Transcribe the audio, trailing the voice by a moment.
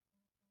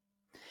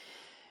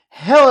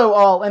Hello,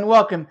 all, and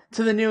welcome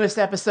to the newest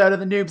episode of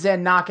the Noobs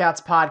and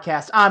Knockouts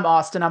podcast. I'm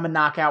Austin. I'm a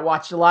knockout.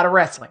 Watched a lot of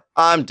wrestling.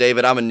 I'm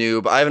David. I'm a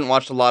noob. I haven't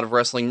watched a lot of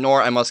wrestling,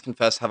 nor, I must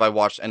confess, have I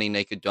watched any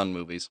Naked Gun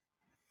movies.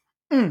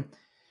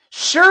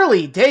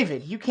 Surely,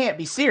 David, you can't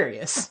be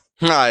serious.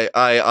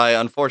 I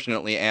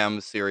unfortunately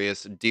am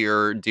serious,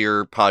 dear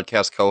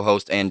podcast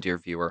co-host and dear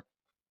viewer.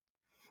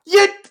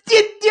 You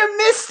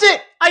missed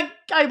it.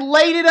 I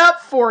laid it up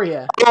for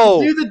you.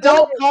 Oh, Do the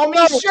Don't Call Me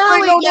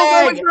Shirley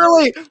gag.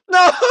 Shirley!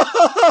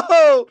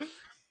 No!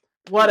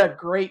 What a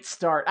great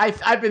start.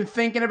 I've been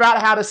thinking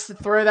about how to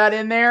throw that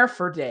in there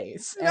for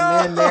days. And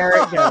then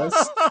there it goes.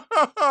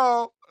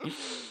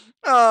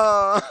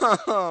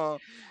 Oh.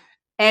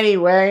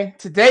 Anyway,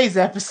 today's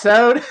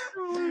episode,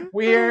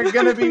 we're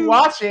going to be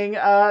watching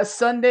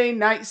Sunday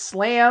Night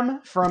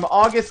Slam from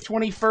August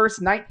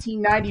 21st,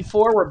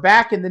 1994. We're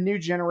back in the New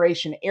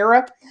Generation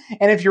era.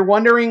 And if you're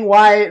wondering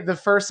why the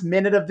first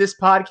minute of this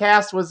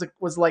podcast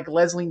was like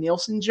Leslie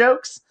Nielsen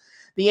jokes,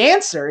 the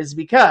answer is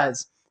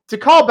because, to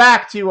call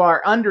back to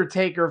our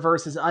Undertaker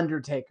versus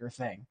Undertaker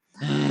thing,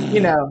 you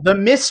know, the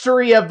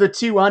mystery of the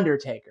two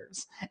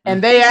Undertakers.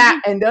 And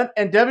and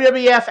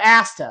WWF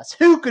asked us,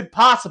 who could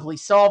possibly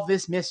solve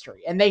this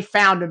mystery? And they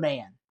found a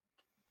man.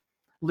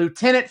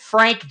 Lieutenant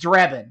Frank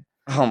Drebin.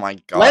 Oh my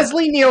god.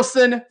 Leslie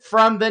Nielsen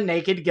from the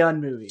Naked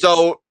Gun movies.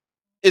 So,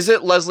 is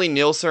it Leslie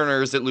Nielsen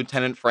or is it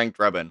Lieutenant Frank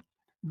Drebin?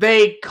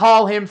 They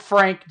call him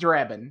Frank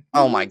Drebin.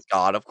 Oh my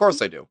god, of course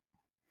they do.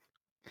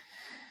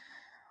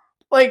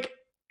 Like,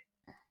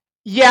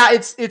 yeah,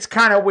 it's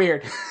kind of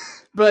weird.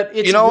 But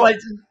it's, you know,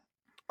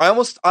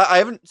 I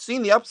haven't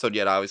seen the episode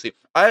yet, obviously.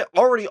 I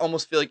already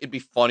almost feel like it'd be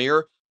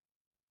funnier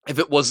if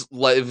it was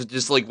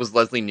just was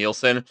Leslie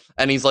Nielsen,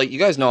 and he's like, "You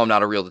guys know I'm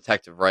not a real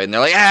detective, right?" And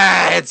they're like,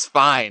 it's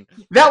fine."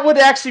 That would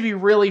actually be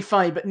really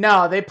funny, but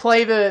no, they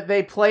play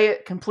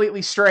it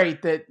completely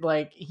straight that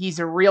like he's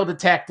a real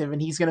detective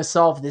and he's going to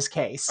solve this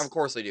case. Of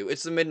course they do.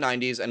 It's the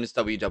mid-90s and it's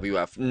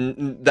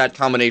WWF. That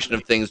combination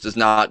of things does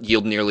not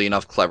yield nearly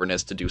enough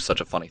cleverness to do such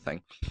a funny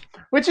thing.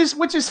 Which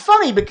is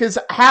funny because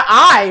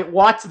I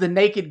watched The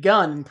Naked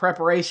Gun in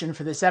preparation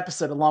for this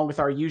episode along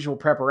with our usual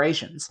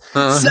preparations.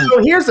 So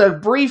here's a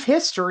brief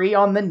history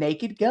on The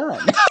Naked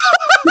Gun.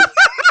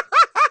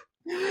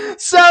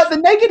 So the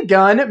Naked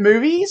Gun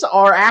movies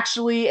are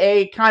actually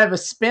a kind of a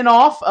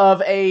spin-off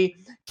of a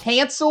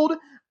canceled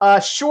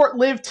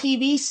short-lived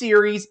TV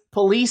series,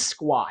 Police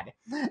Squad.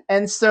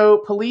 And so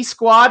Police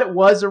Squad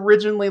was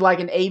originally like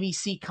an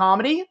ABC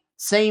comedy.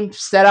 Same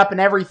setup and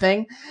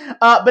everything.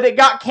 But it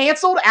got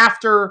canceled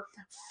after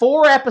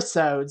 4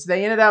 episodes.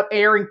 They ended up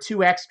airing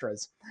 2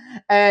 extras.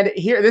 And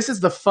this is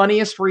the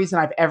funniest reason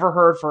I've ever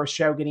heard for a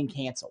show getting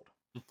canceled.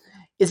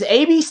 Is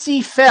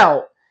ABC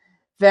felt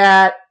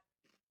that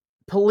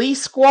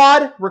Police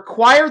Squad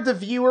required the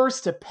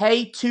viewers to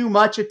pay too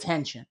much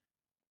attention.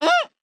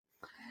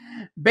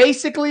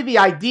 Basically, the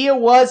idea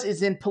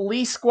is in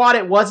Police Squad,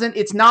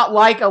 it's not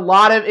like a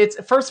lot of,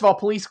 first of all,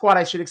 Police Squad,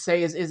 I should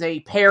say, is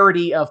a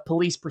parody of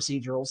police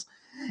procedurals.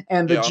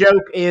 And the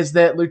joke is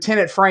that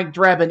Lieutenant Frank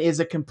Drebin is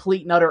a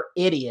complete and utter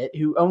idiot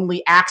who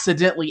only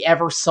accidentally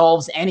ever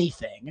solves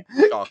anything.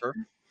 Shocker.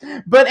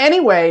 But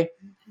anyway,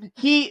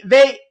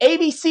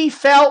 ABC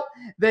felt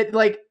that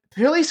like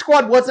Police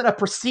Squad wasn't a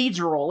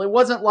procedural. It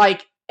wasn't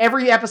like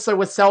every episode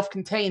was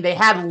self-contained. They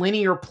had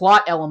linear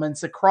plot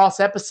elements across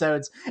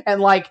episodes,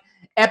 and like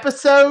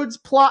episodes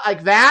plot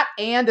like that,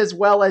 and as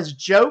well as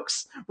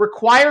jokes,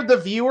 required the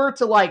viewer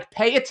to like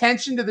pay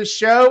attention to the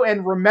show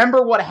and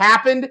remember what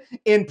happened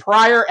in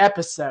prior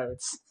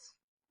episodes.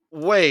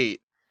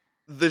 Wait,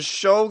 the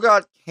show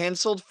got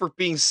canceled for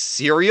being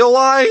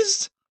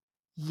serialized?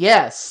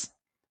 Yes,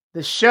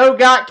 the show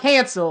got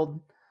canceled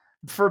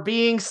for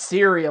being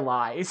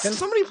serialized. Can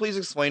somebody please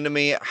explain to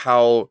me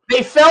how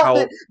they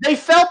felt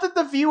that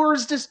the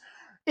viewers just,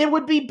 it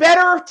would be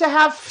better to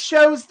have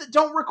shows that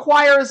don't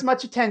require as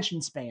much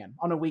attention span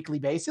on a weekly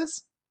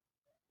basis.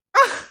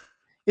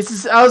 This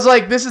is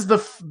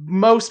the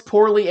most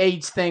poorly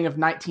aged thing of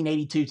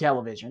 1982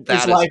 television.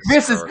 It's like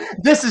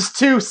this is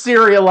too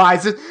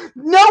serialized.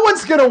 No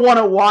one's gonna want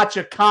to watch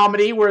a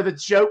comedy where the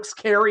jokes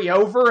carry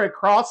over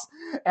across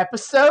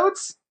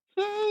episodes.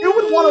 Who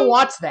would want to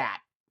watch that?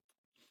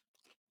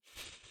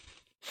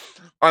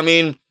 I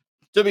mean,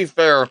 to be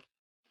fair,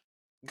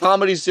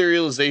 comedy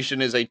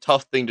serialization is a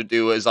tough thing to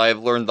do, as I have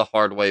learned the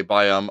hard way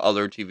by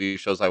other TV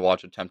shows I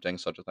watch attempting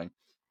such a thing.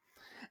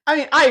 I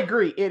mean, I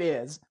agree, it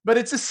is, but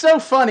it's just so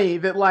funny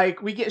that like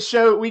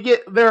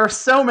there are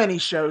so many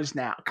shows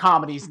now,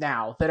 comedies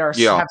now that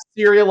have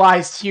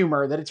serialized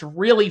humor that it's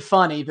really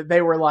funny that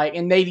they were like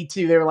in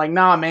 '82 they were like,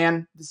 nah,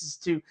 man, this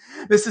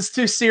is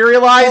too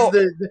serialized.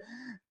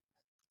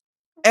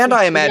 And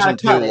I imagine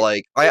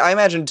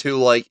too,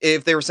 like,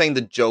 if they were saying the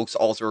jokes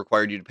also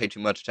required you to pay too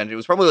much attention, it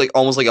was probably like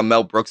almost like a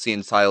Mel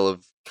Brooksian style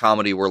of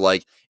comedy where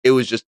like it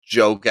was just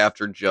joke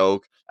after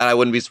joke. And I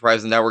wouldn't be surprised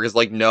if the network is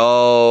like,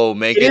 no,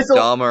 make it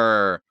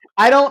dumber.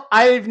 I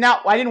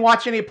didn't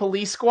watch any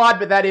Police Squad,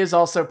 but that is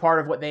also part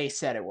of what they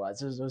said it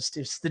was. It was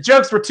just, the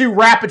jokes were too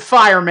rapid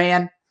fire,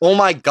 man. Oh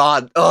my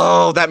god.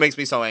 Oh, that makes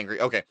me so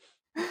angry. Okay.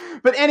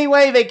 But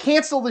anyway, they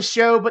cancel the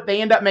show, but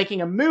they end up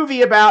making a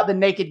movie about the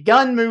Naked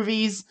Gun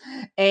movies,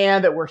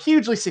 and that were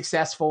hugely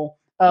successful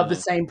of the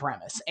same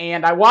premise.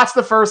 And I watched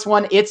the first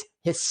one. It's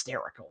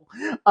hysterical.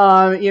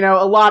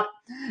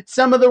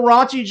 Some of the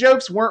raunchy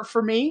jokes weren't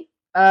for me,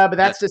 but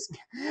that's just,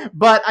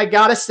 but I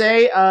gotta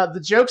say,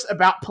 the jokes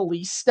about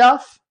police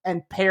stuff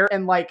and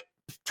like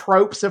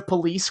tropes of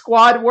police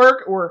squad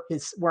work were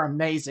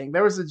amazing.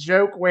 There was a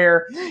joke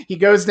where he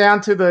goes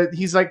down to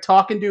he's like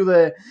talking to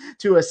an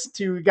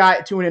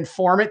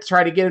informant to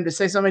try to get him to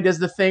say something. He does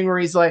the thing where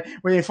where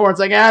the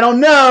informant's like, I don't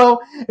know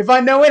if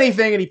I know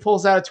anything, and he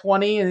pulls out a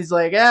 20 and he's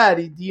like,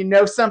 do you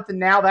know something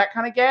now? That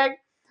kind of gag.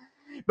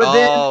 But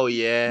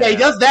then, he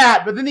does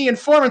that. But then the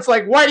informant's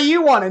like, why do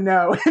you want to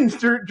know? And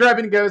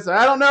Drebin goes,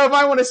 I don't know if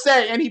I want to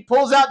say. And he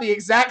pulls out the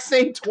exact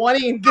same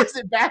 20 and gives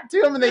it back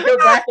to him. And they go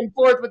back and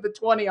forth with the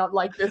 20 on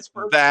like this.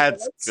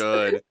 That's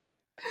good.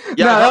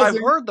 Yeah, I've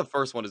heard the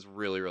first one is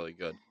really, really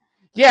good.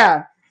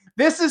 Yeah.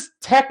 This is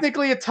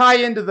technically a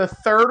tie-in to the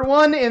third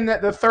one, in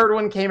that the third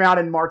one came out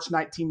in March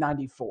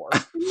 1994.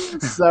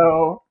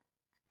 So,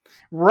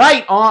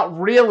 right on,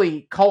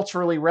 really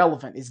culturally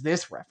relevant is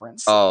this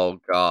reference.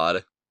 Oh,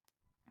 God.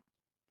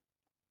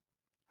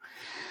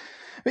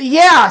 But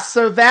yeah,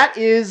 so that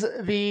is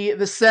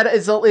the set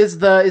is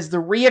the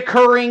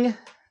reoccurring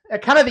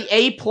kind of the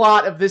A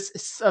plot of this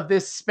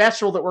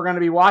special that we're going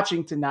to be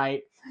watching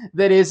tonight.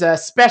 That is a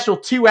special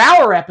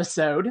 2-hour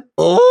episode.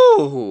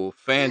 Oh,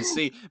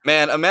 fancy.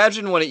 Man,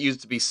 imagine when it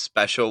used to be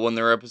special when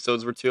their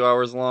episodes were 2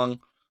 hours long.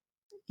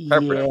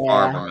 Pepperidge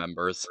Farm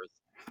remembers.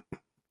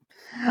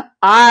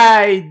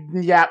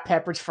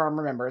 Pepperidge Farm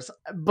remembers.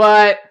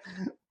 But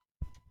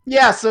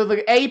yeah, so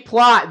the A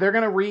plot,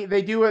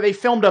 they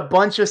filmed a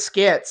bunch of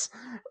skits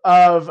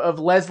of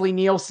Leslie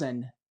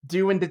Nielsen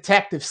doing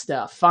detective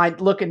stuff,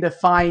 looking to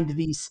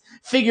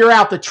figure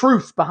out the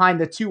truth behind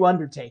the two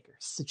Undertakers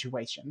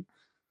situation.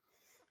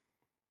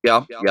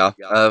 Yeah,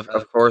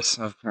 of course.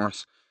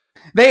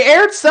 They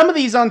aired some of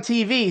these on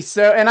TV,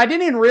 and I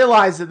didn't even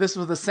realize that this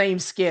was the same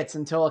skits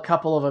until a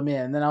couple of them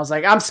in. And then I was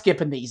like, I'm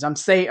skipping these. I'm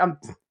saving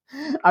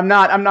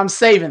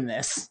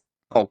this.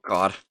 Oh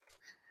God.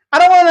 I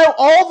don't want to know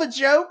all the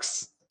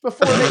jokes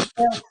before they.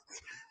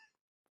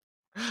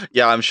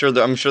 Yeah, I'm sure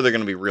they're going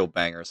to be real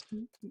bangers.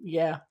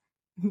 Yeah,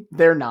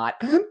 they're not.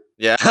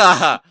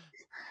 Yeah.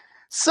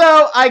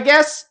 So I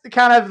guess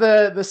kind of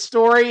the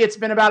story. It's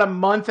been about a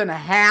month and a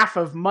half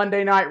of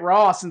Monday Night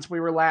Raw since we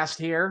were last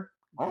here.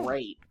 Oh.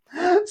 Great.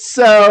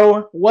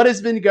 So what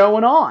has been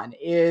going on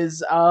is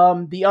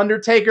the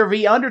Undertaker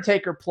v.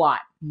 Undertaker plot.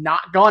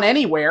 Not gone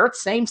anywhere.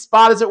 It's same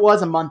spot as it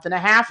was a month and a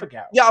half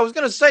ago. Yeah, I was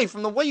going to say,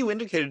 from the way you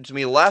indicated to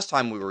me last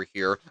time we were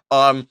here,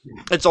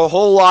 it's a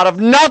whole lot of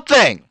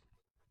nothing.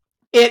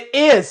 It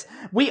is.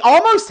 We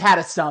almost had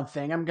a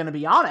something, I'm going to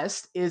be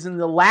honest, is in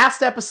the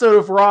last episode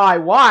of Raw I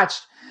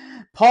watched,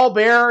 Paul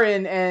Bearer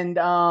and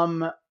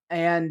Ted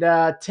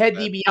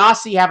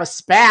DiBiase have a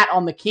spat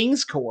on the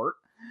King's Court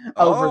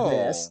over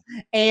this.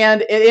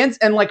 And it ends,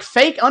 and like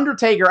fake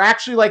Undertaker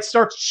actually like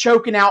starts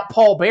choking out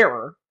Paul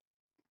Bearer.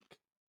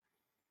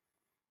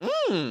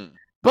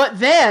 But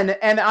then,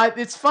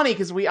 it's funny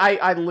because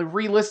I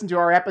re-listened to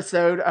our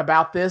episode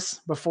about this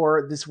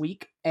before this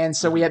week, and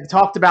so we had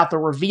talked about the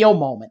reveal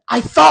moment.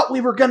 I thought we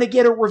were going to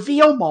get a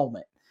reveal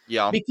moment.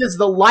 Yeah. Because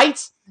the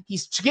lights,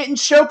 he's getting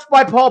choked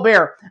by Paul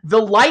Bearer.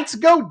 The lights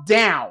go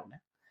down,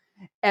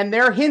 and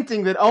they're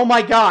hinting that, oh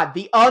my God,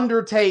 the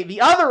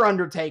other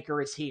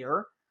Undertaker is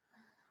here.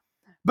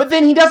 But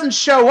then he doesn't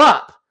show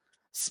up.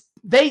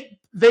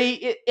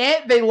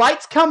 The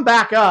lights come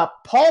back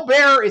up. Paul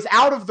Bearer is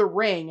out of the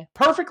ring,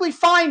 perfectly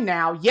fine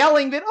now,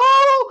 yelling that,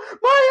 oh,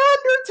 my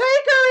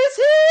Undertaker is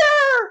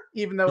here!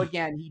 Even though,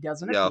 again, he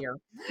doesn't appear.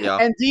 Yeah.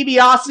 And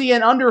DiBiase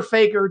and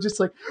Undertaker are just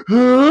like,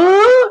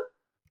 huh?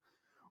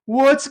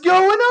 What's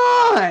going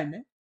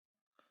on?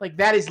 Like,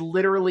 that is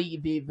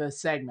literally the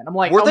segment. I'm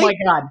like, my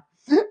God.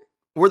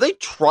 Were they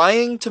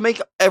trying to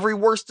make every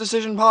worst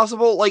decision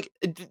possible? Like,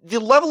 the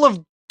level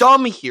of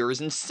dumb here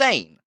is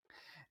insane.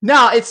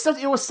 No,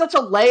 it was such a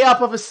layup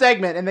of a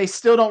segment, and they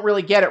still don't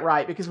really get it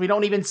right because we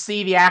don't even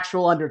see the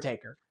actual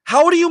Undertaker.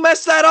 How do you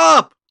mess that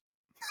up?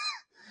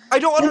 I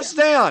don't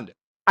understand.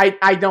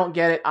 I don't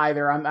get it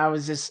either. I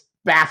was just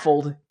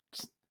baffled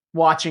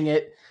watching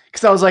it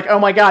because I was like, oh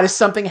my God, is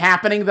something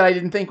happening that I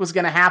didn't think was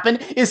going to happen?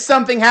 Is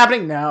something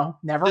happening? No,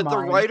 never mind. Did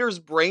the writers'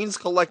 brains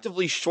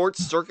collectively short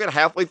circuit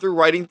halfway through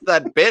writing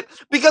that bit?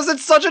 Because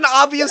it's such an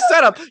obvious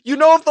setup. You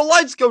know, if the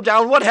lights go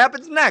down, what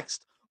happens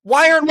next?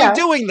 Why aren't we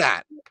doing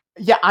that?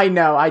 Yeah, I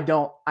know. I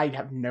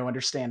have no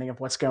understanding of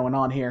what's going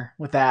on here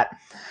with that.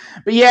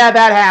 But yeah,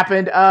 that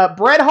happened.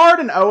 Bret Hart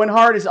and Owen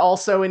Hart is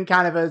also in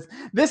kind of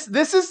this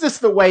is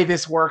just the way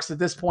this works at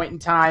this point in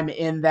time,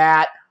 in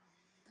that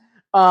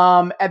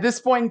at this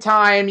point in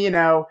time, you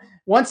know,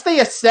 once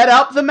they set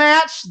up the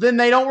match, then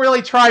they don't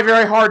really try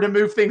very hard to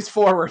move things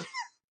forward.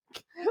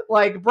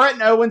 Like, Bret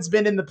and Owen's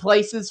been in the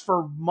places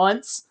for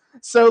months.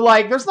 So,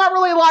 like, there's not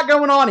really a lot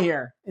going on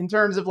here in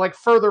terms of, like,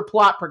 further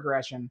plot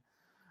progression.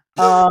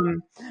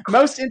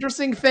 Most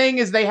interesting thing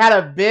is they had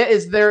a bit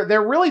is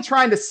they're really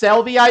trying to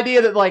sell the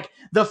idea that like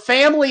the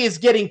family is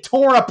getting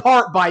torn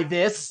apart by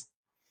this.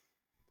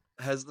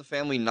 Has the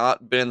family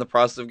not been in the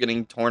process of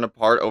getting torn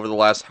apart over the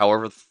last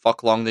however the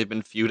fuck long they've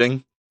been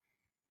feuding?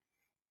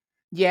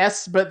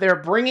 Yes, but they're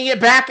bringing it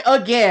back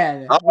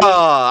again.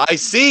 I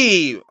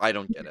see. I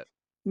don't get it.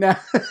 No,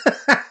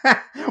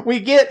 we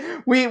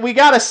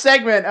got a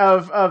segment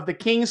of the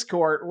King's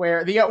Court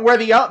where the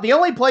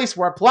only place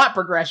where plot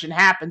progression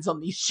happens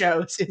on these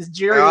shows is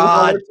Jerry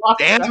Lawler.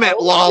 Damn it,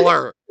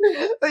 Lawler.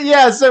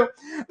 Yeah, so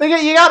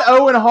you got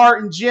Owen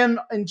Hart and Jim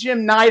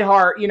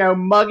Neidhart,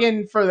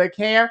 mugging for the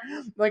camp,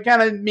 like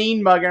kind of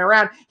mean mugging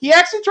around. He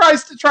actually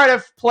tries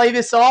to play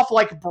this off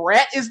like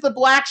Brett is the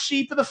black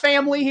sheep of the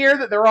family here,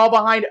 that they're all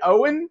behind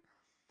Owen.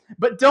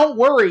 But don't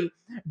worry,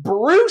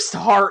 Bruce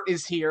Hart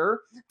is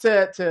here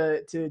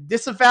to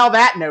disavow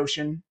that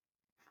notion.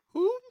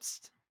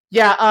 Whoops.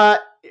 Yeah,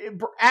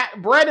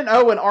 Brett and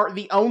Owen aren't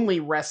the only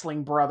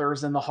wrestling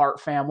brothers in the Hart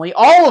family.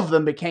 All of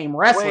them became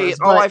wrestlers.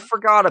 Wait, I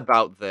forgot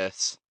about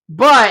this.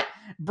 But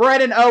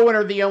Brett and Owen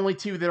are the only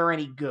two that are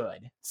any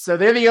good. So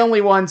they're the only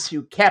ones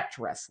who kept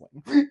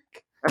wrestling.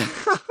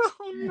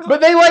 Oh, no.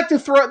 But they like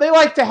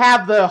to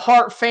have the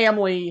Hart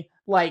family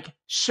like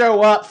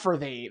show up for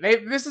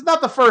this is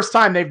not the first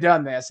time they've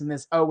done this in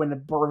this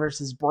Owen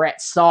versus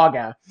Brett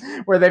saga,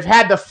 where they've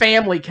had the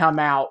family come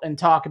out and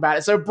talk about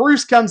it. So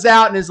Bruce comes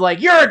out and is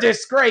like, "You're a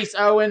disgrace,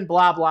 Owen,"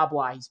 blah blah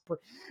blah.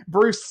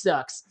 Bruce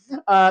sucks.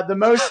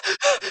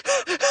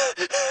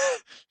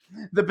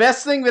 The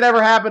best thing that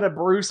ever happened to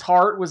Bruce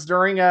Hart was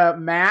during a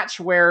match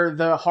where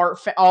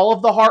all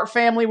of the Hart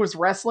family was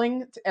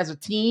wrestling as a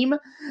team,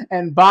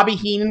 and Bobby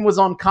Heenan was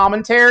on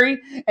commentary,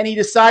 and he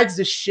decides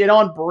to shit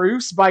on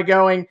Bruce by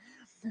going,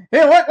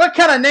 "Hey, what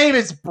kind of name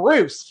is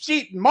Bruce?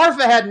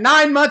 Martha had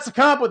 9 months to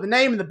come up with a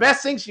name, and the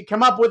best thing she'd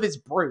come up with is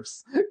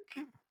Bruce."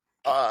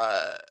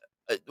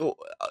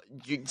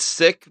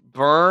 Sick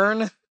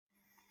burn.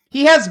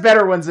 He has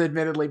better ones,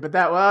 admittedly, but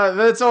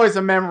that's always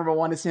a memorable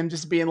one. Is him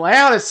just being like,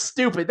 "Oh, that's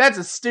stupid.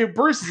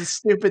 Bruce is a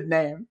stupid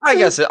name." I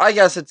guess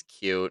it's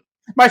cute.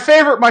 My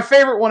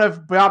favorite one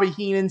of Bobby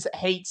Heenan's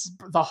hates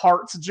the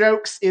Harts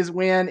jokes is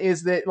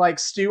that like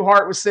Stu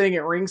Hart was sitting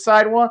at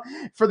ringside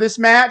for this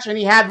match, and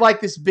he had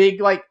like this big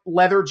like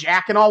leather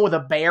jacket on with a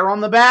bear on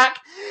the back,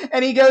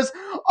 and he goes,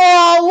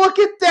 "Oh, look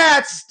at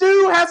that!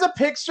 Stu has a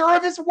picture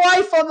of his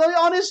wife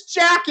on his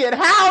jacket.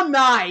 How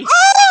nice!"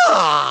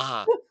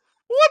 Ah!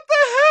 What the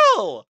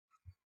hell?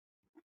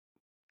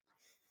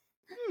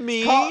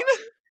 Mean?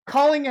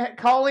 Calling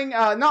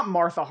not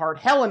Martha Hart,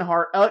 Helen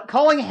Hart.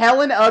 Calling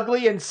Helen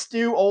ugly and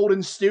Stu old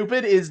and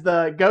stupid is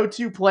the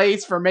go-to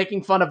place for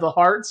making fun of the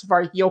Harts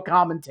by heel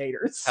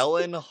commentators.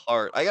 Helen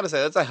Hart. I gotta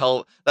say that's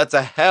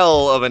a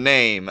hell of a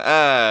name.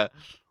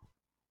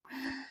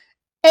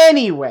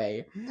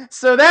 Anyway,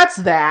 so that's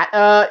that.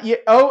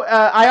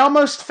 I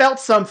almost felt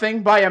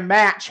something by a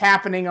match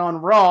happening on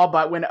Raw,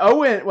 but when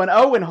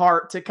Owen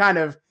Hart to kind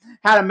of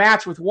had a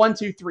match with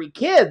 1-2-3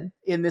 Kid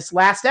in this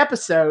last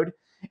episode,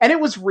 and it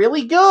was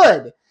really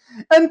good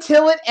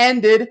until it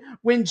ended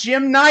when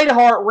Jim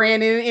Neidhart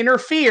ran in and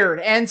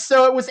interfered, and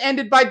so it was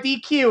ended by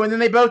DQ, and then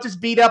they both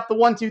just beat up the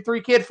 1-2-3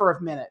 Kid for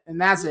a minute,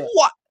 and that's it.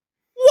 What?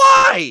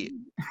 Why?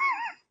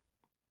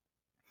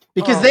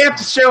 Because they have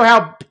to show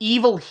how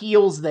evil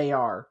heels they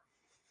are.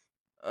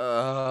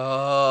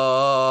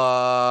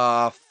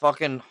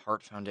 Fucking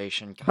Hart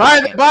Foundation.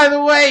 By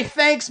the way,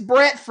 thanks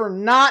Brett for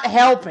not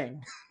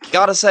helping.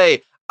 Gotta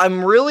say,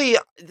 I'm really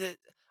the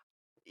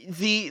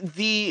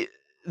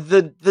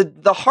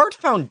Hart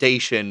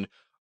Foundation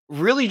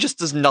really just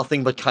does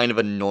nothing but kind of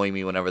annoy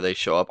me whenever they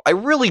show up. I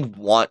really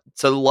want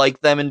to like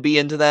them and be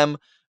into them,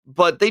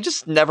 but they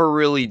just never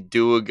really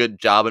do a good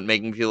job at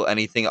making me feel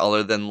anything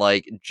other than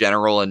like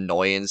general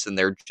annoyance in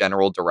their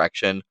general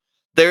direction.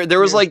 There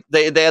was like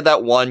they had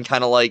that one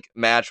kind of like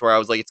match where I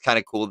was like, it's kind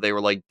of cool they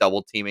were like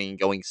double teaming and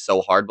going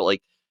so hard, but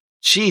like,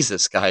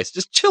 Jesus guys,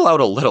 just chill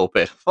out a little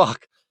bit.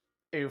 Fuck.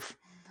 Oof.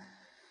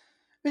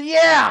 But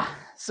yeah,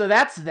 so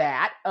that's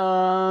that.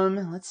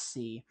 Let's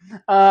see.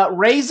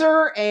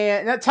 Razor,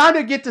 and time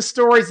to get to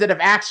stories that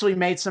have actually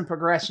made some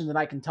progression that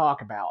I can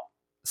talk about.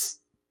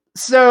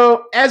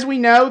 So, as we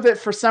know that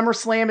for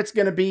SummerSlam, it's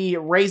going to be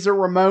Razor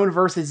Ramon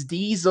versus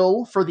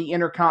Diesel for the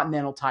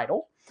Intercontinental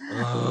title.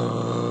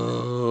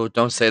 Oh,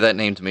 don't say that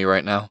name to me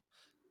right now.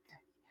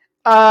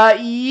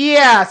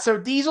 Yeah, so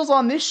Diesel's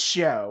on this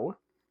show.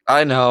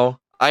 I know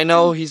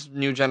he's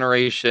new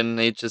generation.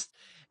 It's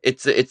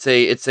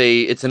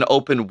an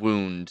open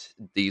wound,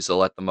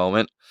 Diesel, at the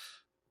moment.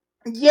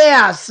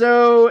 Yeah,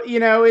 so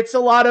it's a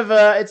lot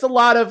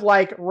of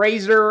like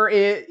Razor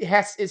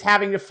is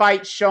having to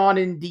fight Shawn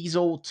and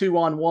Diesel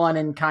 2-on-1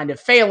 and kind of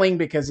failing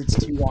because it's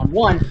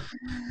 2-on-1.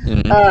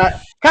 Mm-hmm.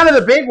 Kind of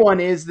the big one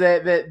is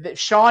that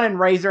Shawn and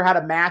Razor had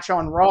a match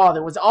on Raw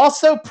that was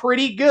also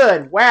pretty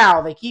good.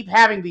 Wow, they keep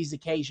having these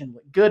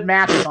good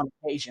matches on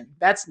occasion.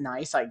 That's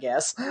nice, I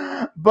guess.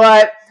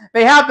 But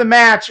they have the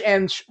match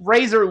and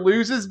Razor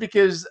loses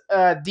because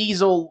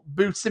Diesel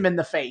boots him in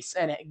the face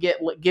and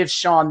it gives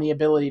Shawn the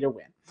ability to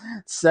win.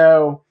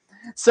 So,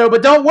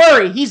 but don't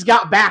worry, he's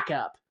got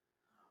backup.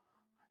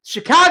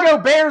 Chicago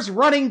Bears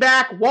running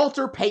back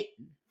Walter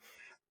Payton.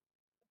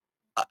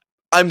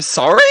 I'm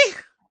sorry?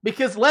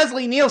 Because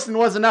Leslie Nielsen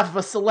was enough of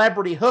a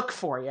celebrity hook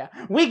for you.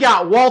 We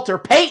got Walter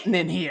Payton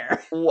in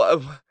here.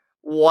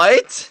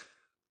 What?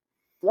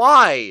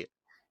 Why?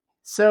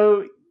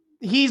 So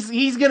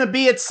he's going to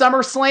be at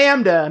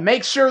SummerSlam to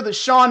make sure that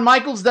Shawn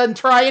Michaels doesn't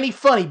try any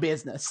funny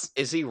business.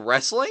 Is he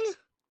wrestling?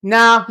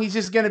 Nah, he's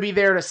just going to be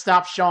there to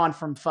stop Shawn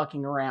from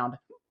fucking around.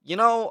 You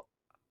know,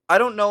 I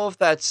don't know if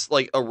that's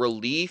like a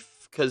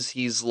relief because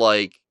he's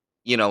like,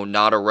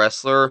 not a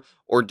wrestler,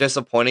 or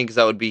disappointing because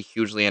that would be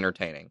hugely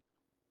entertaining.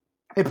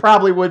 It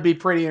probably would be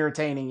pretty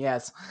entertaining,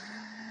 yes.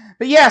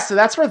 But yeah, so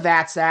that's where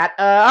that's at.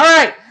 All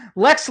right,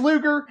 Lex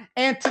Luger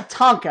and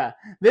Tatanka.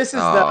 This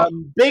is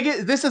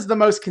This is the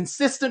most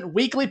consistent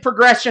weekly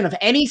progression of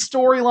any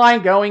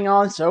storyline going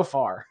on so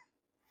far.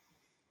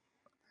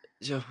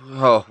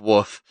 Oh,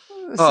 woof.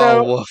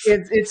 So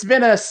it's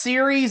been a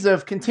series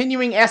of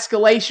continuing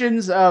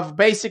escalations of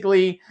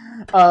basically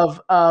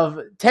of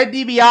Ted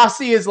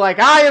DiBiase is like,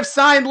 I have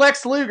signed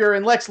Lex Luger,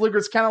 and Lex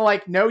Luger's kind of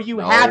like, no, you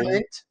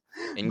haven't.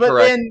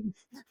 Incorrect.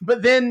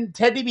 But then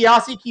Ted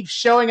DiBiase keeps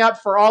showing up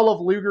for all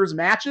of Luger's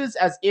matches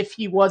as if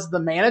he was the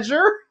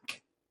manager.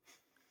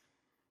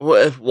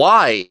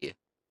 Why?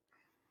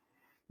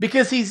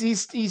 Because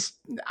he's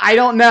I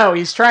don't know.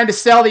 He's trying to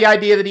sell the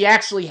idea that he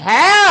actually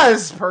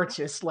has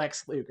purchased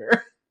Lex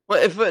Luger.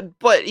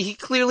 But he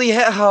clearly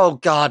oh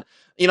god.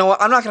 You know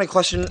what? I'm not going to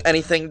question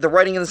anything. The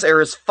writing in this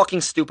era is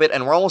fucking stupid,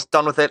 and we're almost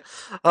done with it.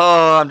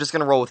 Oh, I'm just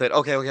going to roll with it.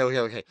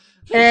 Okay.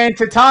 And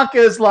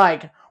Tatanka's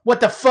like, what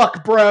the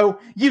fuck, bro?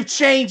 You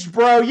changed,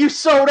 bro. You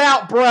sold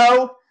out,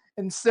 bro.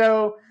 And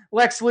so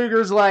Lex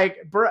Luger's like,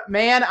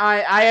 man,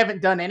 I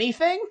haven't done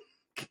anything.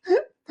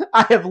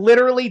 I have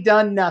literally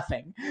done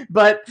nothing.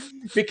 But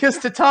because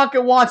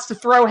Tatanka wants to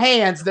throw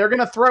hands, they're going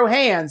to throw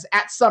hands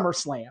at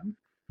SummerSlam.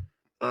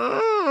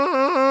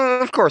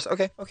 Of course.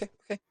 Okay.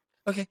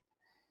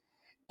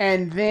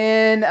 And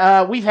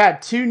then we've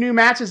had 2 new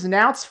matches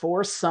announced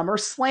for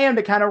SummerSlam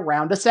to kind of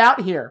round us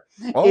out here.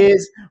 Oh.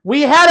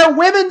 We had a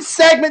women's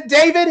segment,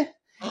 David.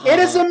 It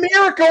is a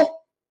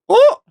miracle.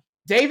 Oh.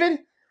 David?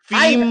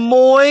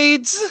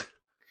 Femoids?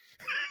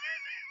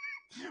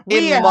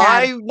 In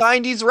my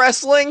 90s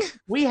wrestling?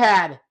 We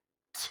had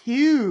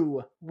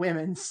 2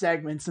 women's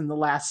segments in the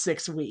last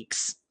 6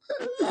 weeks.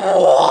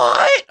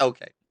 What?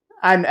 Okay.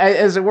 And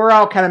as we're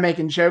all kind of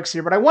making jokes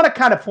here, but I want to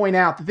kind of point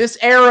out that this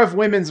era of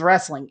women's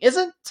wrestling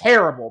isn't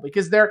terrible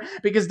because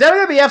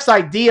WWF's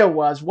idea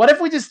was, what if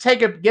we just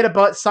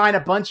sign a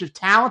bunch of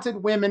talented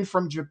women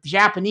from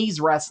Japanese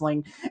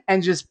wrestling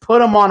and just put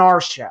them on our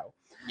show?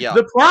 Yeah.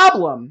 The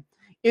problem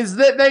is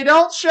that they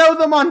don't show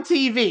them on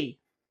TV,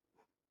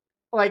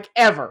 like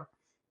ever.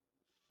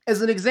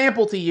 As an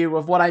example to you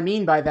of what I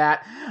mean by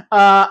that,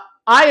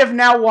 I have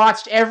now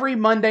watched every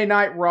Monday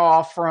Night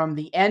Raw from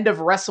the end of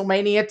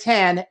WrestleMania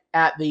 10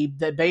 at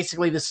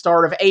basically the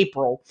start of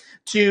April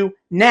to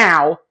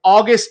now,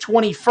 August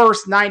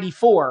 21st,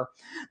 94.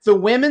 The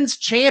women's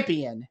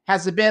champion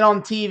has been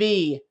on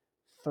TV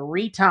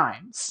 3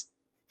 times.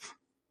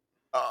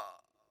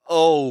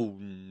 Oh,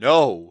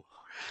 no.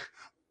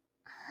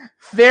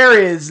 There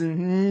is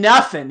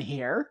nothing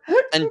here.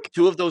 And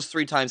 2 of those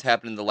 3 times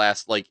happened in the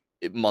last,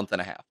 month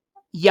and a half.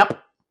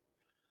 Yep.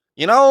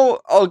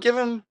 I'll give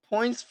him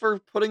points for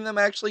putting them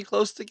actually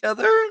close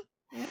together.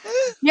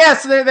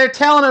 Yes, they're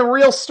telling a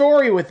real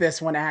story with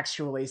this one,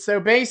 actually. So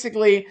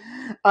basically,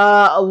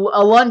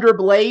 Alundra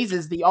Blaze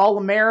is the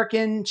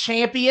All-American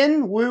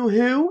champion,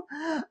 woohoo,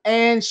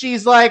 and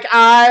she's like,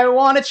 I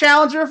want to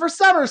challenge her for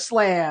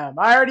SummerSlam.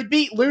 I already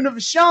beat Luna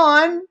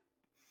Vachon.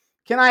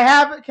 Can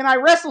I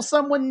wrestle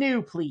someone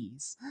new,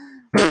 please?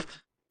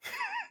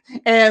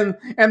 And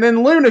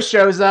then Luna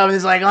shows up and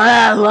is like,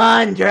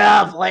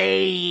 Alundra,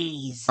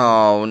 please.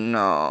 Oh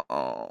no.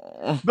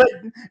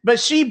 But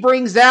she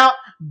brings out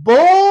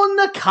Bull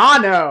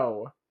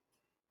Nakano.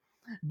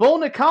 Bull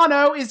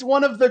Nakano is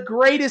one of the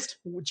greatest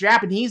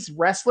Japanese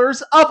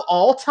wrestlers of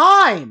all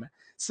time.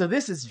 So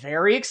this is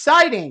very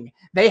exciting.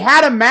 They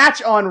had a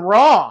match on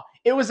Raw.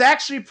 It was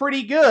actually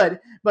pretty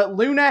good, but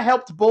Luna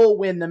helped Bull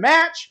win the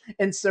match,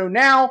 and so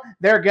now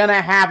they're going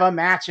to have a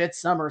match at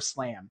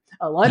SummerSlam.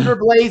 Alundra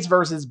Blaze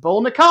versus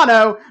Bull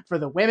Nakano for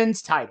the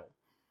women's title.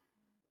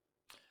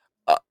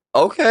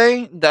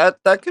 Okay,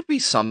 that could be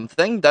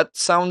something. That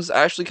sounds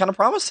actually kind of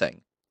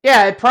promising.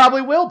 Yeah, it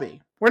probably will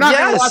be. We're not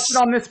going to watch it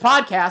on this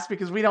podcast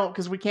because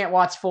we can't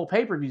watch full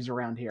pay-per-views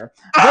around here.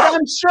 But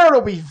I'm sure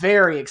it'll be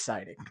very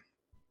exciting.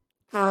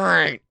 All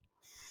right.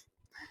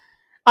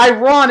 I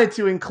wanted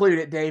to include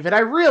it, David. I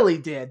really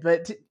did,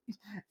 but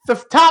the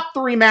top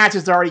 3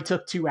 matches already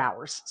took 2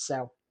 hours,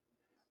 so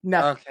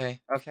nothing.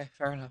 Okay,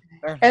 fair enough.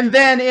 And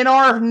then in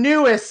our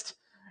newest,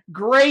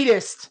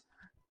 greatest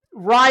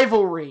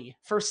rivalry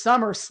for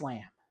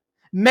SummerSlam,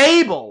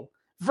 Mabel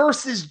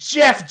versus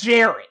Jeff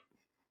Jarrett.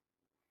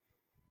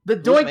 The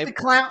Doink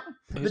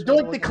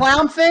the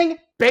Clown thing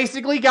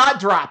basically got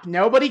dropped.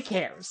 Nobody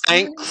cares.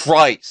 Thank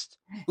Christ.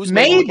 Who's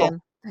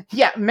Mabel?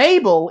 Yeah,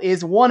 Mabel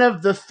is one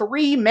of the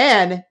 3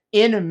 men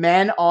in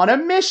Men on a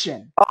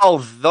Mission. Oh,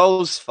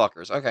 those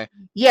fuckers. Okay.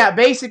 Yeah,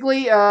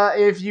 basically,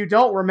 if you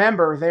don't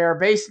remember, they're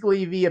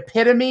basically the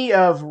epitome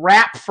of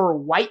rap for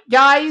white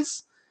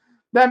guys.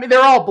 I mean,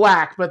 they're all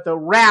black, but the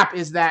rap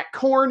is that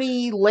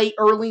corny, late,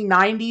 early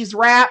 90s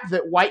rap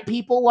that white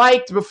people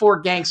liked before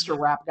gangster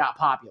rap got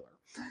popular.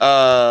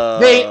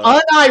 They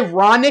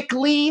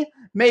unironically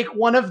make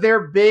one of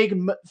their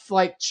big,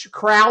 like,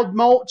 crowd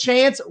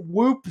chants,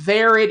 "Whoop,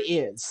 there it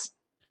is."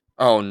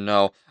 Oh,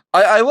 no.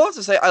 I will have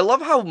to say, I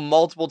love how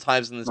multiple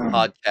times in this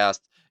podcast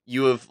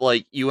you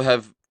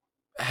have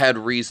had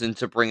reason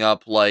to bring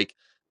up, like,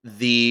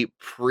 the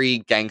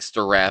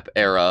pre-gangster rap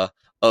era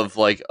of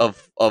like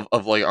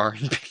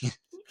R&B.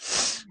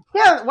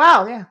 Yeah,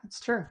 wow, yeah, it's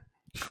true.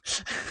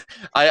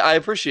 I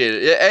appreciate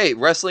it. Hey,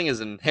 wrestling is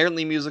an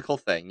inherently musical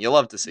thing. You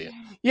love to see it.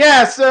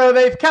 Yeah, so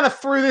they kind of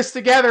threw this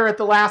together at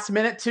the last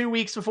minute, 2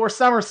 weeks before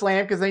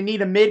SummerSlam, because they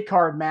need a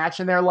mid-card match,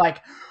 and they're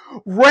like,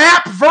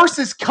 rap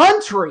versus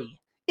country.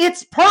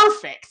 It's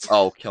perfect.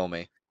 Oh, kill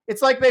me.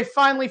 It's like they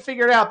finally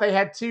figured out they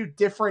had 2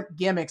 different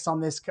gimmicks on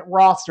this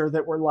roster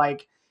that were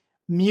like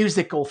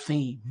musical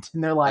themed.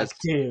 And they're like,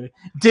 dude.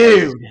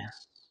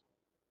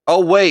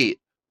 Oh, wait.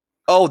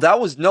 Oh, that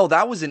was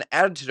an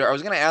Attitude Era. I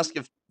was going to ask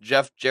if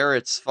Jeff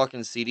Jarrett's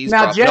fucking CDs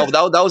dropped.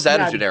 No, that was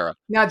Attitude Era.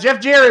 Now,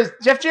 Jeff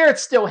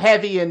Jarrett's still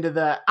heavy into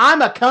the,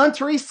 I'm a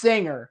country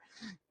singer.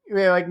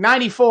 Like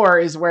 94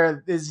 is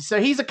so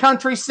he's a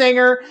country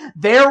singer.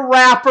 They're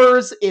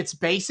rappers. It's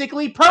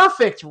basically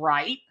perfect,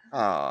 right?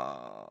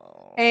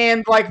 Oh.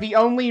 And like the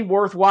only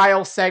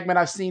worthwhile segment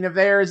I've seen of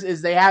theirs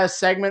is they had a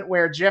segment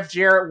where Jeff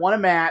Jarrett won a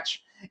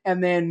match,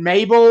 and then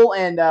Mabel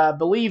and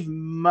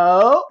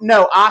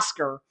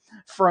Oscar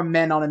from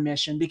Men on a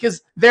Mission,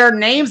 because their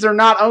names are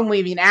not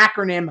only the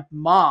acronym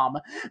MOM,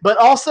 but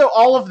also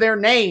all of their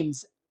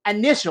names,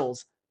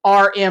 initials,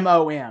 are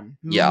MOM.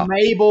 Yeah.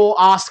 Mabel,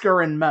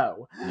 Oscar, and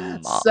Mo.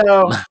 Mom.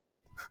 So,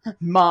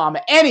 Mom.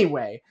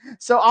 Anyway,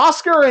 so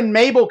Oscar and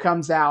Mabel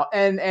comes out,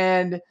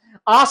 and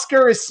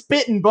Oscar is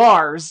spitting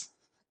bars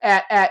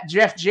at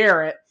Jeff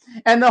Jarrett,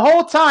 and the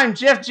whole time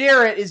Jeff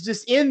Jarrett is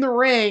just in the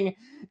ring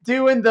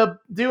doing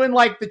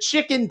like the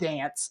chicken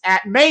dance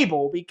at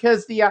Mabel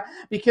because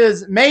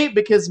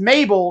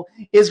Mabel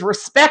is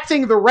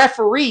respecting the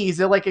referees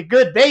like a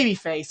good baby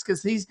face,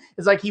 because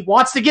he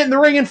wants to get in the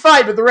ring and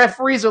fight, but the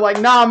referees are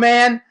like, nah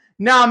man,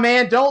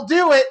 don't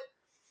do it.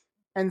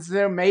 And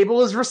so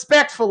Mabel is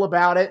respectful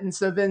about it, and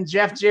so then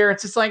Jeff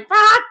Jarrett's just like,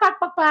 bah, bah,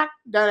 bah, bah.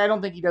 I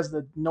don't think he does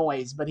the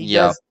noise, but he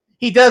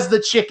does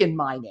the chicken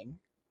miming.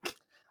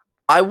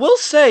 I will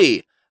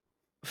say,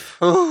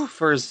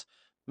 for as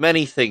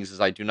many things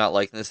as I do not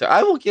like in this,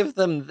 I will give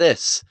them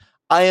this.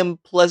 I am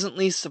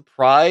pleasantly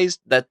surprised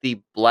that the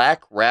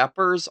black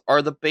rappers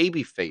are the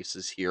baby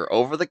faces here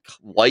over the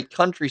white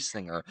country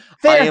singer.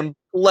 I am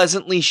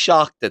pleasantly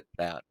shocked at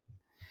that.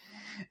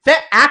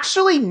 That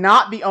actually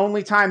not the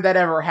only time that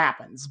ever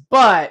happens,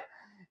 but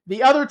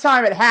the other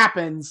time it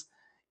happens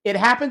in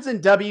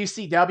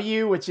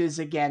WCW, which is,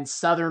 again,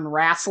 Southern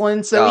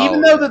wrestling. So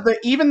even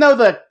though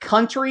the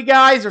country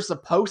guys are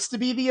supposed to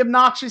be the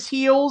obnoxious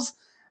heels,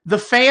 the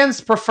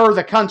fans prefer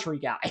the country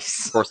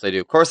guys. Of course they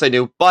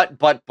do. But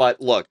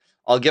look,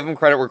 I'll give them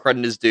credit where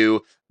credit is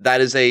due.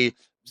 That is a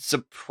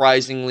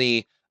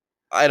surprisingly,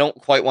 I don't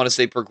quite want to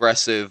say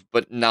progressive,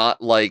 but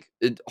not like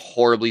a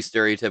horribly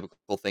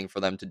stereotypical thing for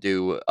them to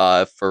do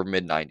for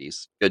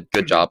mid-90s.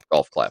 Good job,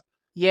 golf clap.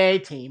 Yay,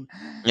 team.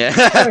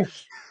 Yeah.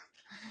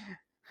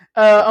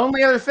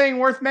 Only other thing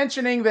worth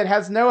mentioning that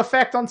has no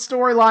effect on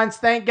storylines,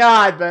 thank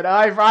God, but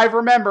I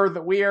remember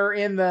that we are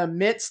in the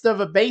midst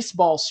of a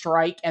baseball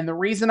strike, and the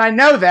reason I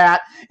know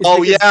that is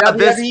because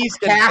WWE's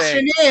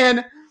cashing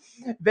in.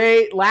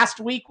 Last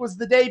week was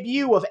the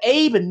debut of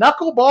Abe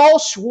Knuckleball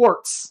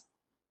Schwartz.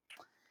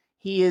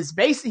 He is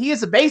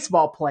a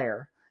baseball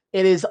player.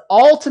 It is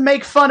all to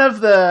make fun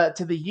of the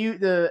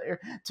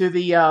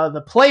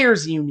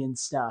players union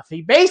stuff.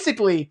 He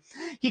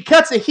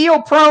cuts a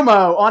heel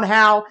promo on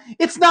how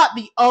it's not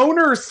the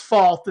owner's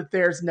fault that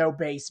there's no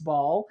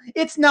baseball.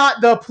 It's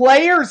not the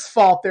players'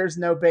 fault there's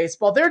no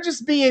baseball. They're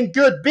just being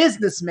good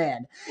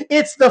businessmen.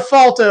 It's the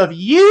fault of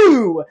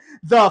you,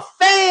 the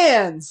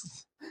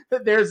fans,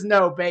 that there's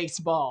no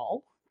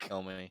baseball.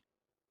 Kill me.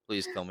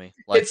 Please kill me.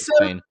 Life's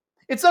pain.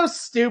 It's so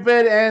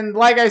stupid, and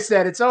like I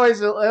said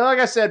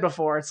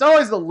before, it's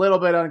always a little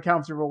bit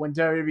uncomfortable when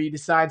WWE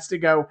decides to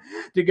go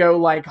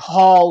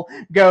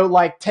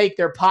take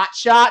their pot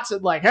shots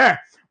and like, hey,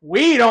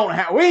 we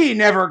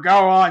never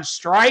go on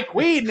strike,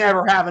 we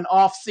never have an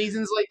off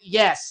season. It's like,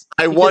 yes,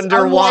 I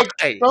wonder why.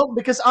 Well,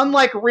 because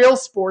unlike real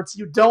sports,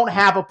 you don't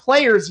have a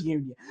players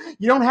union,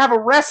 you don't have a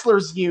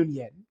wrestlers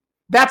union.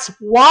 That's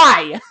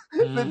why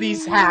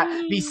these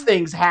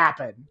things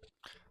happen.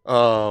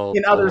 Oh,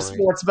 in other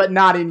sports, but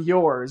not in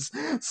yours.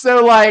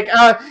 So, like,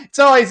 it's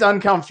always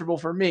uncomfortable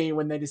for me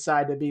when they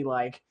decide to be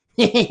like,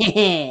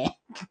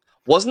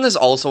 Wasn't this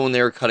also when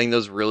they were cutting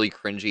those really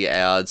cringy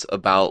ads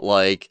about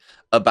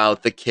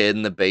the kid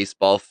in the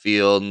baseball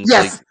field? And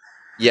yes.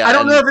 Yeah, I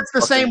don't know if it's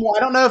the same one. I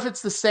don't know if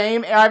it's the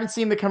same. I haven't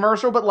seen the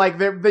commercial, but like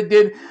they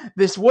did.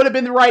 This would have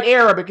been the right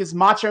era because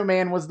Macho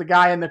Man was the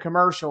guy in the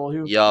commercial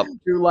who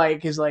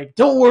like is like,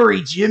 "Don't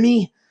worry,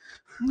 Jimmy,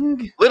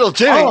 little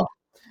Jimmy,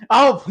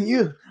 I'll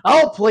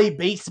play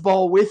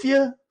baseball with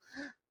you."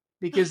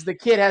 Because the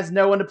kid has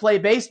no one to play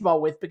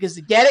baseball with. Because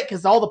you get it,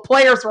 because all the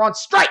players are on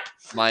strike.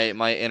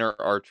 My inner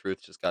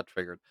R-Truth just got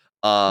triggered.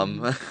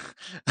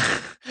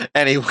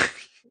 Anyway.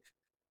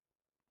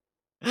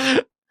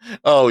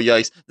 Oh,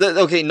 yikes.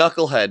 Okay,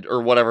 Knucklehead,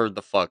 or whatever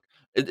the fuck.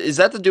 Is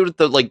that the dude with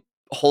the, like,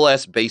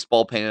 whole-ass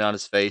baseball painted on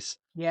his face?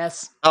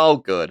 Yes. Oh,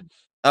 good.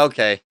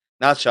 Okay.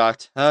 Not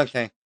shocked.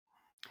 Okay.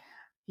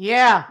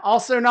 Yeah,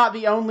 also not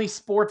the only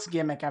sports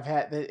gimmick I've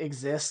had that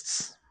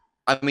exists.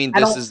 I mean,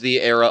 this is the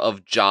era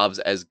of jobs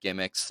as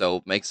gimmicks,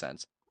 so makes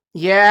sense.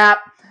 Yeah.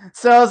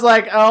 So I was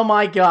like, oh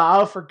my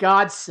god, for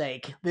God's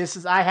sake.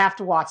 I have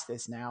to watch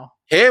this now.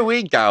 Here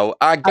we go,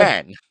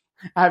 again.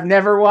 I've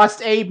never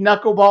watched Abe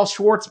Knuckleball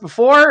Schwartz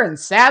before, and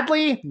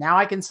sadly, now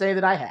I can say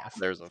that I have.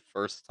 There's a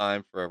first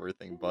time for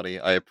everything, buddy.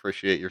 I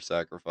appreciate your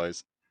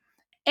sacrifice.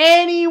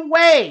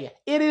 Anyway,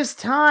 it is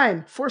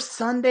time for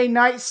Sunday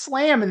Night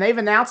Slam, and they've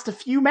announced a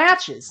few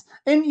matches.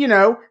 And,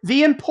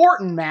 the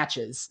important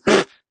matches.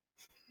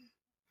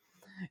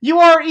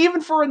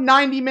 Even for a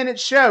 90-minute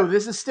show,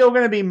 this is still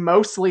going to be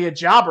mostly a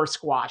jobber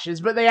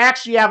squashes, but they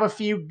actually have a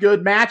few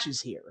good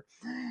matches here.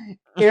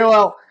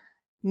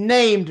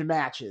 Named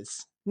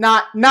matches.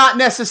 Not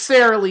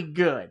necessarily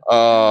good.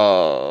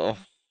 Oh.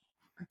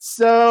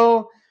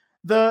 So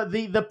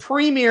the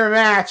premier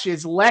match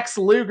is Lex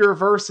Luger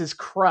versus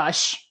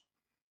Crush.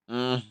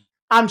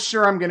 I'm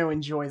sure I'm going to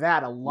enjoy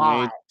that a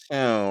lot. Me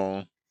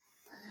too.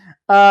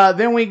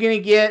 Then we're going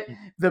to get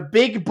the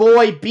big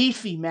boy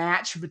beefy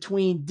match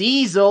between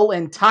Diesel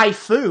and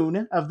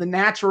Typhoon of the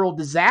Natural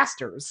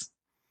Disasters.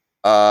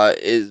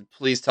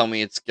 Please tell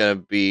me it's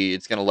gonna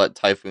let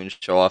Typhoon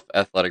show off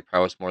athletic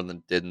prowess more than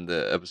it did in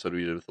the episode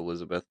we did with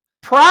Elizabeth.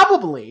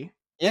 Probably.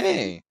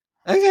 Yay.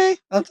 Okay,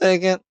 I'll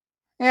take it.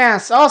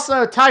 Yes,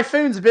 also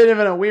Typhoon's a bit in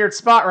a weird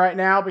spot right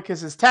now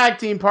because his tag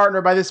team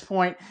partner by this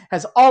point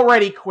has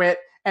already quit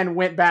and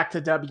went back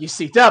to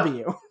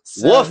WCW.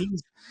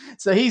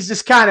 So he's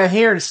just kind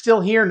of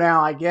still here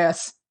now, I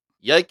guess.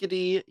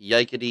 Yikety,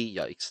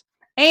 yikes.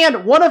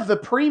 And one of the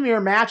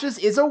premier matches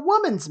is a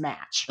women's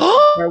match.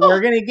 Where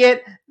we're going to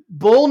get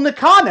Bull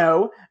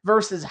Nakano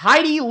versus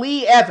Heidi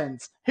Lee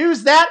Evans.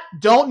 Who's that?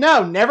 Don't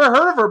know. Never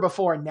heard of her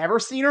before. Never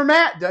seen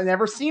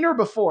her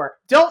before.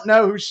 Don't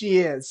know who she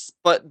is.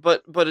 But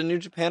a New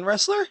Japan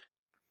wrestler?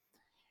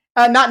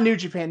 Not New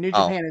Japan. New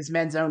Japan is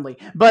men's only.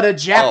 But a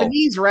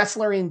Japanese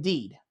wrestler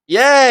indeed.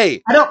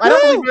 Yay! I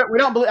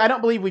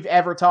don't believe we've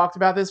ever talked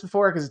about this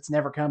before because it's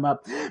never come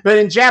up. But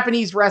in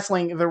Japanese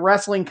wrestling, the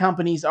wrestling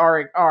companies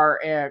are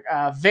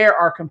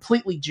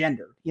completely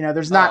gendered.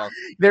 There's not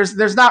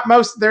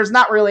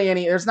really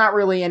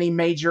any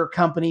major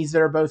companies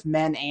that are both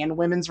men and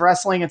women's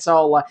wrestling. It's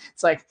all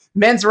it's like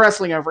men's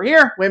wrestling over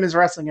here, women's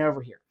wrestling over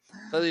here.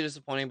 Slightly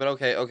disappointing, but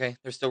okay.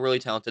 They're still really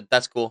talented.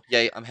 That's cool.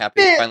 Yay! I'm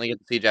happy to finally get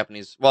to see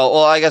Japanese. Well,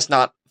 I guess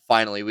not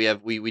finally.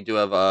 We do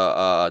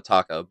have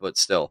Taka, but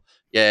still.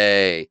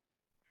 Yay.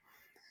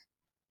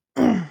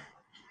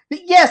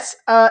 Yes,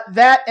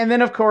 that, and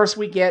then of course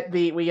we get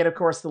the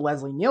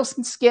Leslie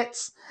Nielsen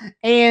skits,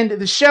 and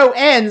the show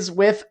ends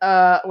with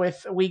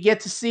we get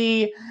to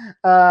see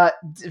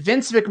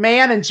Vince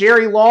McMahon and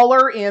Jerry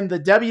Lawler in the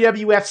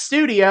WWF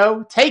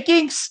studio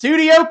taking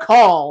studio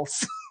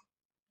calls.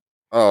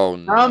 Oh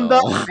no. From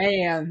the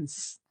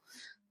fans.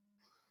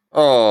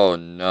 Oh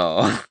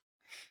no.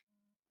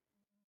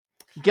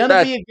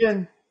 Gonna be a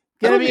good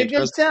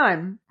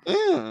time.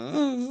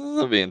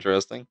 That'll be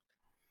interesting.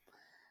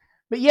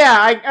 But yeah,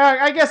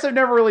 I guess I've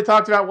never really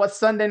talked about what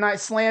Sunday Night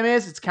Slam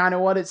is. It's kind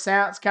of what it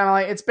sounds. Kind of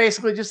like it's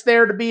basically just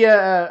there to be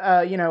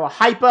a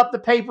hype up the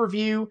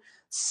pay-per-view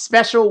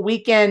special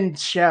weekend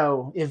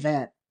show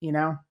event.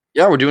 Yeah,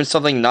 we're doing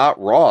something not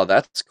Raw.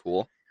 That's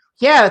cool.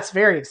 Yeah, it's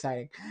very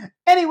exciting.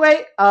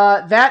 Anyway,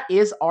 that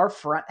is our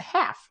front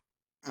half.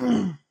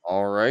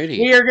 Alrighty.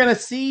 We are going to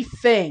see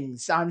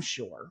things, I'm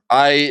sure.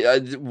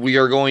 We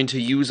are going to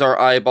use our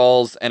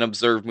eyeballs and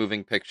observe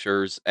moving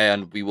pictures,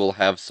 and we will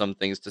have some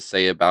things to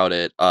say about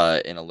it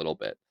in a little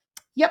bit.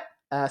 Yep.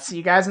 See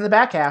you guys in the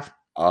back half.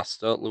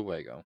 Hasta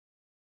luego.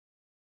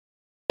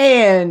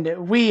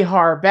 And we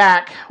are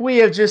back. We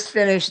have just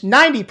finished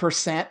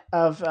 90%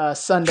 of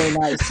Sunday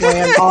Night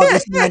Slam,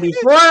 August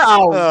 94.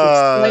 I'll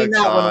explain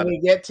that when we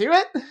get to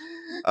it.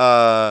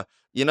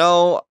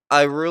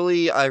 I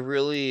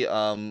really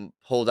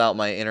pulled out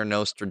my inner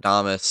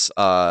Nostradamus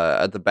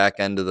at the back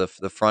end of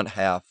the front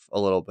half a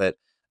little bit.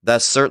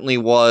 That certainly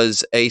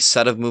was a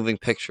set of moving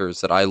pictures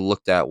that I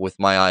looked at with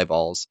my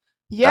eyeballs.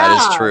 Yeah,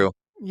 that is true.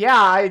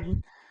 Yeah,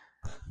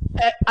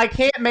 I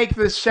can't make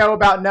this show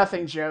about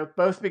nothing joke,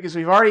 both because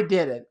we've already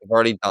did it. We've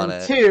already done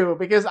it. Two,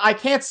 because I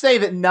can't say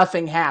that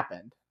nothing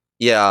happened.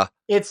 Yeah.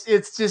 It's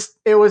just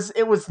it was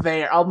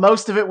there.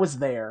 Most of it was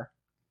there.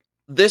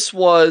 This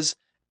was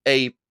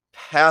a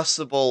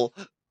passable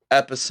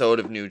episode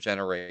of New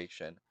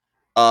Generation.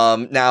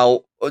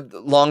 Now,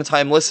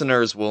 longtime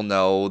listeners will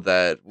know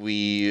that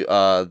we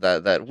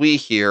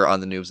here on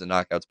the Noobs and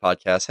Knockouts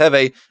podcast have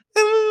a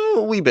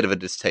wee bit of a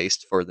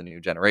distaste for the new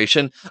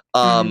generation.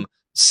 Mhm.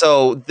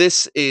 So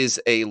this is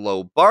a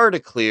low bar to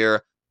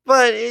clear,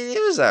 but it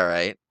was all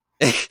right.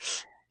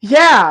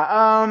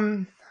 Yeah.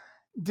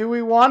 Do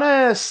we want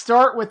to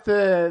start with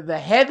the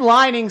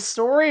headlining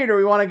story, or do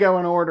we want to go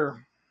in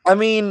order? I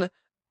mean,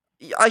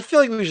 I feel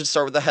like we should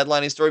start with the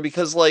headlining story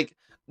because, like,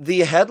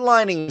 the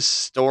headlining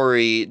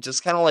story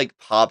just kind of like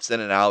pops in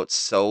and out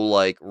so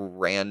like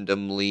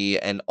randomly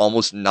and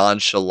almost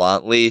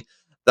nonchalantly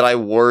that I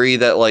worry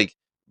that like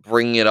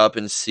bringing it up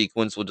in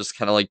sequence will just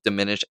kind of like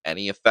diminish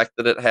any effect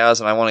that it has,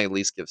 and I want to at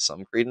least give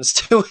some credence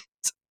to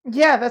it.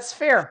 Yeah, that's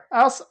fair.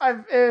 I also,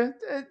 this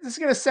is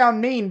gonna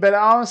sound mean, but it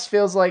almost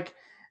feels like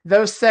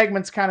those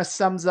segments kind of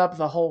sums up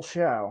the whole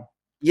show.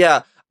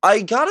 Yeah,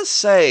 I gotta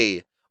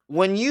say,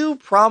 when you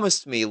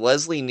promised me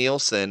Leslie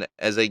Nielsen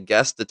as a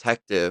guest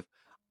detective,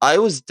 I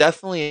was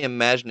definitely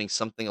imagining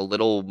something a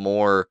little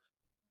more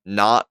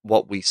not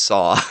what we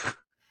saw.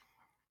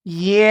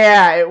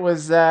 Yeah, it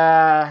was.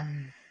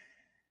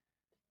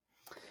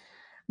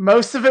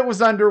 Most of it was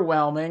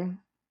underwhelming.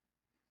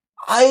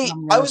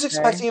 I'm I gonna was say.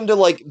 expecting him to,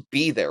 like,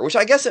 be there, which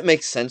I guess it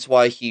makes sense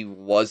why he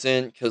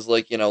wasn't, because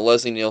like,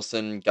 Leslie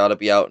Nielsen gotta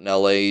be out in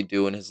LA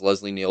doing his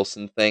Leslie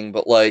Nielsen thing,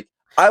 but, like,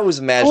 I was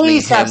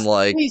imagining him,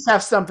 like Please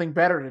have something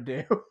better to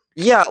do.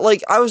 yeah,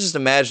 like, I was just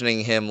imagining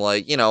him,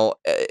 like, in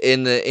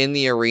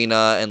the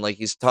arena, and, like,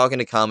 he's talking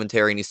to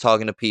commentary, and he's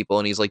talking to people,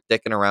 and he's, like,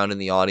 dicking around in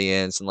the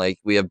audience, and, like,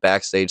 we have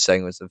backstage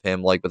segments of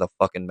him, like, with a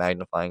fucking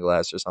magnifying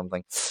glass or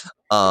something.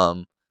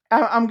 Um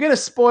I'm gonna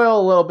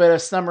spoil a little bit of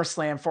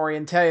SummerSlam for you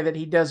and tell you that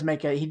he does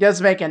make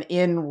an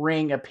in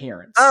ring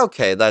appearance.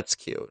 Okay, that's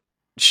cute.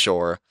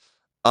 Sure.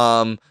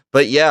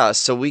 But yeah,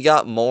 so we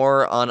got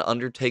more on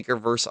Undertaker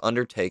versus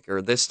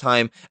Undertaker this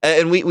time,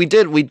 and we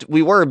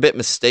were a bit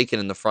mistaken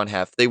in the front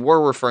half. They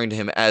were referring to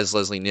him as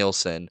Leslie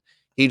Nielsen.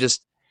 He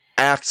just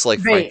acts like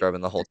Frank They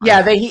Drebin the whole time.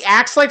 Yeah, he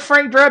acts like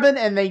Frank Drebin,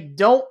 and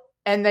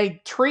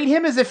they treat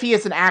him as if he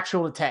is an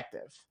actual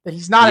detective. That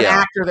he's not an Yeah,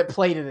 actor that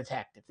played a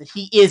detective. That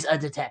he is a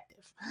detective.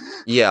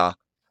 yeah.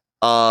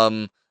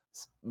 Um,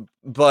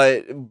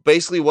 but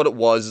basically what it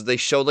was is they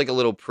showed like a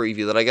little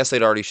preview that I guess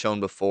they'd already shown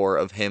before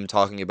of him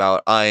talking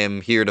about I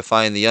am here to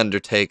find the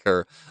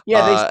Undertaker.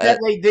 Yeah,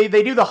 they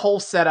do the whole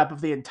setup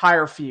of the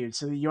entire feud,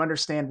 so that you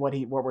understand what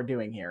we're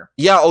doing here.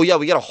 Yeah, oh yeah,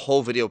 we got a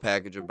whole video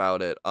package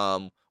about it.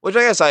 Which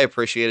I guess I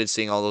appreciated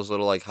seeing all those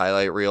little like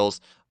highlight reels.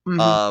 Mm-hmm.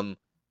 Um,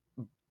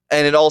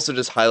 and it also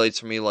just highlights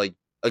for me like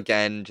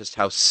again just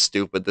how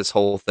stupid this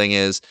whole thing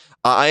is.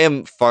 I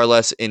am far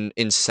less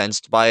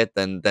incensed by it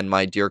than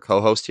my dear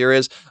co-host here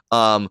is.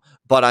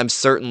 But I'm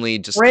certainly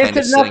just kind Ranted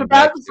of enough sitting about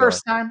back it the here like,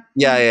 first time.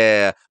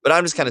 yeah. But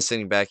I'm just kind of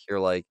sitting back here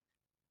like,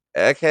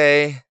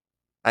 okay,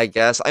 I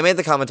guess. I made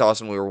the comment to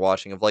Austin when we were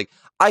watching of like,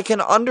 I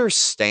can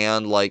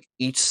understand like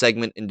each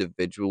segment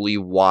individually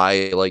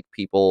why like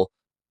people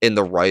in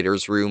the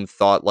writers' room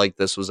thought like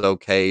this was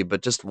okay,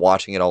 but just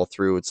watching it all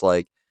through, it's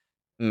like,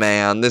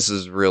 man, this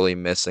is really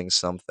missing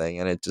something,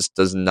 and it just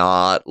does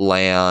not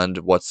land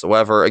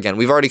whatsoever. Again,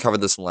 we've already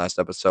covered this in the last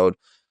episode,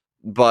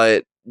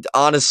 but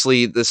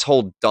honestly, this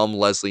whole dumb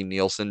Leslie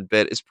Nielsen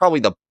bit is probably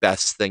the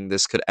best thing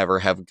this could ever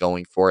have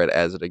going for it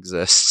as it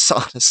exists,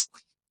 honestly.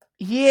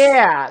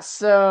 Yeah,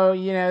 so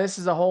this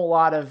is a whole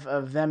lot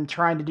of them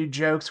trying to do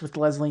jokes with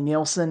Leslie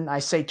Nielsen. I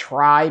say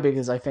try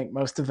because I think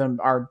most of them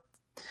are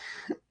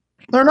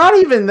they're not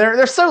even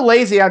they're so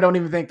lazy I don't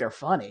even think they're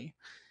funny.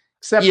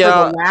 Except for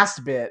the Yeah,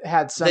 last bit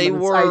had some they of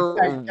this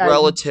were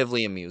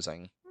relatively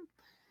amusing.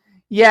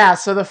 yeah,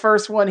 so the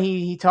first one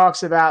he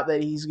talks about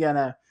that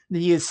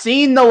he has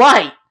seen the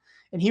light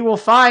and he will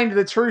find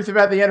the truth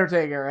about the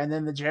Undertaker, and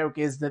then the joke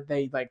is that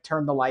they like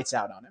turn the lights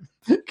out on him.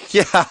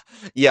 Yeah,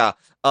 yeah.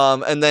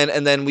 And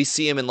then we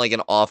see him in like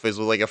an office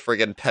with like a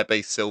friggin'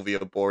 Pepe Sylvia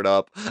board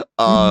up.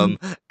 Mhm. Um,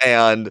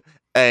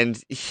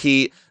 and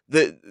he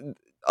the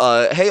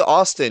hey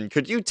Austin,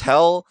 could you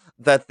tell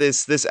that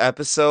this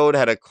episode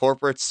had a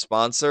corporate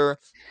sponsor?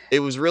 It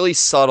was really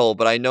subtle,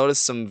 but I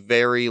noticed some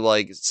very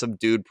like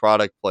subdued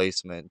product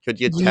placement. Could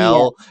you Yeah,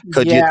 tell?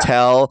 Could you yeah,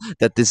 tell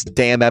that this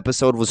damn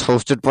episode was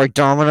hosted by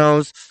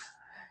Domino's?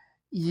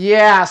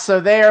 yeah. So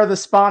they are the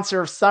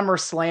sponsor of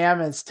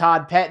SummerSlam, as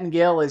Todd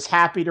Pettengill is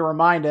happy to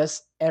remind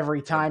us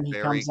every In a time he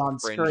very comes on cringy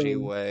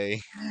screen.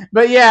 way.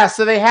 But yeah,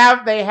 so they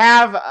have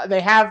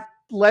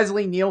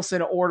Leslie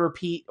Nielsen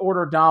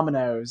order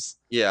Domino's.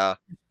 Yeah.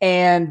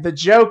 And the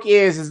joke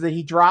is that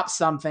he drops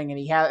something, and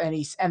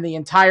and the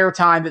entire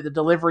time that the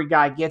delivery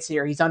guy gets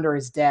here, he's under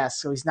his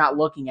desk, so he's not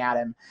looking at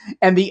him.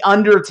 And the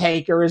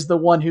Undertaker is the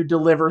one who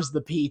delivers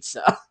the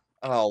pizza.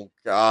 Oh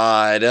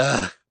God.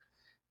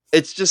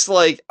 It's just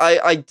like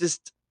I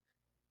just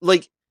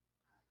like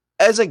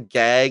as a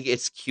gag,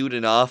 it's cute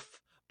enough,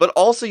 but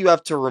also you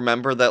have to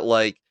remember that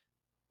like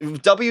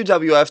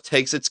WWF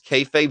takes its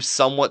kayfabe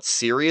somewhat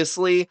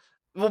seriously,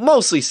 well,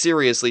 mostly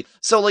seriously.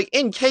 So, like,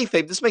 in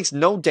kayfabe, this makes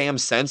no damn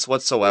sense Why,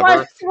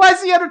 whatsoever. why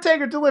is the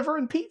Undertaker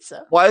delivering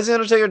pizza? Why is the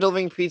Undertaker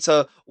delivering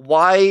pizza?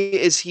 Why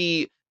is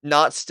he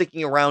not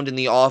sticking around in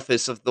the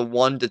office of the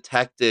one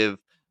detective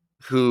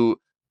who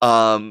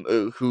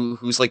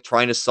who's like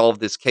trying to solve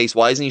this case?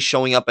 Why isn't he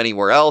showing up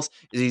anywhere else?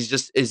 Is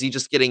he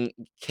just getting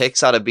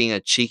kicks out of being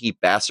a cheeky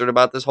bastard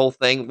about this whole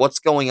thing? What's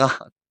going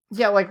on?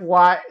 Yeah, like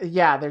why?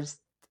 Yeah,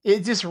 it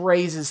just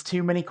raises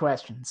too many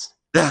questions.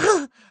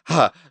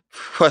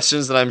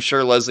 Questions that I'm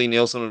sure Leslie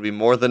Nielsen would be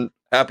more than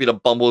happy to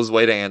bumble his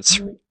way to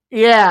answer.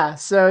 Yeah,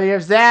 so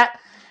there's that.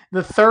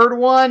 The third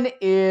one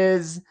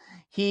is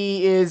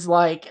he is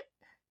like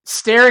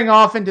staring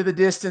off into the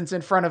distance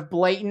in front of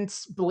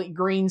blatant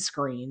green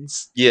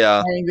screens,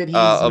 Yeah, saying that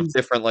of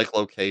different like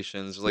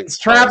locations, like he's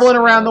traveling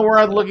around the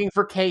Coliseum. world looking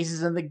for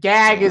cases, and the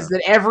gag is Yeah.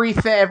 that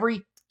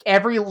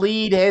every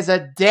lead has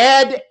a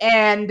dead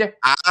end.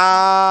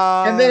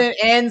 And then it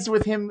ends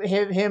with him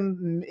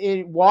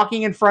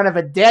walking in front of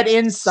a dead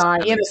end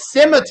sign in a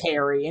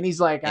cemetery, and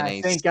he's like, In "I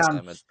a think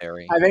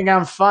cemetery.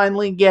 I'm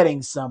finally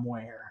getting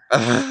somewhere."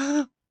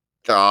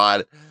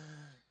 God.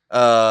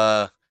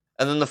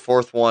 And then the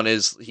fourth one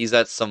is he's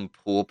at some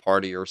pool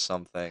party or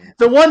something.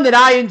 The one that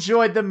I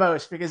enjoyed the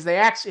most because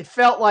it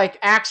felt like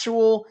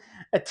actual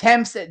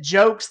attempts at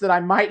jokes that I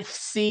might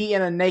see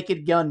in a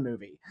Naked Gun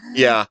movie.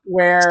 Yeah.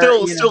 Where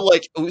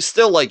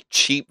Still like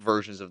cheap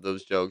versions of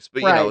those jokes,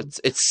 but you know,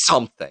 it's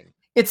something.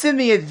 It's in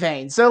the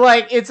vein. So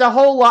like it's a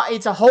whole lot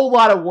of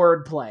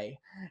wordplay.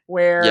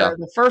 Where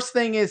the first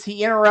thing is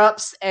he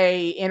interrupts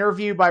a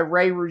interview by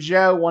Ray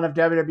Rougeau, one of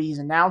WWE's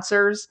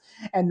announcers,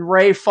 and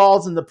Ray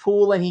falls in the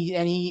pool and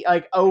he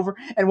like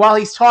and while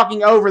he's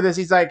talking over this,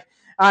 he's like,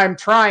 "I'm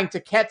trying to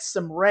catch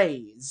some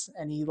rays,"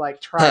 and he like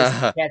tries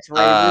to catch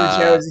Ray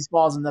Rougeau as he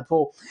falls in the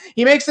pool.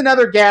 He makes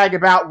another gag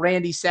about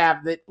Randy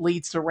Savage that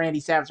leads to Randy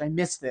Savage. I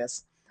missed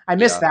this. I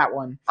missed that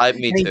one.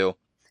 Me too.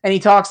 And he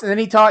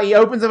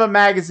opens up a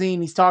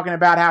magazine. He's talking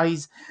about how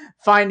he's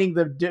finding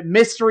the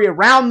mystery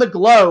around the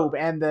globe.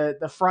 And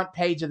the front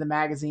page of the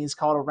magazine is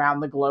called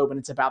Around the Globe, and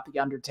it's about The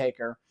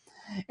Undertaker.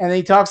 And then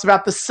he talks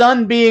about the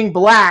sun being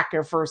black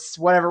for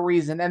whatever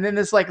reason. And then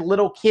this like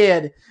little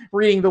kid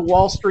reading the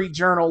Wall Street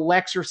Journal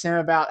lectures him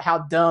about how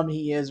dumb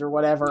he is or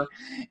whatever.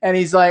 And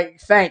he's like,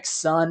 "Thanks,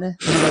 son."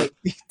 Like,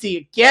 do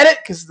you get it?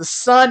 Because the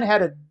sun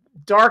had a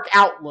dark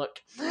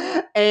outlook.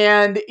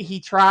 And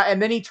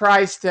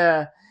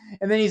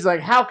then he's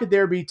like, "How could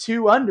there be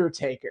two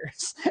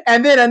Undertakers?"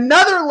 And then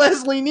another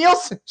Leslie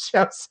Nielsen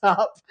shows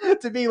up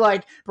to be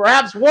like,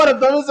 "Perhaps one of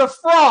them is a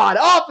fraud.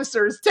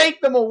 Officers,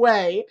 take them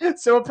away."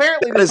 So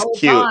apparently this whole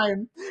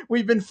time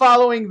we've been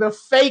following the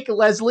fake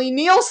Leslie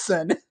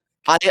Nielsen.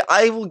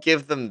 I will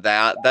give them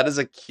that. That is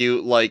a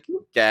cute like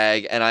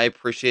gag, and I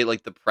appreciate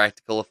like the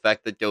practical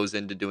effect that goes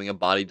into doing a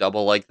body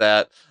double like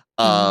that.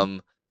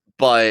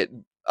 But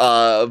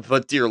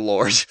dear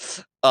Lord,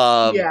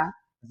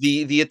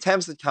 the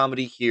attempts at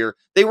comedy here,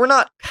 they were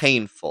not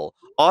painful.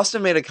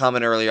 Austin made a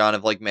comment early on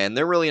of like, man,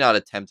 they're really not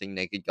attempting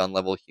Naked Gun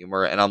level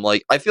humor, and I'm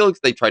like, I feel like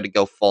they tried to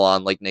go full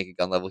on like Naked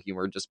Gun level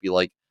humor, just be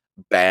like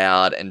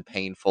bad and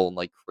painful and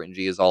like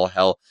cringy as all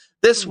hell.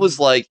 This was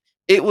like,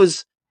 it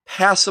was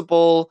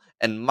passable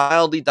and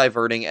mildly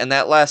diverting, and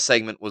that last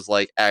segment was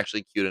like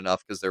actually cute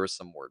enough because there was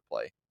some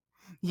wordplay.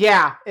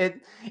 Yeah,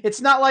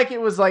 it's not like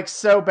it was like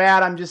so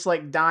bad I'm just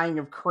like dying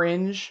of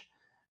cringe.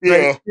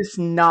 Yeah, but it's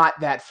not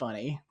that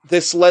funny.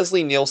 This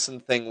Leslie Nielsen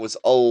thing was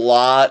a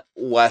lot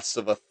less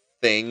of a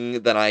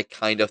thing than I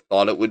kind of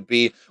thought it would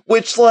be,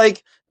 which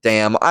like,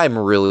 damn, I'm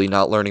really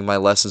not learning my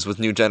lessons with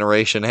New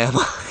Generation, am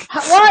I?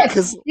 Why?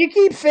 Because you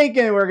keep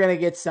thinking we're gonna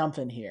get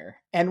something here,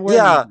 and we're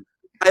not.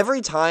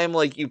 Every time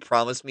like you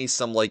promise me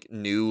some like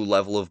new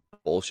level of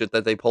bullshit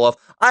that they pull off,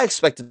 I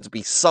expect it to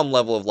be some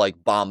level of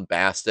like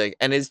bombastic,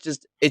 and it's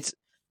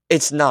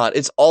not.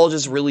 It's all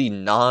just really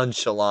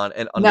nonchalant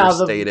and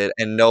understated,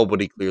 and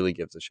nobody clearly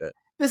gives a shit.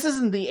 This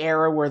isn't the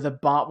era where the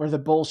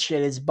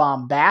bullshit is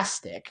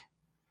bombastic.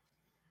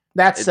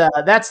 That's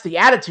the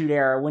Attitude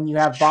Era when you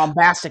have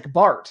bombastic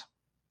Bart.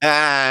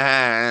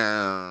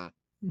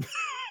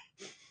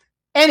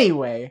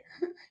 Anyway,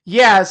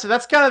 yeah, so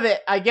that's kind of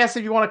it. I guess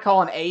if you want to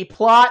call an A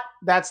plot,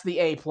 that's the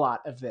A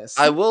plot of this.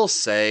 I will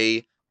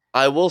say,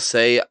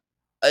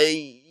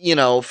 you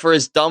know, for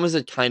as dumb as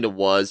it kind of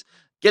was,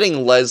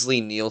 getting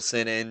Leslie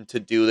Nielsen in to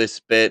do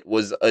this bit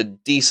was a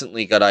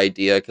decently good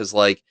idea because,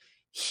 like,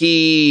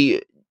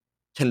 he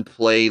can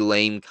play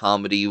lame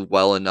comedy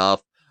well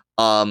enough.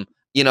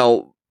 You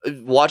know,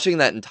 watching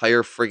that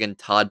entire friggin'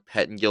 Todd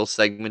Pettengill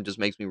segment just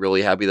makes me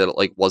really happy that it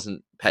like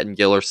wasn't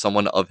Pettengill or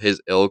someone of his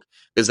ilk,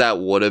 because that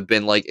would have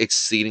been like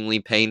exceedingly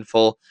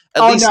painful.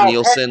 At least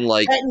Nielsen,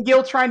 like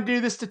Pettengill trying to do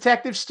this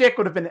detective shtick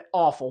would have been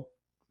awful.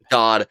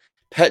 God,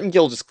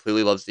 Pettengill just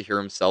clearly loves to hear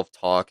himself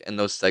talk, and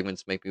those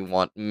segments make me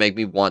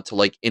want to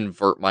like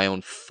invert my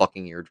own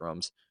fucking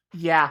eardrums.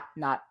 Yeah,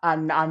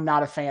 I'm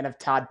not a fan of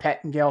Todd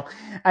Pettengill.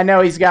 I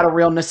know he's got a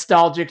real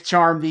nostalgic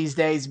charm these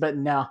days, but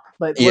no.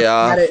 But looking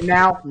at it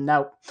now,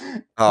 no.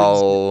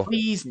 Oh,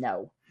 please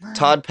no.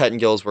 Todd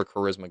Pettengill is where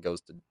charisma goes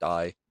to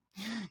die.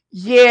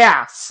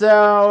 Yeah,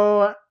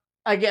 so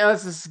I guess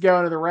let's just go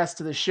into the rest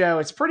of the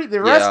show. The rest of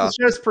Yeah. the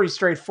show is pretty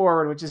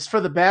straightforward, which is for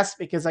the best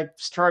because I'm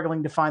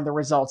struggling to find the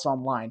results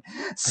online.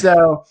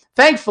 So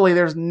thankfully,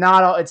 it's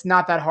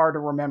not that hard to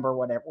remember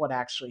what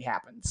actually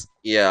happens.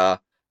 Yeah.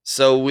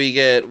 So we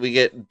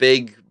get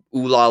big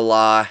ooh la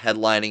la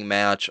headlining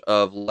match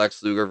of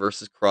Lex Luger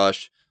versus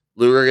Crush.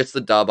 Luger gets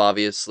the dub,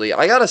 obviously.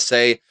 I gotta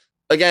say,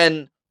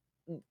 again,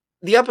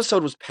 the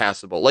episode was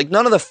passable. Like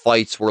none of the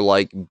fights were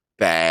like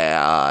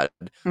bad.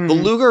 The Mm-hmm.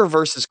 Luger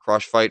versus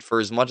Crush fight, for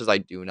as much as I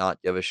do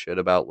not give a shit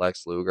about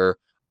Lex Luger,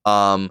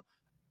 um,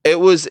 it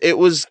was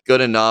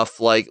good enough.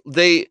 Like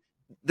they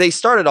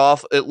started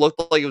off, it looked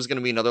like it was going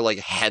to be another like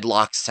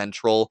headlock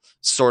central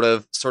sort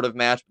of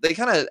match, but they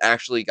kind of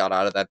actually got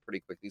out of that pretty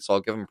quickly, so I'll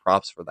give them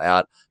props for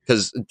that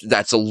because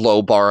that's a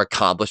low bar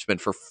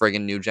accomplishment for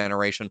friggin' New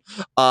Generation.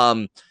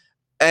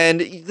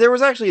 And there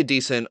was actually a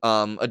decent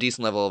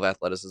level of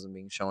athleticism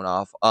being shown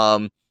off.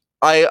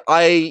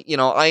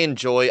 I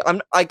enjoy,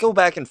 I go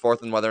back and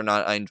forth on whether or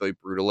not I enjoy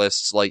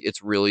brutalists. Like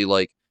it's really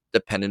like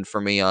dependent for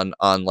me on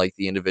like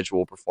the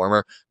individual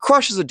performer.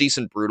 Crush is a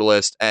decent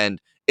brutalist,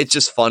 and it's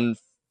just fun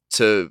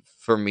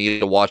for me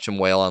to watch him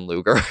wail on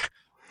Luger.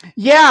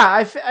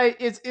 Yeah,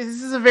 this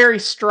is a very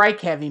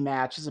strike heavy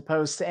match as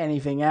opposed to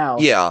anything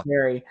else. Yeah.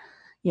 Very,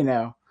 you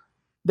know,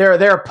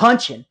 they're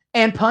punching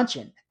and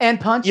punching and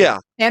punching Yeah.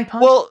 and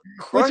punching, Well,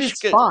 which is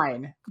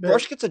fine.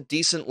 Crush gets a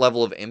decent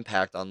level of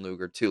impact on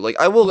Luger too. Like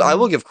I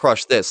will give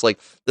Crush this. Like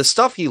the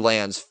stuff he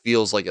lands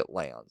feels like it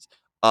lands.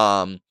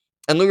 And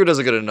Luger does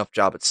a good enough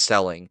job at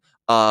selling.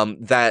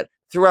 That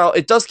throughout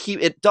it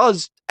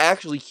does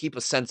actually keep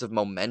a sense of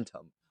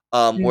momentum.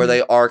 Where Mhm.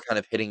 they are kind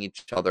of hitting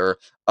each other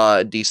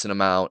a decent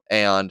amount,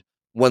 and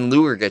when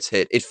Luger gets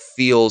hit, it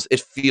feels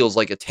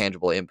like a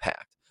tangible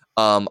impact.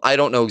 I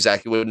don't know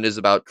exactly what it is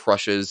about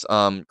Crush's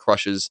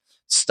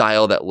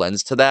style that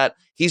lends to that.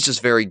 He's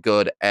just very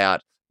good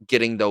at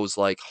getting those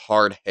like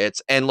hard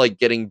hits and like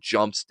getting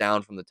jumps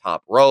down from the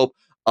top rope.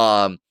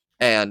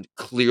 And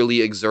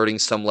clearly exerting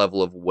some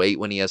level of weight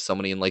when he has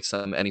somebody in like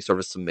any sort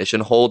of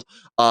submission hold.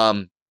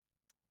 That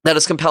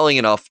is compelling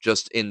enough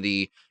just in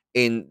the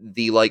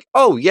like,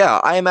 oh yeah,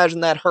 I imagine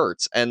that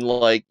hurts. And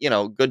like,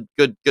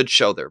 good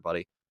show there,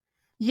 buddy.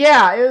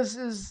 Yeah, it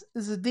was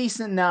a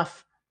decent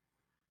enough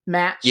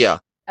match, Yeah.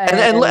 And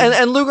and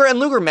and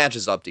Luger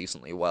matches up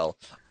decently well.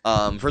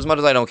 For as much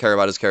as I don't care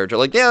about his character,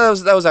 like yeah,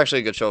 that was actually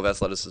a good show of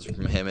athleticism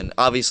from him, and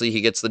obviously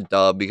he gets the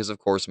dub because of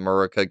course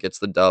Murica gets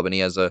the dub, and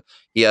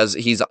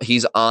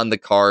he's on the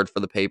card for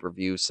the pay per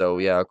view, so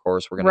yeah, of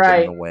course we're gonna give him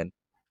right. the win.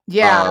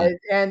 Yeah,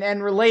 Um,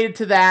 and related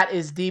to that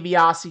is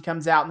DiBiase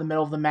comes out in the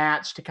middle of the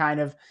match to kind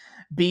of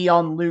be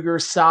on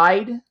Luger's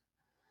side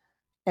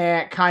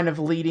and kind of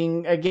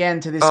leading again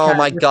to this oh kind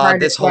my of god, trying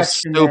to this whole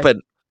question that stupid.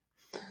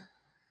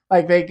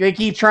 like they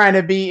keep trying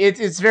to be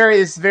it's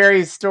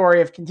very story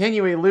of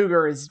continuing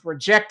Luger is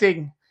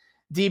rejecting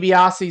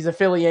DiBiase's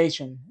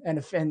affiliation and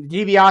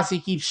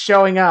DiBiase keeps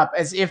showing up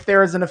as if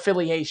there is an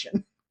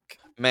affiliation.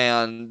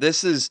 Man,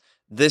 this is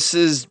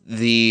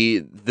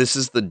the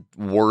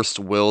worst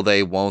will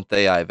they won't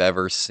they I've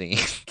ever seen.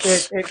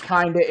 It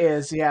kind of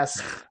is,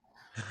 yes.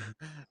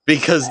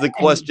 Because the And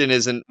question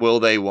isn't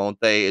will they won't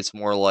they, it's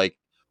more like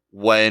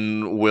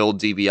when will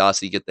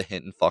DiBiase get the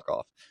hint and fuck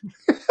off.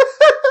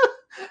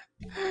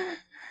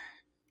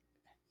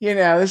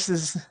 this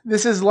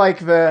is like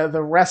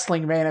the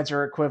wrestling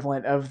manager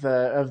equivalent of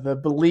the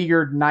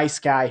beleaguered nice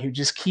guy who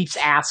just keeps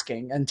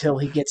asking until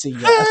he gets a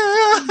yes.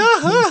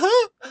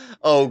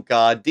 Oh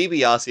god,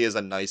 DiBiase as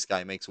a nice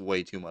guy makes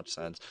way too much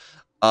sense.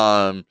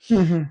 Um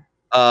Mhm.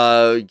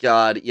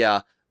 God,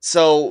 yeah.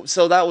 So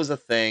that was a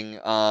thing.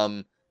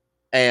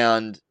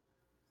 And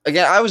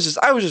again, I was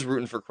just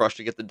rooting for Crush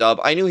to get the dub.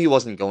 I knew he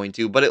wasn't going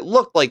to, but it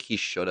looked like he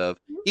should have.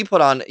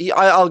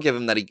 I'll give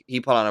him that he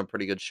put on a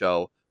pretty good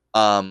show.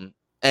 Um,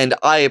 and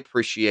I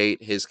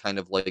appreciate his kind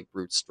of like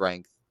brute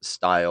strength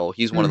style.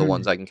 He's one of the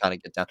ones Mhm. I can kind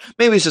of get down.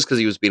 Maybe it's just because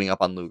he was beating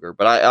up on Luger,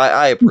 but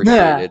I Yeah.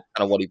 appreciated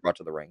kind of what he brought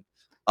to the ring.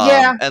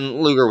 Yeah.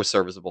 And Luger was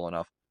serviceable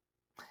enough.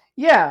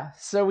 Yeah.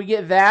 So we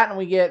get that, and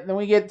we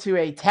get to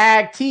a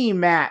tag team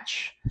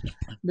match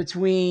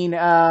between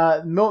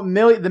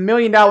the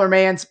Million Dollar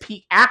Man's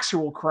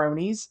actual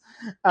cronies,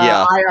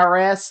 Yeah,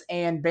 IRS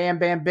and Bam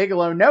Bam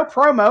Bigelow. No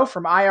promo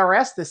from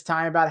IRS this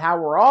time about how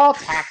we're all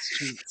tax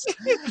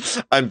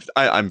cheats.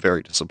 I'm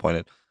very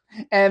disappointed.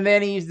 And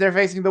then they're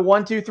facing the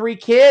 1-2-3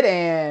 Kid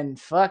and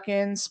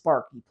fucking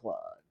Sparky Plug.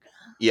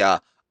 Yeah.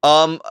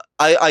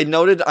 I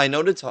noted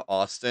to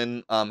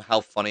Austin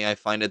how funny I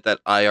find it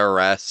that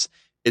IRS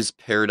is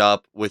paired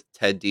up with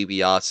Ted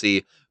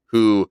DiBiase,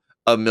 who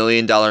 $1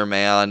 Million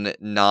Man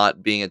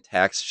not being a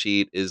tax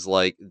cheat is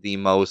like the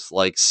most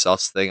like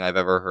sus thing I've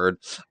ever heard.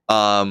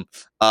 Um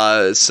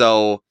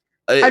so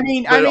I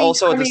mean, I but it mean,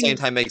 also I at the same mean,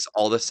 time makes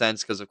all the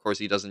sense because of course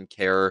he doesn't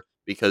care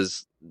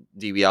because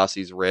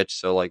DiBiase's rich,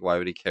 so like why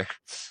would he care?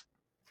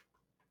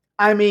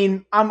 I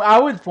mean, I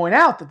would point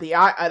out that the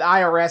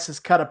IRS has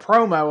cut a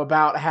promo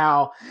about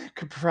how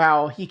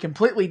he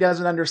completely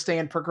doesn't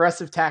understand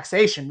progressive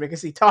taxation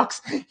because he cut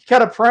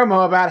a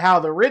promo about how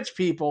the rich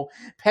people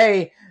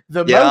pay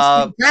the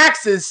most in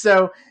taxes,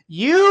 so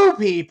you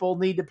people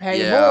need to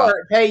pay more,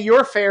 pay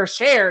your fair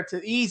share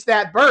to ease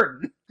that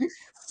burden.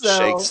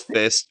 Shakes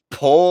fist,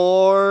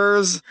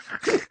 pours.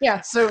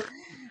 Yeah, so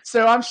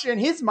I'm sure in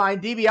his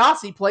mind,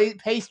 DiBiase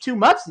pays too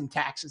much in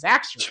taxes.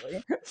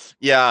 Actually,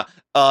 yeah.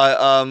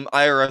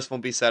 IRS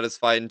won't be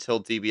satisfied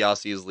until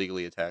DiBiase is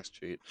legally a tax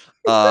cheat.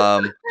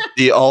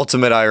 The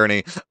ultimate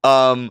irony.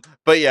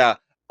 But yeah.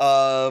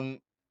 That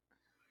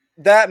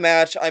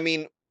match. I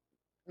mean,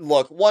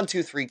 look,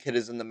 1-2-3 Kid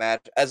is in the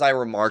match. As I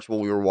remarked while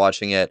we were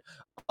watching it,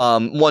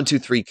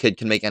 1-2-3 Kid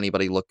can make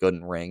anybody look good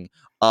in ring.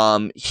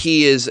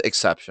 He is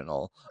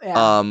exceptional.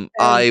 Yeah.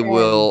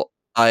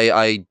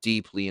 I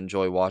deeply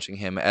enjoy watching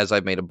him, as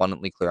I've made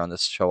abundantly clear on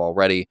this show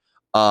already.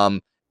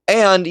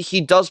 And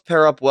he does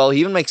pair up well. He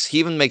even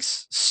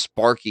makes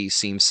Sparky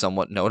seem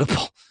somewhat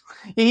notable.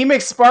 He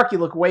makes Sparky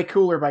look way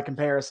cooler by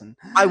comparison.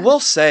 I will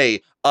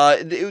say,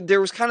 there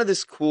was kind of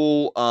this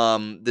cool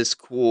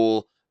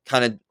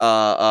kind of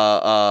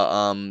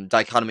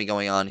dichotomy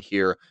going on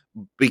here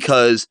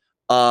because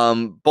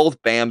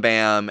both Bam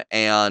Bam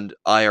and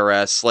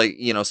IRS, like,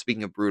 you know,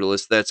 speaking of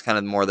Brutalist, that's kind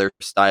of more their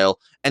style,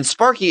 and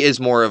Sparky is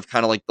more of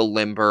kind of like the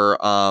limber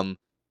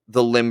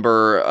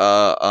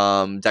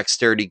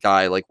dexterity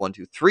guy like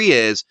 1-2-3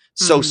 is.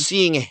 So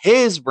seeing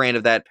his brand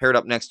of that paired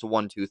up next to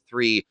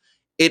 1-2-3,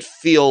 it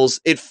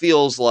feels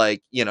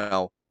like, you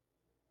know,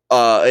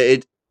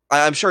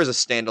 I'm sure as a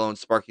standalone,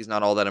 Sparky's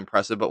not all that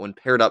impressive, but when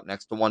paired up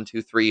next to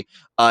 1-2-3,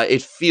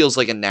 it feels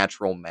like a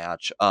natural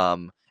match.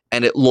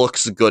 And it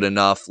looks good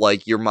enough.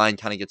 Like, your mind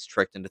kind of gets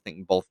tricked into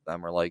thinking both of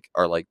them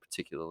are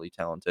particularly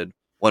talented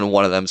when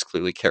one of them is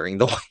clearly carrying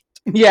the weight.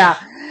 Yeah,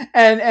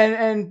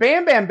 and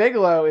Bam Bam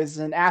Bigelow is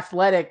an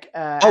athletic.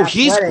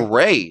 He's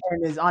great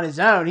and is on his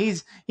own.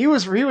 He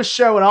was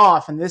showing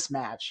off in this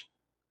match.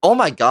 Oh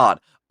my god.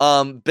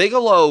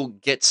 Bigelow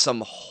gets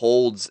some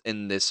holds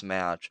in this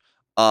match.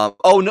 He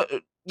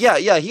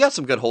got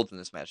some good holds in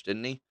this match,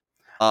 didn't he?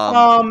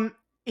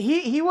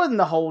 He wasn't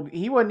the hold.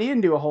 He didn't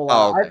do a whole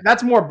lot. Okay.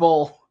 That's more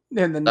Bull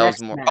than the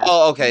next match.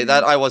 Oh, okay.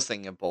 That I was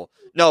thinking of Bull.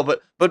 No,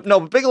 but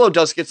Bigelow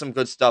does get some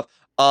good stuff.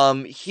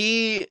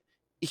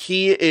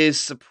 He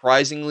is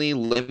surprisingly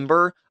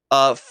limber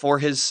for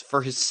his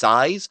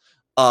size.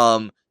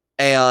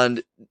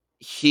 And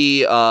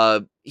he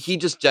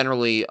just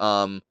generally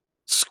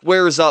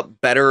squares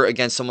up better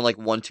against someone like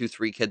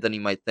 1-2-3 Kid than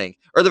you might think.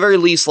 Or at the very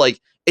least,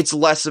 like, it's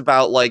less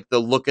about like the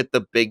look at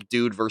the big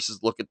dude versus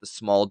look at the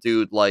small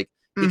dude. Like,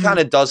 he kind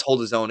of does hold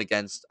his own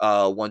against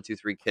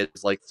 1-2-3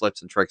 Kids, like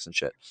flips and tricks and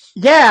shit.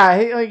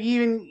 Yeah,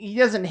 he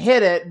doesn't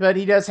hit it, but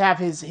he does have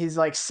his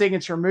like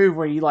signature move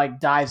where he like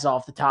dives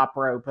off the top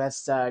rope.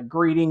 That's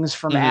Greetings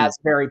from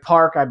Asbury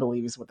Park, I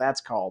believe is what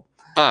that's called.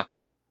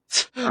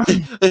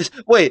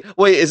 Wait,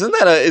 isn't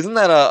that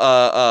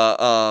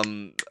a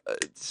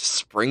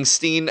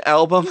Springsteen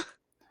album?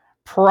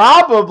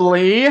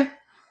 Probably.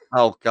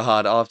 Oh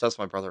god, I'll have to ask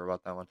my brother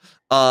about that one.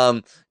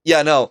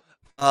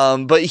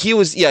 But he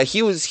was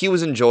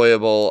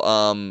enjoyable.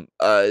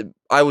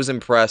 I was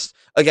impressed.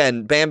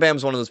 Again, Bam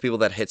Bam's one of those people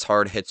that hits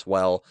hard, hits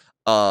well.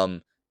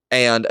 And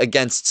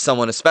against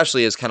someone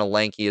especially as kind of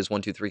lanky as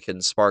 1-2-3 Kid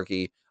and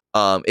Sparky,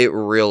 it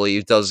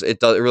really does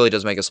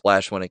make a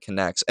splash when it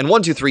connects. And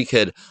 1-2-3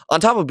 Kid,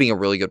 on top of being a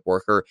really good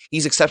worker,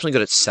 he's exceptionally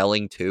good at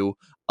selling too.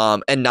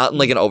 And not in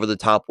like an over the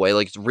top way,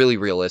 like it's really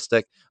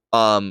realistic.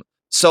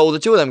 So the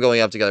two of them going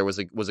up together was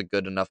a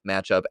good enough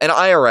matchup. And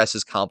IRS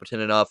is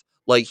competent enough.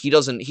 Like,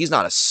 he's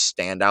not a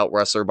standout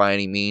wrestler by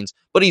any means,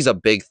 but he's a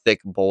big,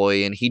 thick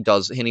boy, and he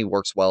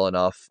works well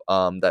enough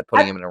that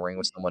putting him in a ring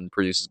with someone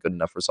produces good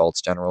enough results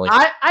generally.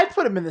 I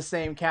put him in the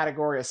same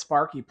category as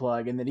Sparky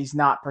Plug in that he's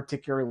not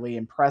particularly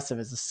impressive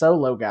as a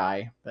solo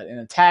guy, but in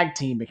a tag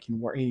team it can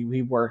work.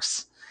 He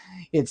works.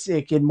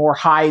 He more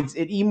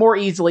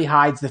easily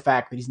hides the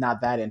fact that he's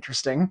not that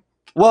interesting.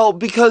 Well,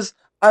 because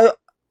I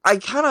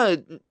kind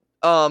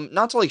of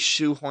not to like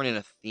shoehorn in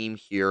a theme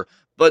here,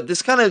 but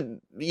this kind of,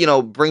 you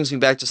know, brings me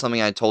back to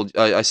something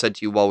I said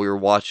to you while we were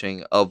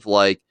watching, of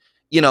like,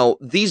 you know,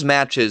 these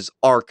matches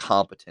are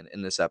competent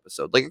in this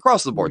episode, like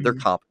across the board, they're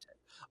competent.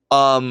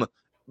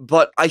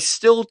 But I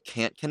still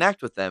can't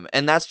connect with them,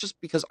 and that's just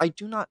because I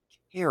do not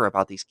care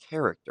about these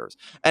characters.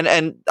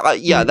 And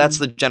that's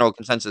the general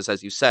consensus,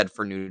 as you said,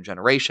 for New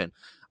Generation.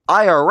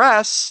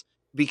 IRS,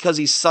 because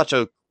he's such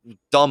a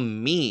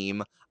dumb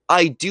meme,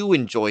 I do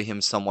enjoy him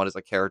somewhat as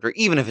a character,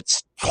 even if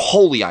it's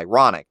wholly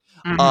ironic.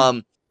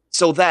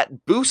 So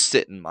that boosts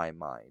it in my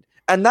mind.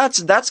 And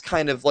that's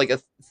kind of like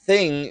a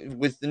thing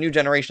with the New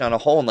Generation on a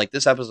whole, and like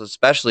this episode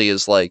especially,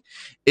 is like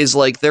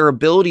their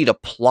ability to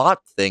plot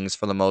things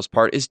for the most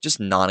part is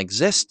just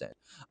non-existent.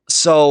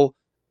 So,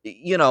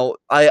 you know,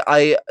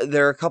 I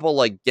there are a couple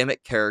like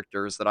gimmick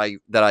characters that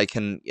I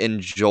can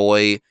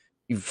enjoy,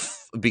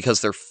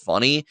 because they're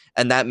funny,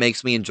 and that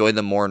makes me enjoy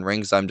them more in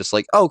rings. I'm just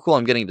like, oh, cool,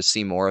 I'm getting to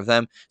see more of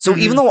them. So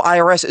even though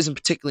IRS isn't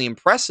particularly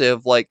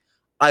impressive, like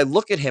I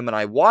look at him and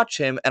I watch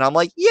him, and I'm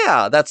like,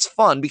 yeah, that's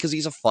fun because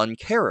he's a fun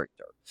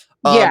character.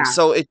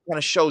 So it kind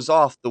of shows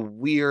off the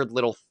weird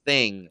little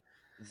thing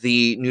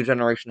the New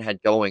Generation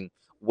had going,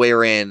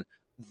 wherein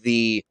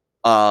it's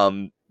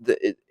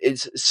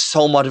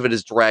so much of it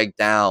is dragged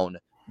down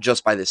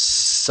just by this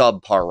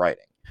subpar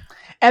writing.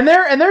 And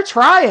they're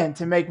trying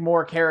to make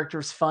more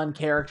characters fun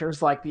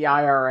characters like the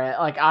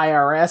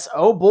IRS.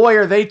 Oh boy,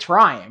 are they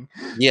trying.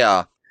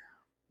 Yeah.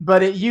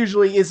 But it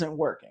usually isn't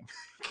working.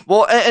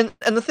 Well, and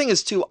the thing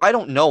is too, I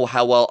don't know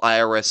how well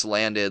IRS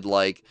landed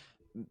like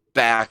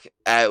back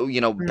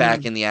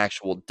back in the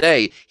actual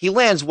day. He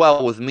lands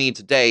well with me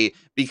today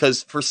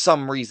because for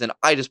some reason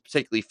I just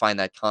particularly find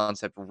that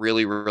concept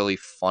really, really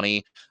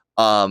funny.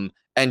 And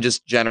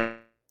just generally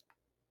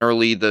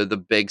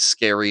the big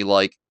scary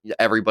like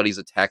everybody's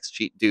a tax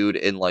cheat dude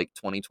in like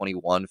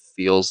 2021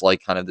 feels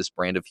like kind of this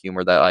brand of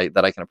humor that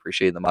I can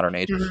appreciate in the modern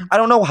age. I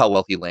don't know how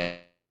well he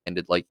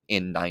landed like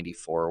in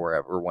 94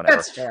 or whenever.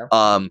 That's fair.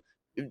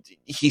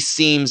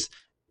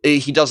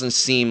 He doesn't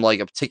seem like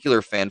a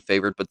particular fan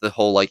favorite, but the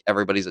whole like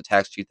everybody's a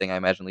tax cheat thing I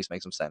imagine at least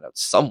makes him stand out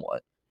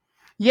somewhat.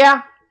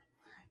 Yeah.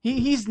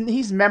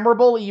 He's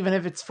memorable even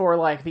if it's for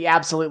like the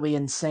absolutely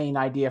insane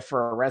idea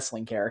for a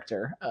wrestling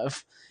character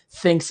of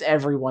thinks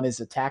everyone is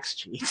a tax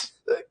cheat.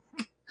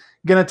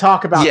 Gonna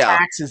talk about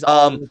taxes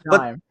all the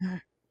time.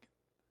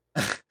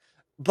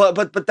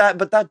 But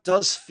that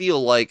does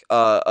feel like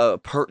a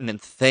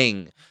pertinent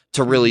thing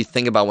to really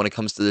think about when it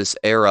comes to this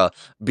era,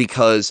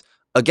 because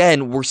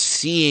again, we're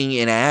seeing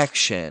in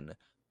action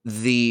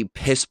the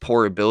piss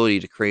poor ability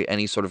to create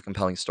any sort of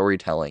compelling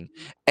storytelling.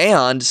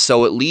 And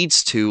so it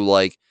leads to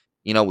like,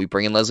 we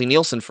bring in Leslie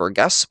Nielsen for a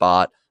guest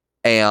spot,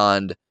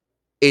 and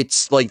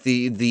it's like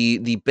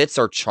the bits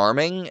are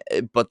charming,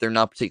 but they're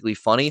not particularly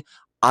funny.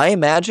 I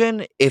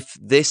imagine if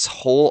this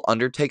whole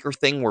Undertaker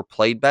thing were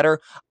played better,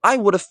 I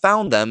would have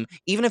found them,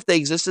 even if they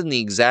existed in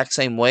the exact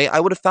same way, I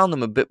would have found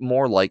them a bit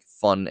more like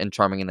fun and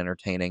charming and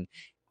entertaining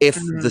if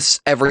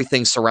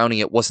everything surrounding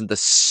it wasn't the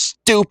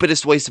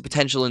stupidest waste of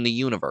potential in the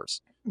universe.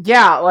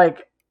 Yeah,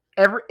 like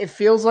it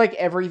feels like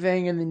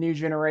everything in the New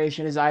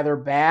Generation is either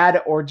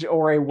bad or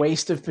a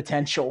waste of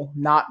potential.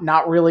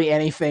 Not really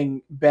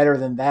anything better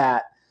than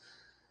that.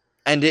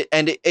 And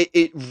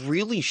it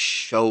really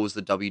shows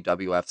the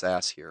WWF's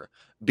ass here,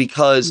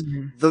 because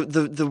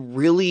the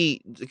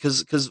really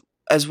because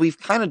as we've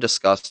kind of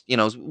discussed,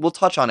 we'll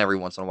touch on every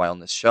once in a while in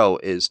this show,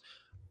 is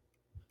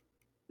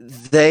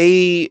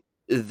they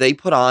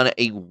put on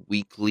a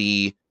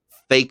weekly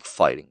fake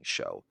fighting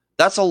show.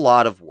 That's a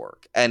lot of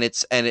work, and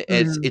it's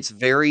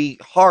very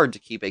hard to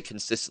keep a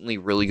consistently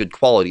really good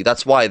quality.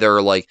 That's why there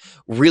are like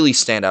really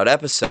standout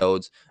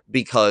episodes,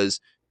 because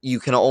you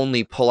can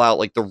only pull out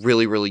like the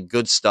really, really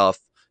good stuff,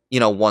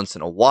 once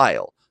in a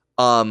while.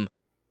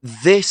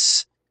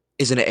 This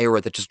is an era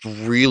that just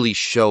really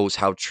shows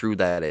how true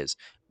that is,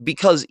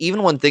 because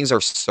even when things are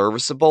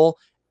serviceable,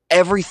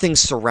 everything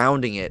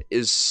surrounding it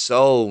is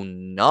so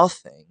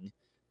nothing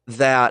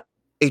that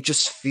it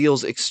just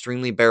feels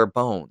extremely bare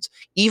bones.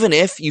 Even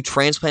if you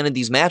transplanted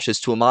these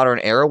matches to a modern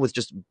era with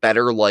just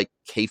better like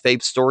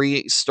kayfabe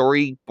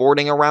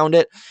storyboarding around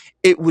it,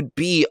 it would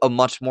be a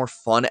much more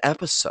fun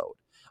episode.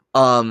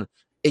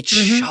 It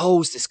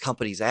shows this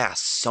company's ass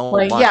so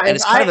much, and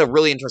it's kind of a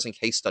really interesting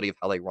case study of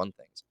how they run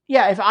things.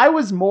 Yeah, if I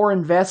was more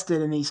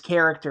invested in these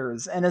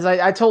characters, and as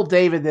I told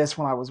David this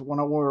when we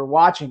were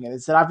watching it,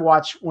 is that I've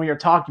watched, when you're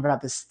talking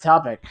about this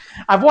topic,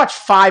 I've watched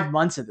 5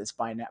 months of this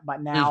by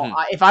now.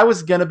 If I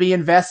was gonna be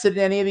invested in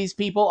any of these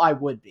people, I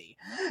would be,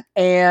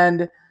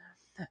 and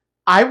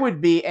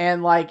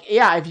like,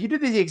 yeah, if you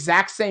did the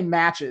exact same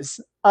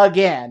matches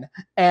again,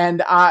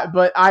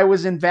 but I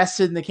was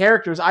invested in the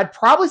characters, I'd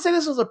probably say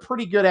this was a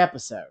pretty good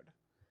episode.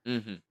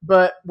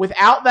 But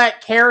without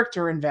that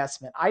character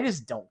investment, I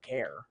just don't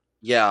care.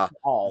 Yeah,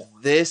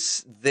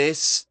 this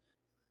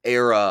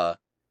era,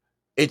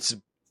 its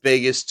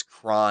biggest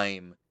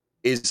crime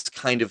is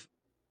kind of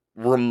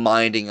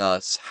reminding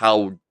us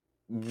how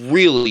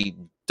really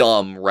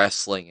dumb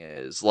wrestling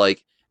is,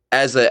 like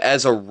as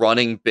a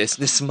running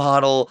business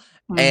model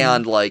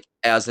and like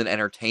as an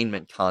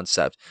entertainment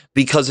concept.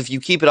 Because if you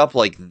keep it up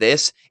like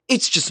this,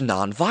 it's just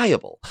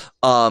non-viable.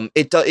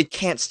 It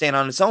can't stand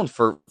on its own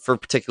for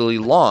particularly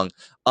long.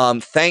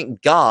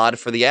 Thank God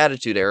for the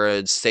Attitude Era.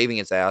 It's saving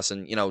its ass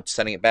and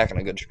setting it back on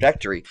a good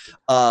trajectory.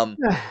 But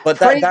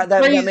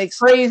that makes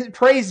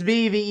praise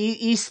be the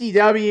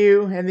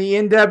ECW and the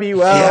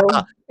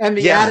NWO and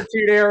the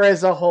Attitude Era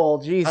as a whole.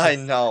 Jesus, I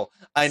know.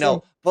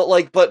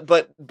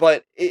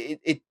 But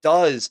it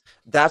does.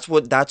 That's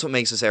what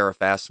makes this era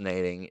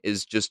fascinating,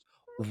 is just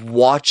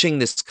watching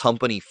this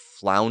company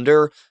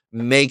flounder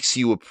makes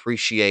you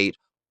appreciate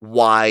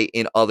why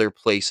in other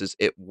places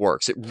it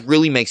works. It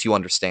really makes you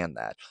understand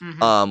that,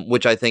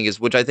 which I think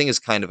is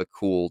kind of a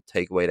cool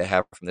takeaway to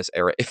have from this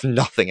era, if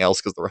nothing else,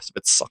 because the rest of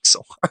it sucks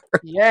so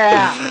hard.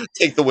 Yeah,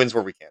 take the wins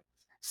where we can.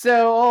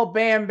 So,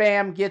 Bam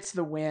Bam gets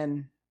the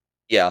win.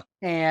 Yeah.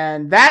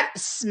 And that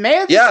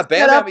may Bam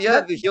Bam,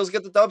 the heels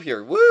get the dub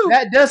here. Woo!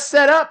 That does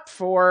set up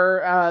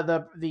for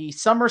the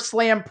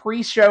SummerSlam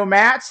pre-show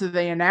match that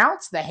they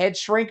announced. The Head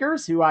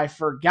Shrinkers, who I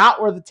forgot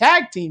were the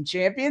tag team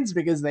champions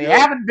because they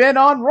haven't been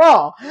on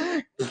Raw,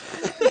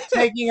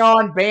 taking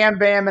on Bam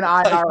Bam and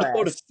IRS. I'm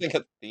noticing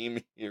a theme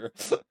here.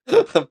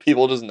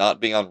 People just not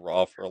being on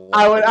Raw for a long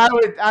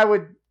time. I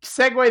would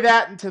segue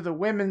that into the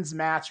women's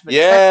match, but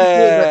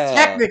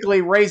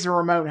technically Razor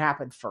Ramon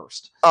happened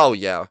first. Oh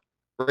yeah.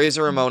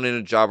 Razor Ramon in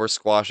a jobber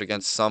squash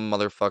against some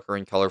motherfucker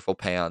in colorful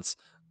pants.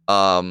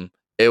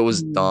 It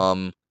was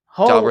dumb.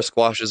 Jobber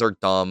squashes are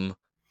dumb.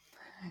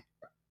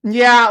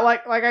 Yeah,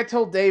 like I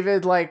told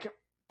David, like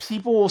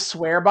people will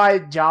swear by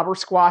jobber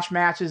squash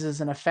matches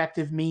as an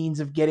effective means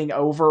of getting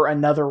over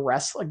another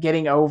wrestler,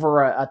 getting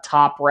over a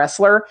top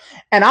wrestler.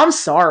 And I'm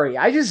sorry,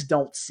 I just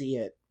don't see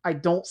it. I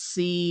don't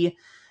see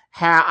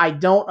how, I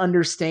don't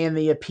understand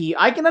the appeal.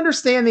 I can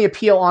understand the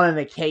appeal on an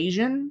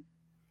occasion.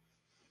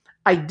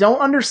 I don't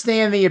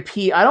understand the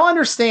appeal. I don't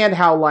understand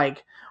how,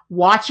 like,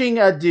 watching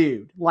a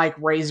dude like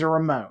Razor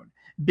Ramon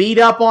beat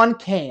up on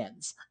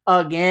cans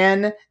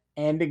again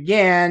and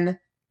again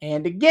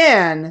and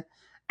again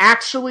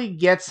actually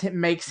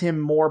makes him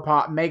more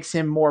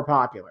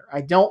popular.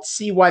 I don't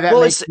see why that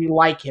makes me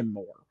like him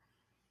more.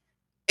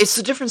 It's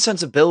the different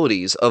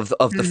sensibilities of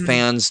the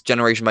fans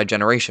generation by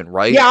generation,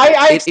 right? Yeah,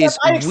 I accept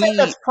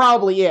that's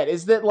probably it.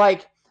 Is that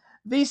like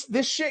this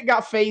shit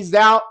got phased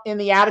out in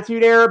the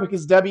Attitude Era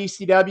because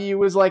WCW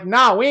was like,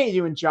 nah, we ain't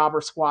doing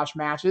jobber squash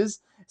matches.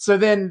 So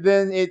then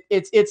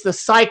it's the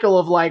cycle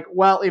of like,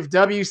 well, if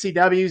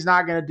WCW is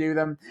not going to do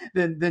them,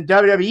 then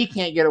WWE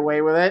can't get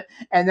away with it.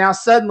 And now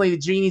suddenly the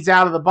genie's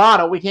out of the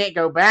bottle. We can't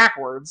go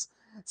backwards.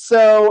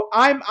 So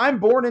I'm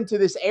born into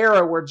this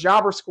era where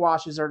jobber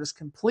squashes are just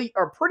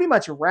pretty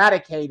much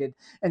eradicated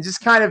and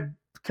just kind of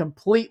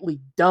completely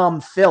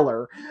dumb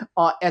filler,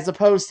 as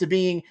opposed to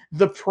being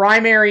the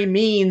primary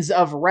means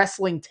of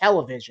wrestling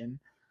television,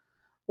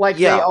 like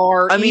they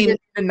are even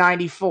in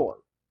 '94.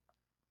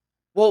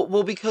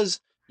 Well, because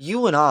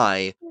you and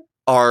I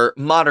are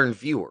modern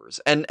viewers,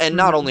 and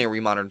not only are we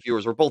modern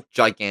viewers, we're both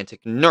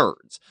gigantic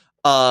nerds.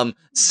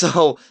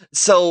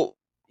 So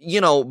you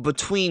know,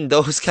 between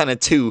those kind of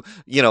two,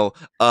 you know,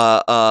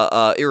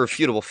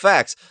 irrefutable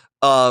facts,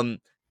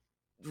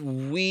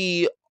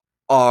 we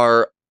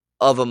are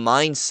of a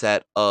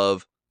mindset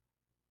of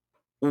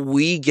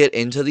we get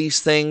into these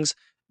things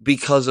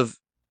because of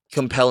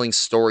compelling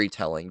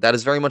storytelling. That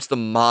is very much the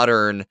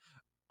modern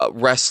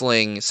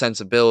wrestling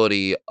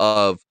sensibility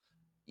of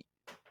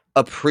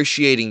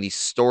appreciating the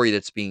story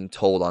that's being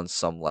told on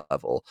some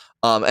level.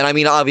 And I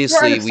mean,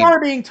 obviously, we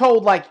are being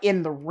told like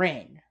in the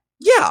ring.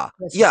 Yeah,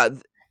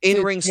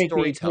 in-ring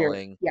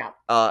storytelling. Yeah.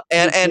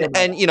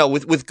 And you know,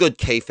 with good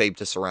kayfabe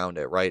to surround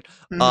it, right?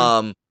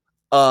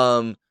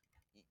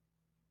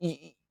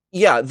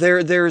 Yeah,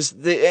 there's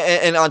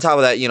and on top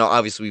of that, you know,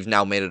 obviously we've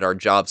now made it our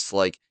jobs to,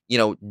 like, you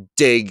know,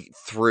 dig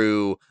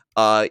through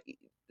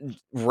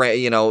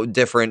you know,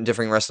 different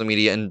wrestling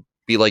media and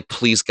be like,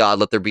 please God,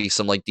 let there be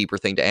some like deeper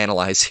thing to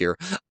analyze here.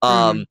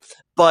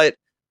 But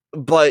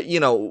you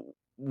know,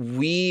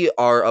 we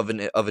are of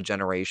a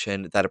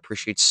generation that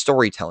appreciates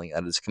storytelling,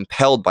 that is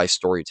compelled by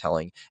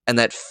storytelling, and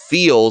that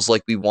feels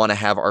like we want to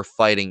have our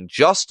fighting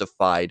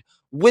justified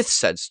with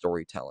said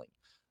storytelling.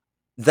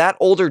 That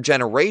older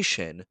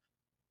generation,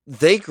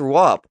 they grew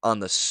up on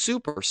the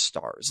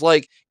superstars.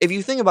 Like, if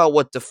you think about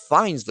what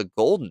defines the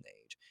golden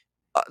age,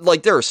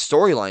 like, there are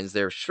storylines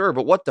there, sure,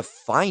 but what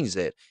defines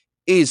it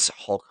is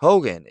Hulk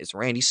Hogan, is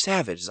Randy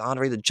Savage, is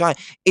Andre the Giant.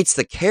 It's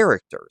the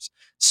characters.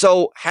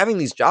 So having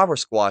these jobber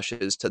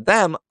squashes, to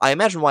them, I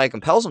imagine why it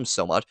compels them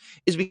so much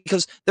is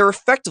because they're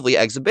effectively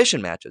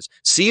exhibition matches.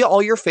 See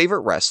all your favorite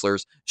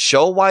wrestlers,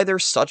 show why they're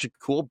such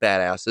cool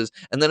badasses,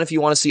 and then if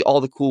you want to see all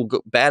the cool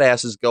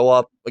badasses go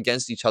up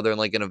against each other in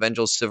like an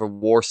Avengers Civil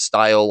War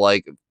style,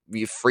 like,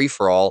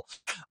 free-for-all,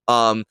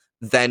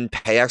 then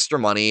pay extra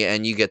money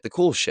and you get the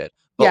cool shit.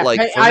 But like,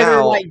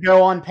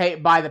 go on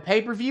buy the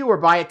pay-per-view or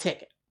buy a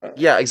ticket.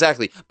 Yeah,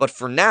 exactly. But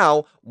for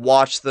now,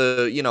 watch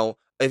the, you know,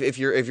 if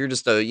you're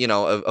just a, you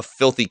know, a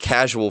filthy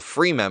casual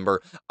free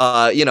member,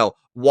 you know,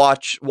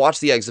 watch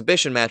the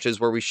exhibition matches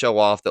where we show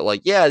off that,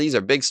 like, yeah, these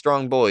are big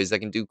strong boys that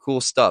can do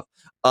cool stuff.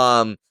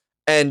 And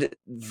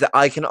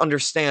I can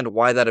understand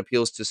why that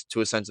appeals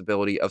to a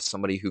sensibility of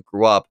somebody who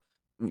grew up,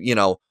 you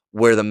know,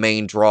 where the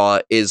main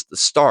draw is the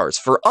stars.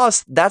 For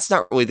us, that's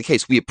not really the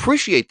case. We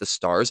appreciate the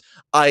stars.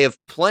 I have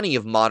plenty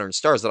of modern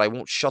stars that I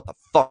won't shut the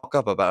fuck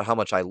up about how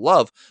much I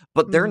love,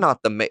 but they're not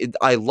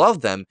I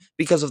love them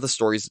because of the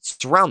stories that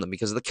surround them,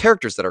 because of the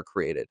characters that are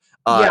created,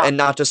 and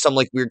not just some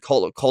like weird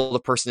cult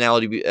of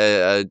personality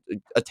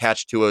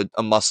attached to a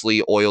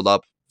muscly, oiled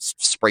up,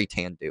 spray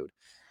tan dude.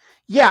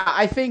 Yeah,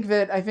 I think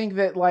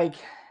that like,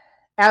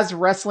 as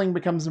wrestling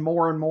becomes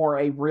more and more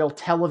a real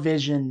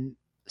television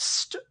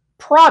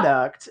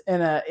product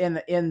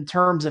in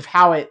terms of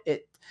how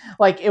it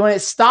like, when it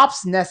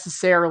stops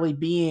necessarily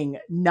being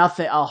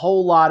a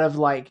whole lot of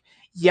like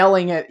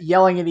yelling at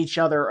each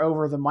other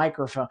over the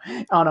microphone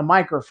on a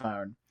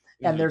microphone,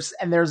 and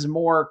there's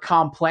more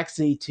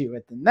complexity to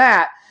it than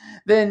that,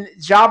 then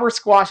jobber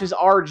squashes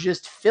are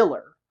just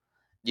filler.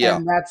 Yeah.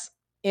 And that's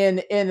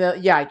if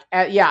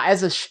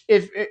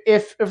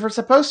we're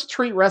supposed to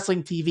treat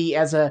wrestling TV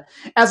as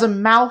an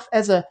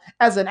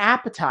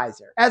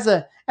appetizer, as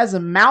a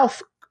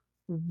mouth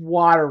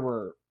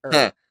waterer,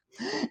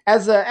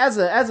 as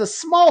a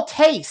small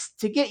taste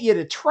to get you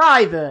to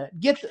try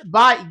get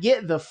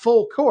the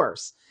full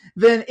course,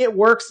 then it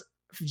works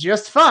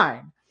just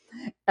fine.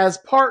 As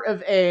part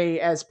of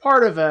a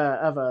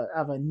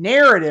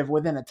narrative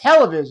within a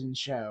television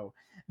show,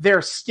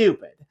 they're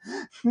stupid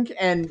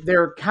and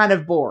they're kind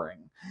of boring.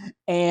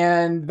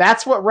 And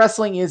that's what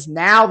wrestling is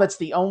now. That's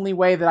the only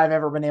way that I've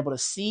ever been able to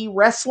see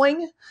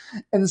wrestling.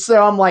 And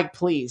so I'm like,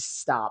 please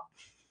stop.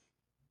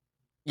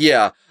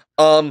 Yeah.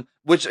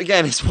 Which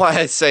again is why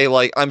I say,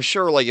 like, I'm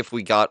sure, like, if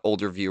we got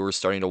older viewers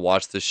starting to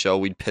watch this show,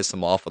 we'd piss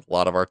them off with a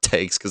lot of our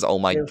takes, because oh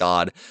my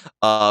god,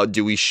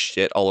 do we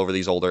shit all over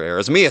these older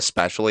eras, me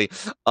especially.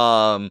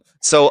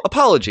 So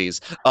apologies.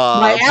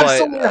 My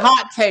absolute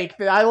hot take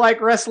that I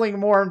like wrestling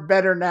more and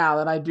better now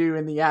than I do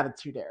in the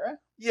Attitude Era.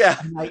 Yeah,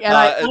 and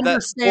I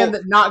understand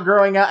that not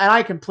growing up, and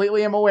I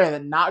completely am aware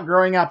that not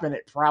growing up in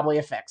it probably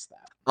affects that.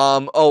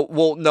 Oh,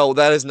 well, no,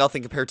 that is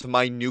nothing compared to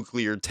my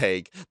nuclear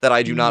take that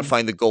I do not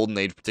find the Golden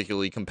Age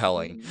particularly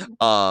compelling.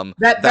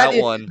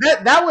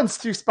 That one's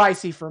too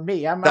spicy for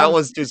me. That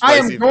one's too spicy.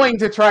 I am going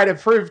to try to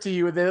prove to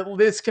you that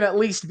this can at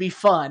least be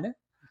fun.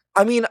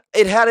 I mean,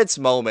 it had its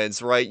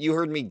moments, right? You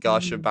heard me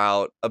gush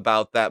about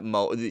that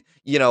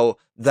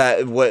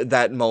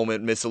that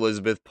moment Miss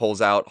Elizabeth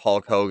pulls out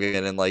Hulk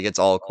Hogan and, like, it's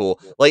all cool.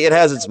 Like, it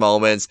has its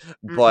moments,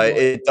 but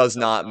it does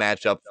not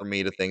match up for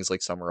me to things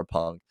like Summer of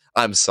Punk.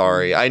 I'm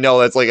sorry. I know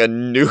that's like a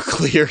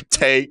nuclear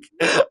take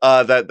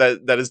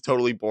that is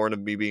totally born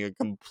of me being a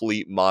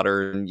complete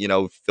modern,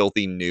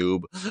 filthy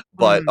noob.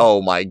 But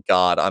oh my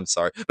god, I'm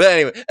sorry.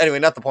 But anyway,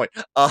 not the point.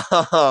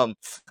 And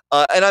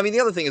I mean, the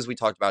other thing is we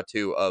talked about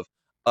too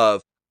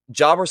of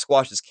jobber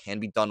squashes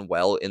can be done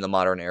well in the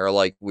modern era.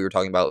 Like we were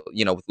talking about,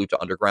 with Lucha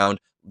Underground,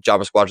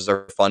 jobber squashes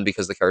are fun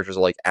because the characters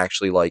are, like,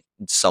 actually, like,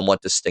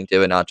 somewhat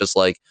distinctive and not just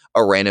like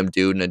a random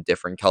dude in a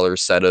different color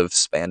set of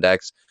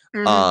spandex.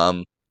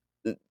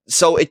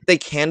 So they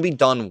can be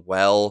done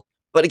well,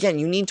 but again,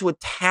 you need to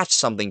attach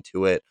something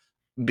to it,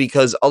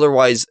 because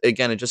otherwise,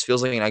 again, it just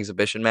feels like an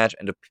exhibition match,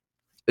 and to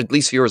at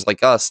least viewers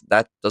like us,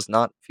 that does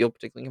not feel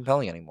particularly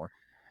compelling anymore.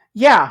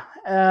 Yeah,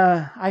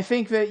 I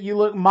think that you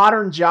look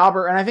modern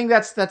jobber, and I think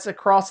that's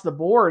across the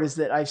board. Is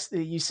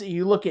that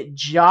you look at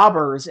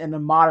jobbers in the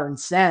modern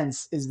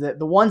sense, is that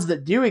the ones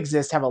that do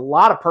exist have a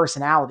lot of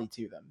personality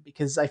to them,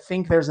 because I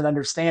think there's an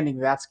understanding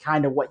that's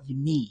kind of what you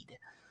need.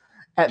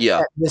 At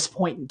this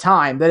point in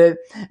time, that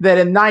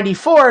in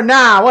 '94,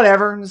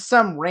 whatever,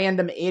 some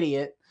random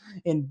idiot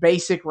in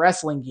basic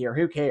wrestling gear,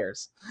 who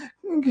cares?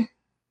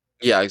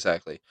 Yeah,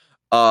 exactly.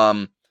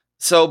 But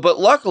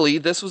luckily,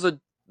 this was a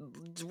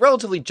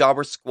relatively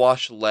jobber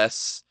squash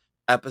less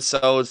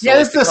episode. So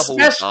this is a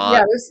special.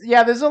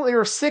 There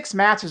were 6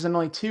 matches and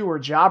only 2 were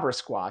jobber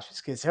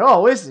squashes, because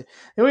this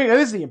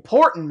is the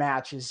important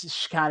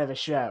matches kind of a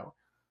show.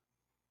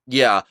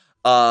 Yeah.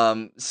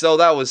 So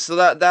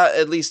that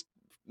at least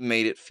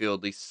made it feel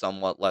at least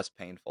somewhat less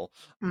painful.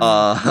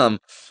 But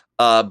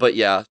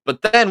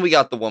then we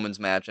got the women's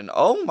match, and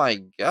oh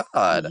my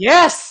god,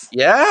 yes,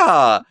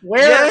 yeah,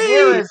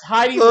 where is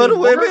Heidi Good Lee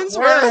women's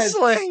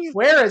wrestling?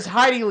 Where has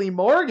Heidi Lee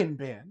Morgan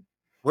been?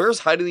 Where's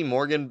Heidi Lee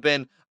Morgan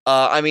been?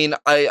 I mean,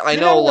 I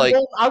know, like,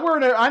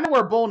 I know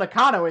where Bull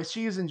Nakano is.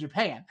 She's in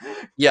Japan.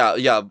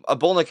 Yeah.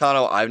 Bull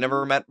Nakano I've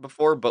never met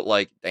before, but,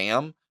 like,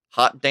 damn,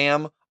 hot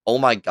damn, oh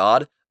my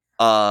god.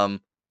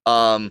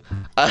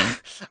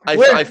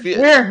 I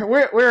feel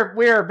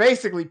we're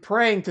basically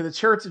praying to the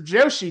Church of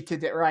Joshi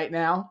today right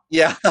now.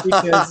 Yeah,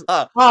 because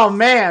oh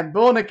man,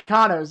 Bull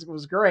Nakano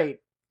was great.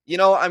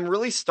 I'm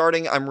really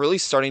starting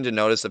to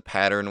notice a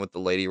pattern with the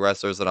lady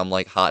wrestlers that I'm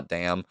like, hot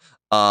damn.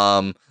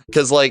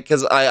 Because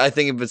I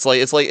think if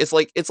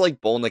it's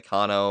like Bull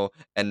Nakano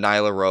and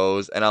Nyla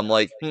Rose, and I'm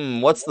like,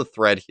 what's the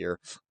thread here?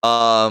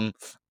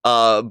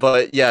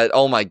 But yeah,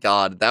 oh my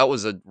god, that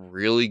was a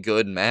really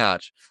good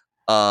match.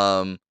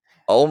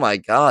 Oh my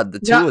god, the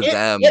two of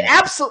them.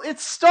 It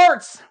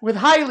starts with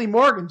Heidi Lee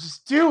Morgan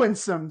just doing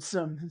some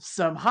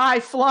high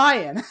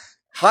flying.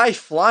 High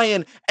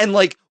flying and,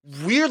 like,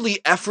 weirdly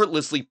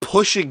effortlessly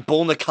pushing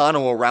Bull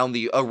Nakano around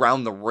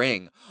the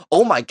ring.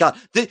 Oh my god.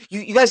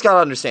 You guys gotta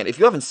understand, if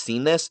you haven't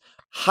seen this,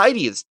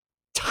 Heidi is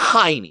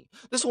tiny.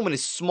 This woman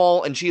is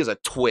small and she is a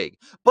twig.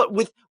 But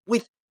with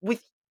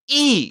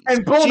ease.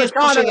 And Bull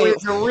Nakano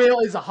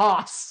is a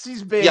hoss.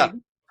 She's big. Yeah.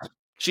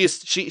 She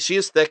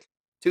is thick.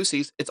 2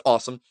 C's. It's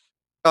awesome.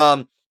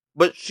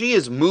 But she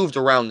is moved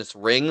around this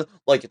ring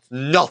like it's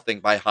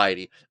nothing by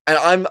Heidi,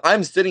 and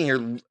I'm sitting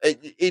here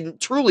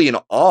truly in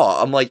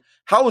awe. I'm like,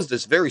 how is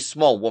this very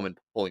small woman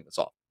pulling this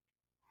off?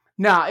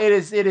 No, it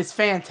is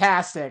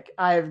fantastic.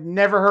 I've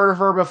never heard of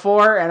her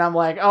before, and I'm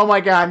like, oh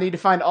my god, I need to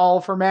find all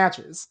of her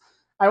matches.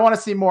 I want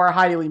to see more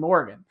Heidi Lee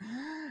Morgan.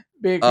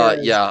 Because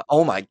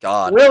oh my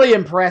god, really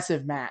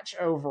impressive match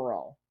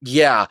overall.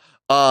 Yeah.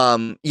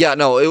 Yeah,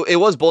 no, it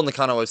was Bull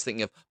Nakano I was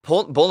thinking of.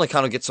 Bull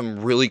Nakano gets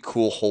some really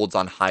cool holds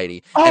on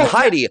Heidi. And Oh, yeah.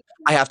 Heidi,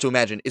 I have to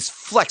imagine, is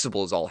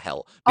flexible as all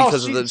hell Oh,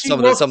 because of she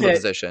some looked of the it.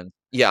 position.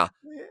 Yeah.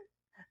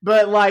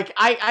 But like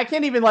I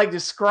can't even like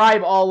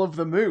describe all of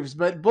the moves,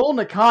 but Bull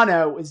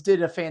Nakano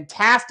did a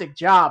fantastic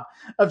job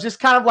of just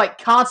kind of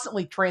like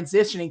constantly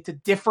transitioning to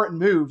different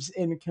moves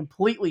in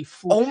completely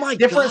Oh my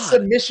different god.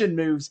 submission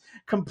moves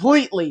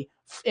completely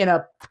in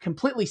a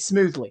completely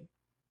smoothly.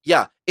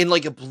 Yeah, in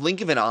like a blink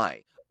of an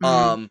eye.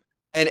 Mm-hmm.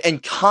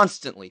 And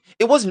constantly.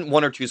 It wasn't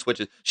one or two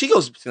switches. She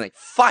goes between like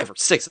 5 or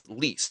 6 at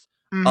least.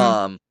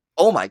 Mm-hmm.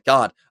 Oh my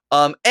god.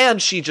 And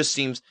she just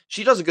seems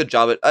she does a good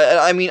job at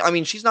I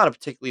mean she's not a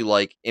particularly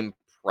like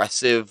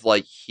impressive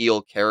like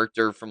heel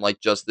character from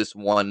like just this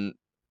one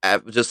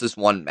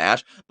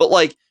match, but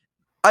like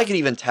I can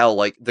even tell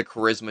like the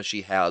charisma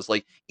she has.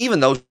 Like even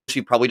though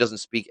she probably doesn't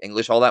speak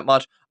English all that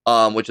much,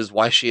 which is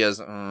why she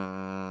has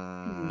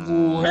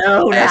Luna,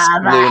 ask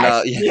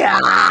Luna, yeah,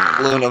 yeah.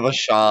 Luna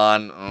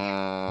Vachon.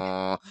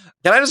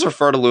 Can I just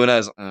refer to Luna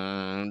as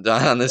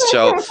on this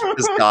show?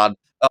 Because God,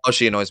 oh,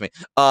 she annoys me.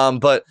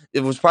 But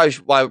it was probably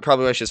why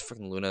she's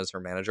freaking Luna as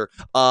her manager.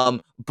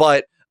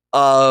 But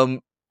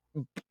um,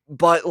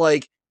 but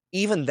like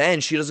even then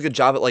she does a good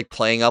job at like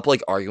playing up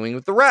like arguing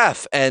with the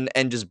ref and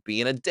just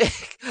being a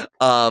dick.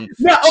 No,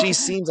 She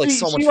seems like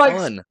so much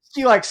fun.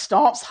 she like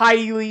stomps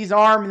Heidi Lee's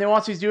arm, and then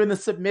once she's doing the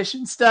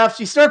submission stuff,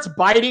 she starts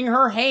biting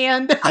her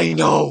hand. I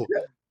know.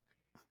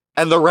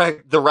 And the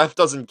ref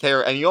doesn't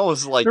care, and you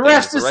almost like The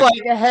rest just like,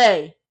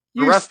 hey,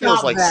 the you ref feels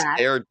stop like that.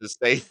 scared to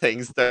say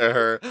things to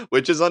her,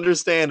 which is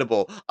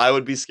understandable. I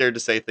would be scared to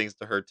say things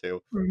to her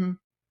too. Mm-hmm.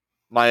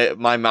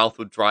 My mouth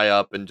would dry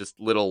up and just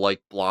little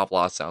like blah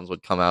blah sounds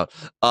would come out.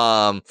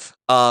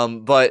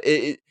 But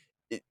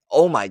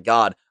oh my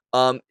god.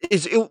 What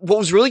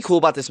was really cool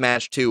about this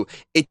match too?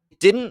 It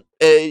didn't,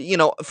 you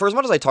know, for as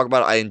much as I talk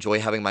about it, I enjoy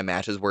having my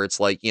matches where it's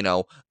like, you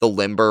know, the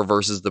limber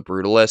versus the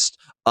brutalist.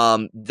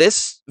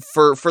 This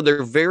for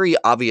their very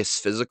obvious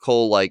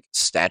physical like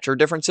stature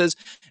differences,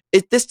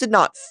 this did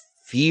not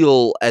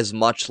feel as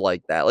much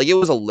like that. Like it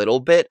was a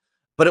little bit,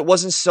 but it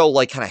wasn't so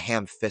like kind of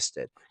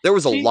ham-fisted. There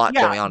was a lot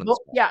going on in this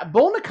match. Yeah,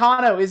 Bull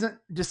Nakano isn't,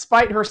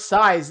 despite her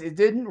size, it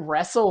didn't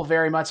wrestle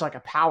very much like a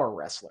power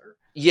wrestler.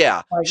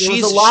 Yeah, like, it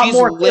was a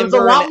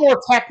lot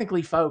more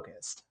technically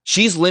focused.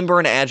 She's limber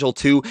and agile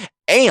too,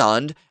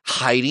 and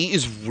Heidi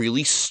is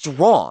really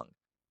strong.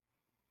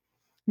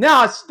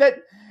 No, it's that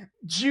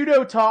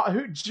judo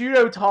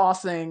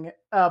tossing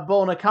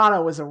Bull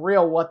Nakano was a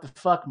real what the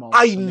fuck moment.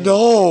 I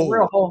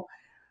know.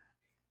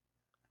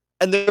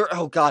 And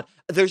oh god,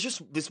 there's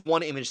just this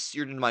one image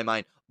seared into my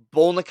mind.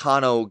 Bull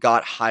Nakano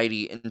got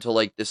Heidi into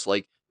like this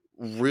like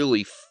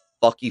really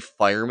fucky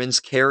fireman's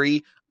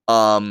carry.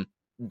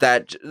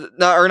 That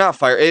not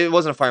fire. It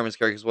wasn't a fireman's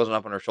carry because it wasn't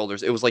up on her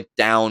shoulders. It was like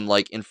down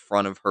like in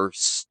front of her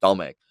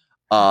stomach.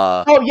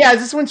 Oh yeah, is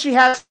this when she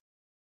has?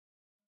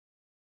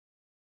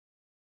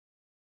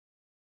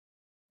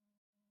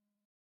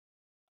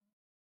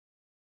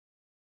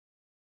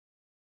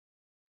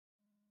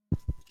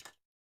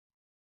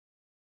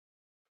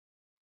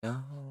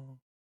 No,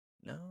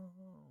 no,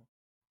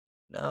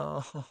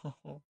 no,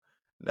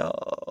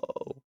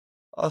 no,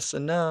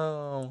 Austin,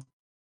 no,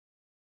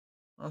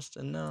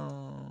 Austin,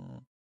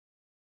 no.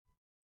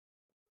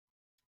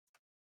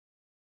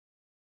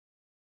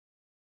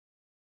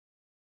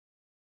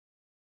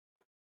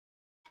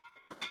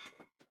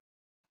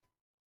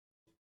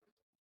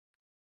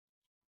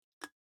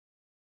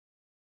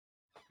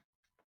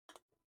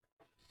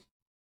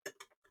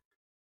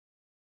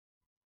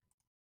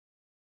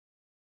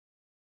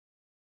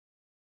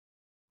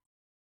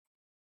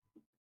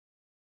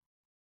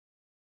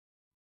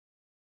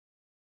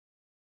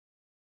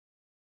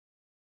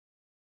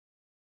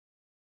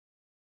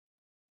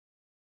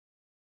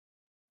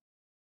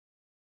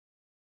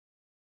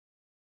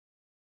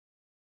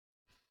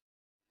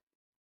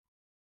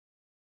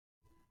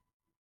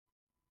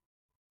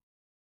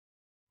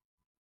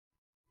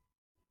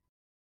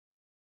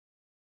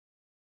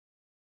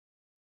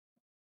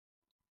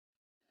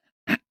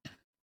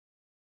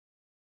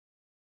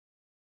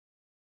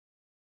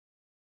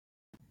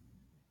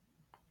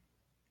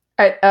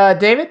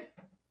 David?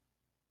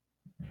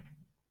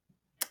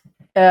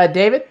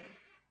 David?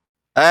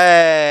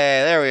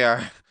 Hey, there we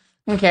are.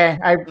 Okay,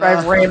 I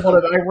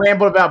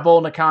rambled about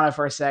Bull Nakano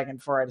for a second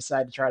before I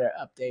decided to try to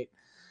update.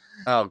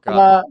 Oh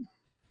god.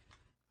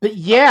 But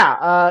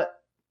yeah,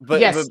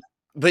 yes.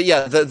 But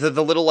yeah,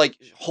 the little like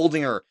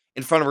holding her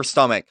in front of her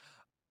stomach.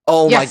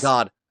 Oh yes. My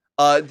god.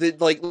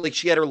 Like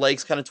she had her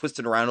legs kind of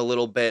twisted around a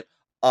little bit.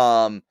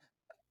 And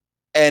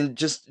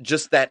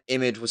just that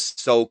image was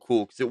so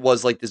cool because it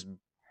was like this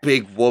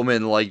big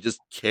woman like just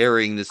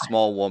carrying this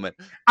small woman.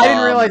 I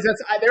didn't realize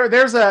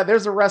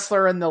there's a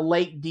wrestler in the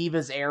late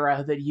Divas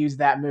era that used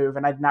that move,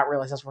 and I did not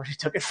realize that's where she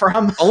took it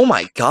from. Oh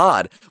my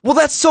god! Well,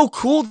 that's so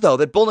cool though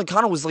that Bull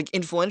Nakano was like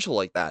influential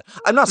like that.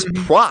 I'm not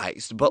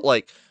surprised, but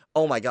like,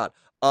 oh my god.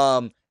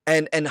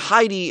 and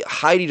Heidi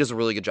does a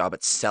really good job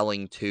at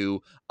selling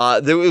too.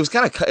 It was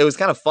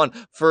kind of fun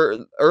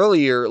for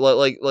earlier.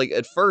 Like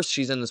at first,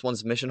 she's in this one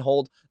submission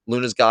hold.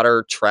 Luna's got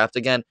her trapped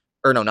again,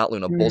 or no, not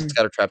Luna. Bolt's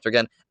got her trapped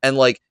again, and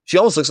like she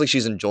almost looks like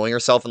she's enjoying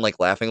herself and like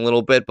laughing a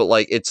little bit, but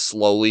like it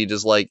slowly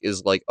just like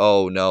is like,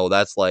 oh no,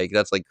 that's like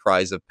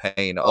cries of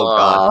pain. Oh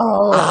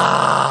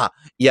god,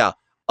 yeah.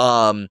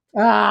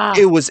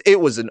 It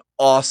was an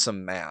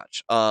awesome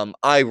match.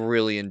 I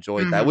really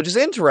enjoyed that, which is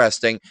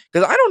interesting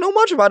because I don't know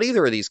much about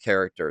either of these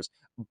characters.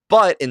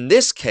 But in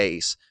this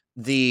case,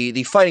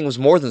 the fighting was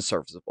more than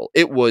serviceable.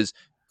 It was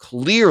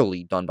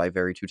clearly done by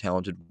very two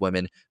talented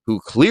women who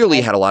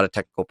clearly had a lot of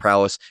technical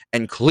prowess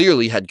and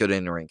clearly had good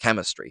in-ring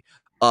chemistry.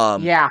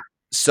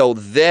 So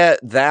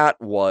that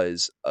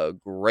was a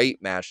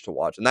great match to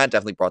watch, and that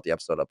definitely brought the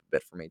episode up a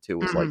bit for me too.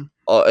 It was like,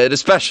 and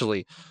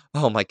especially,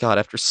 oh my god,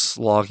 after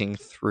slogging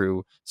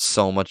through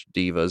so much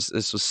divas,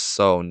 this was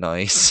so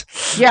nice.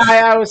 Yeah,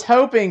 I was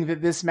hoping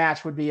that this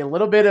match would be a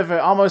little bit of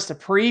almost a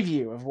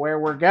preview of where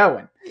we're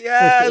going with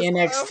the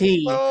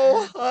NXT.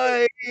 So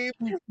hype.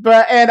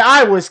 And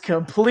I was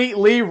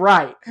completely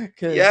right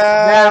because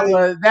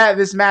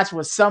this match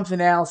was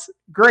something else.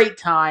 Great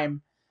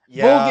time.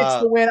 Yeah. Bull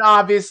gets the win,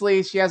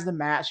 obviously. She has the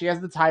match. She has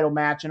the title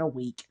match in a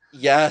week.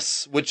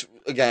 Yes, which,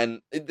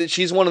 again,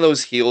 she's one of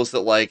those heels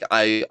that, like,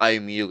 I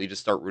immediately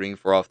just start rooting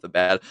for off the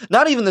bat.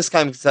 Not even this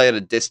time because I had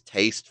a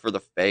distaste for the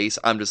face.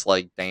 I'm just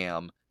like,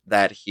 damn,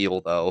 that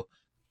heel, though.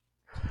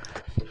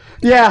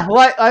 Yeah,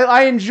 well,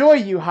 I enjoy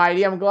you,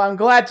 Heidi. I'm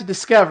glad to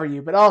discover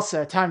you, but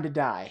also time to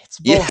die. It's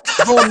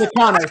Bull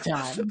Nakano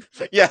time.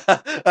 Yeah,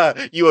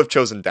 you have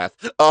chosen death.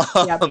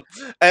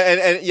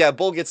 And yeah,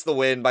 Bull gets the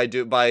win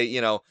by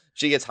you know,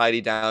 she gets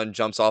Heidi down,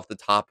 jumps off the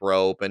top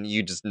rope, and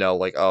you just know,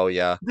 like, oh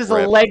yeah, there's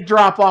a leg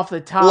drop off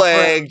the top.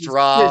 Leg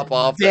drop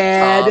off the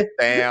top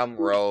damn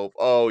rope.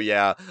 Oh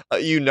yeah,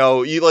 you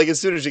know, you like as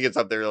soon as she gets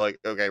up there, you're like,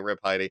 okay, rip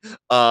Heidi.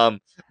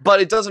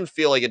 But it doesn't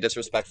feel like a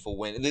disrespectful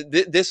win.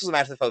 This was a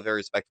match that felt very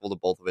respectful to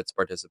both of its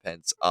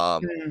participants.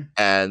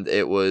 And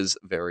it was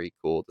very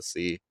cool to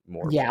see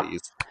more of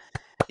these.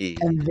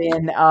 And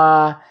then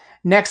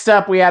next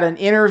up, we had an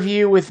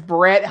interview with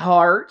Bret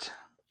Hart.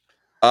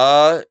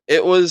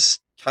 It was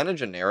kind of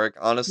generic,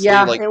 honestly.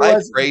 Yeah, like I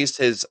praised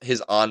his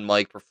on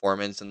mic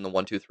performance in the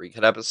 1, 2, 3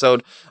 Kid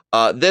episode.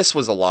 This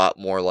was a lot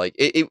more like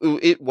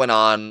it went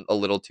on a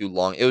little too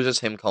long. It was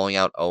just him calling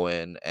out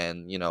Owen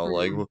and, you know,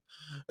 like,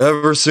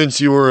 ever since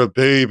you were a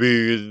baby,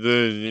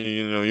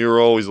 you know, you're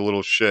always a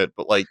little shit.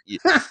 But like,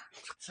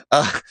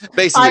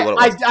 basically, what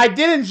it was. I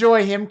did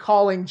enjoy him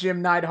calling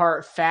Jim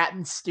Neidhart fat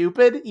and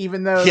stupid,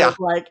 even though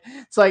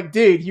it's like,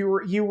 dude,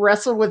 you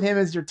wrestled with him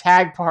as your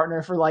tag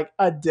partner for like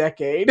a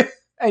decade,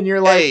 and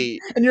you're like,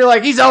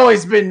 he's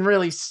always been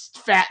really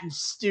fat and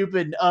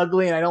stupid and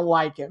ugly, and I don't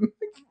like him.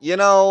 You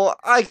know,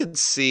 I could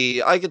see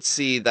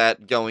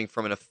that going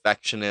from an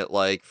affectionate,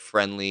 like,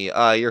 friendly,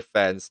 you're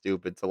fat and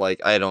stupid to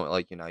like, I don't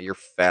like, you know, you're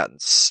fat and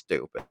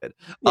stupid.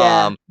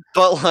 Yeah.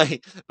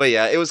 But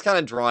yeah, it was kind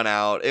of drawn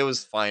out. It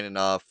was fine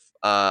enough.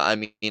 I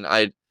mean,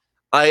 I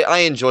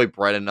enjoy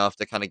Bret enough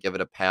to kind of give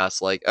it a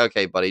pass. Like,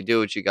 okay, buddy, do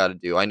what you got to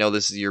do. I know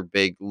this is your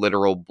big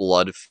literal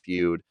blood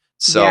feud.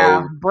 So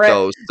yeah,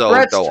 go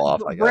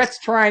off. I guess Bret's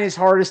trying his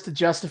hardest to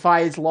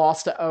justify his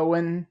loss to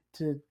Owen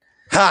to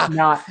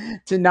not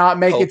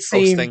make it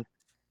seem. Posting.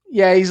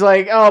 Yeah, he's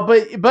like, oh,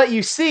 but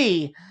you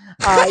see,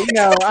 you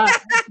know,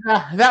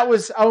 that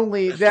was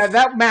only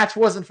that match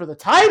wasn't for the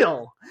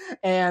title,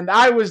 and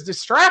I was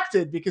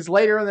distracted because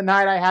later in the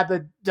night I had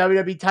the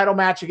WWE title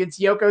match against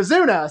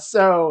Yokozuna.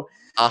 So,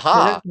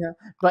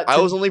 but I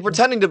was only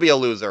pretending to be a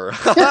loser.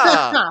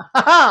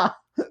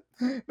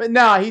 But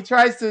no, he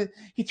tries to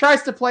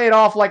play it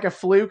off like a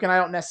fluke, and I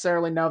don't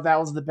necessarily know if that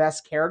was the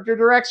best character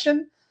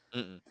direction.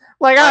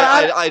 Like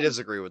I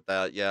disagree with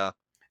that. Yeah,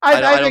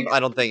 I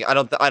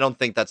don't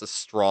think that's a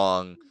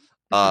strong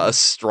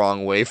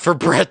way for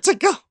Bret to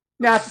go.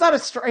 No, it's not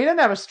he doesn't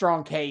have a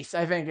strong case.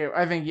 I think it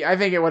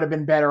would have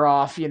been better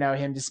off, you know,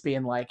 him just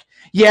being like,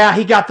 yeah,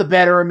 he got the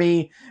better of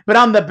me, but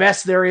I'm the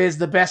best there is,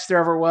 the best there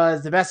ever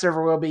was, the best there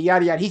ever will be,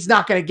 yada yada. He's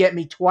not going to get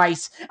me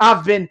twice.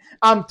 I've been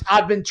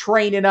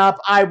training up.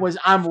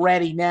 I'm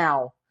ready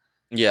now.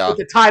 Yeah. With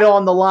the title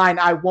on the line,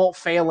 I won't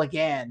fail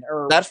again.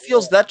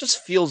 That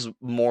just feels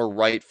more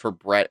right for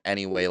Bret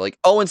anyway. Like,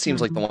 Owen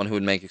seems like the one who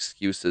would make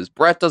excuses.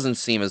 Bret doesn't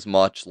seem as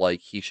much like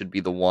he should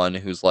be the one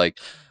who's like,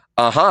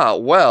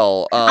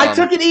 well, I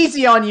took it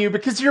easy on you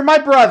because you're my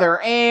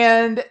brother,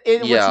 and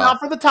it was not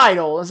for the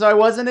title, so I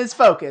wasn't as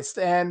focused,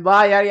 and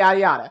blah, yada, yada,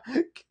 yada.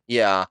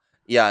 Yeah,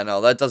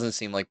 no, that doesn't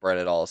seem like Bret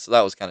at all, so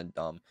that was kind of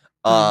dumb.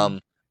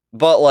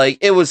 But, like,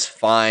 it was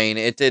fine.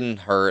 It didn't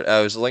hurt.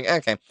 I was like,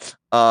 okay.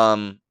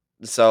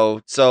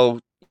 So,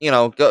 you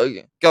know,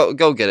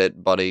 go get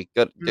it, buddy.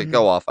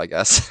 Go off, I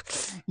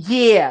guess.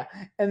 Yeah,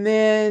 and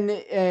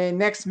then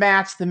next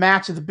match, the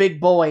match of the big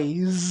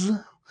boys.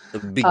 The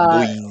big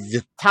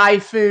boys.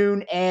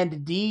 Typhoon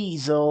and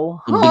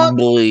Diesel. The big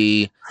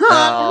boy.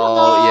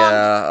 Oh,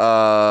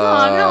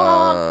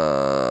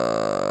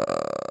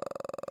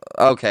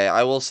 yeah. Okay,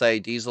 I will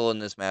say Diesel in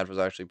this match was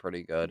actually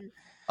pretty good.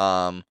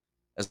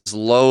 As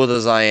loath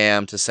as I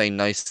am to say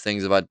nice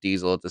things about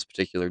Diesel at this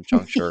particular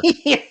juncture.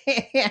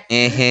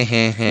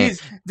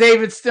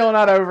 David's still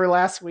not over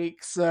last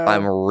week, so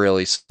I'm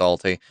really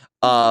salty.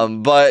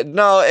 But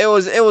no, it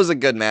was a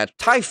good match.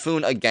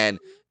 Typhoon again.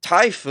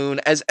 Typhoon,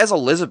 as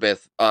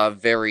Elizabeth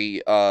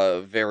very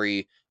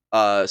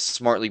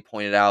smartly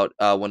pointed out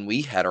when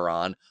we had her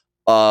on,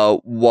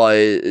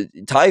 was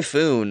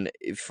Typhoon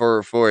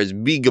for as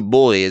big a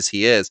boy as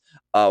he is,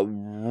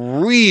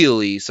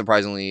 really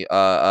surprisingly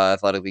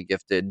athletically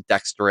gifted,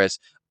 dexterous.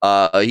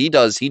 He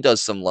does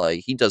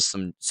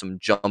some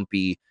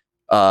jumpy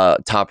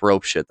top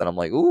rope shit that I'm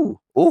like, ooh,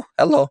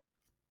 hello.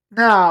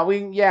 No,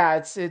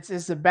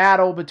 it's a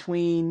battle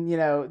between,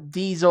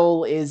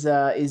 Diesel is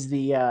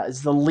the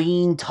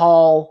lean,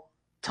 tall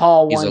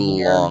He's one a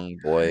here, long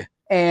boy.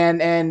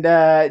 and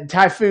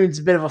Typhoon's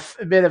a bit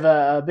of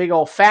a big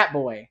old fat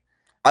boy.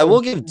 I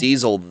will give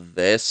Diesel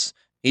this.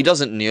 He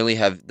doesn't nearly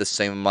have the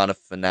same amount of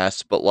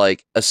finesse, but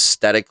like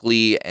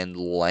aesthetically and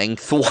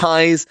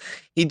lengthwise,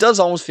 he does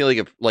almost feel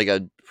like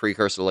a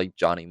precursor to like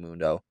Johnny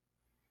Mundo.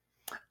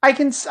 I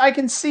can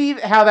see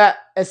how that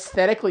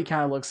aesthetically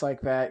kind of looks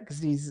like that,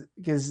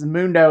 because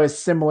Mundo is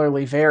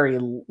similarly very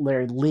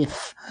lithe.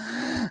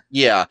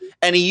 Yeah,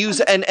 and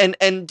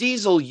and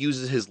Diesel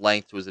uses his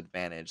length to his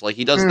advantage. Like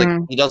he does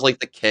like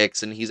the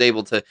kicks, and he's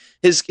able to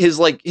his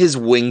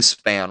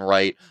wingspan,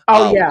 right?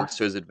 Works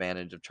to his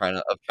advantage of trying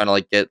to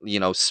like get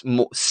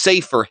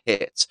safer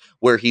hits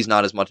where he's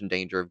not as much in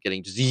danger of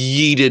getting just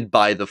yeeted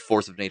by the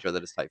force of nature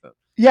that is Typhoon.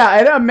 Yeah,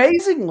 and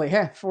amazingly,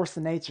 force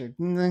of nature.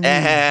 See what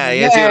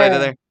I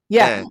did there?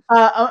 Yeah.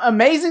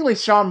 Amazingly,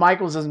 Shawn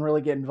Michaels doesn't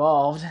really get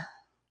involved.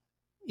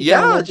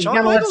 Shawn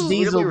Michaels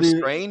is really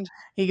restrained.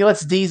 He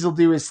lets Diesel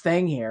do his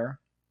thing here.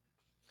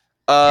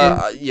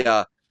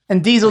 Yeah.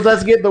 And Diesel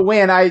does get the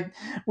win.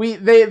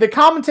 The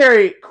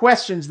commentary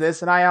questions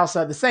this, and I also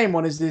had the same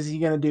one: is he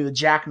going to do the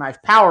jackknife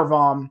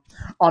powerbomb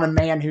on a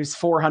man who's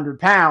 400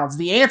 pounds?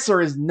 The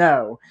answer is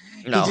no.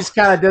 He just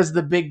kind of does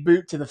the big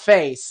boot to the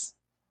face.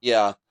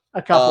 Yeah.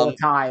 A couple of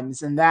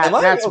times, and that's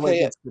what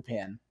gets the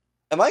pin.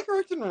 Am I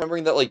correct in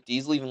remembering that like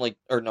Diesel even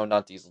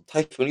not Diesel,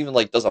 Typhoon even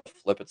like does a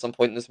flip at some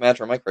point in this match,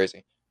 or am I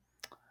crazy?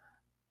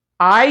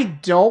 I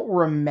don't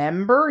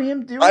remember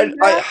him doing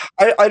that.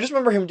 I just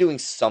remember him doing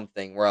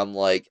something where I'm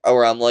like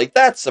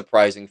that's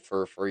surprising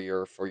for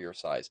your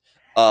size.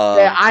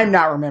 I'm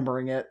not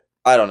remembering it.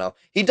 I don't know.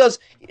 He does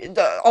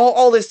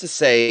all this to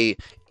say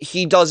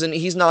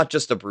he's not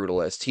just a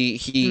brutalist.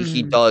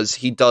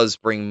 He does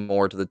bring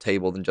more to the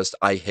table than just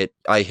I hit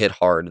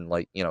hard and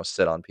like,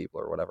 sit on people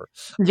or whatever.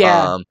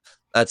 Yeah.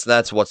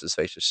 That's what's his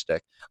face's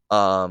shtick.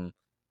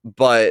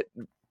 But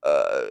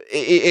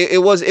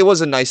it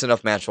was a nice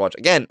enough match to watch.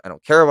 Again, I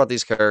don't care about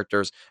these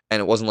characters, and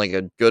it wasn't like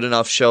a good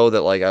enough show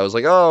that like I was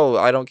like, oh,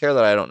 I don't care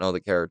that I don't know the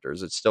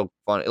characters. It's still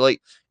fun.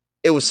 Like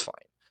it was fine.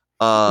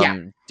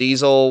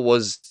 Diesel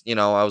was,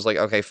 I was like,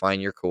 okay,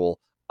 fine, you're cool.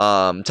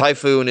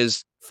 Typhoon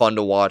is fun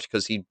to watch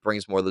because he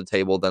brings more to the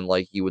table than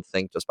like you would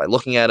think just by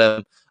looking at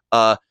him.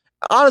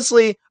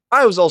 Honestly,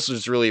 I was also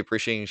just really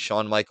appreciating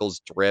Shawn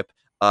Michaels' drip.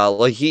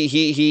 Like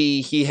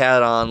he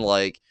had on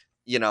like,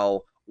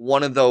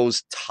 one of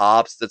those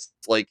tops that's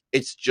like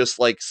it's just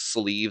like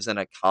sleeves and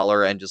a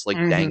collar and just like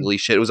dangly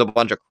shit. It was a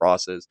bunch of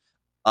crosses.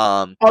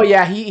 Oh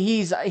yeah,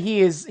 he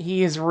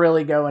is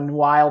really going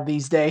wild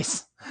these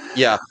days.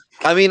 Yeah.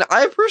 I mean,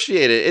 I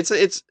appreciate it.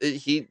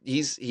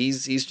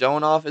 He's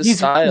showing off his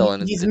style,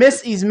 and he's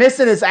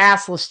missing his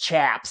assless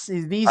chaps.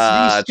 These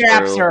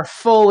chaps are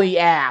fully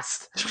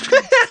assed.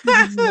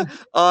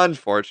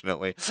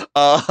 Unfortunately,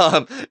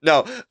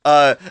 no.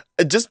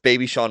 Just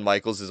baby Shawn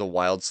Michaels is a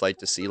wild sight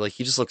to see. Like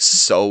he just looks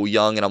so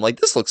young, and I'm like,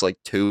 this looks like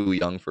too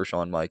young for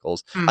Shawn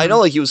Michaels. I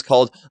know, like he was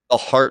called the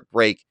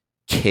Heartbreak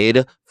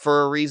Kid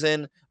for a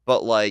reason,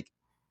 but like,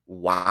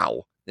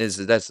 wow.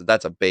 That's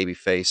a baby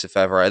face if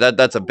ever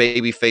that's a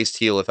baby faced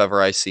heel if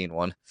ever I seen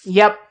one.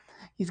 Yep,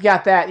 he's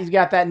got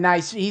that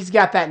nice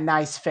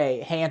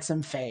face,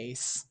 handsome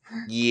face.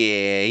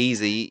 Yeah,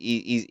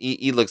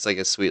 he looks like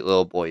a sweet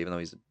little boy, even though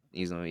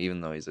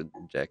he's a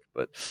dick.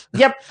 But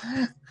yep.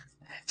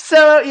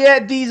 So yeah,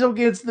 Diesel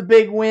gets the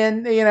big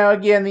win.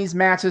 Again, these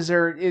matches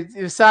are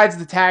besides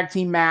the tag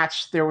team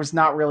match, there was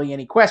not really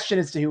any question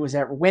as to who was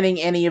ever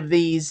winning any of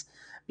these.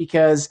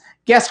 Because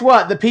guess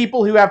what? The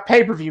people who have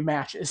pay-per-view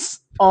matches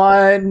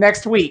on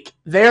next week,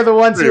 they're the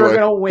ones who are going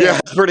to win. Yeah,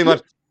 pretty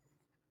much.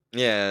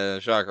 Yeah,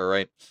 shocker,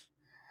 right?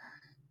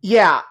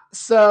 Yeah,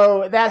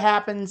 so that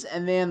happens,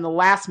 and then the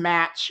last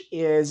match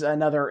is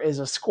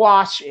a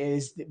squash,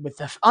 is with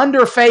the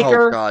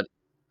Underfaker. Oh God.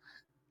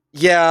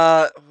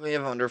 Yeah, we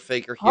have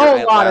Underfaker here.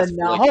 Whole lot of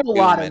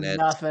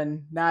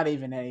nothing. Not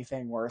even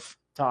anything worth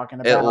talking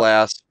about. It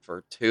lasts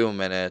for 2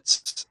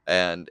 minutes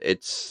and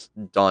it's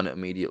done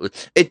immediately.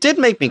 It did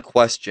make me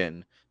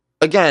question,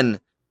 again,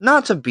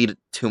 not to beat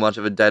too much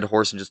of a dead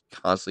horse and just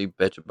constantly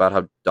bitch about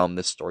how dumb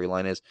this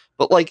storyline is,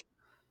 but like,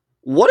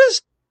 what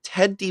does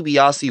Ted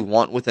DiBiase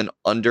want with an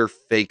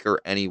Underfaker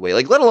anyway?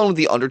 Like, let alone with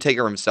the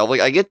Undertaker himself.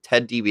 Like, I get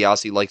Ted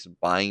DiBiase likes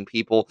buying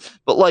people,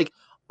 but like,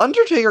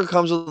 Undertaker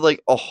comes with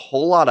like a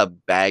whole lot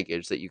of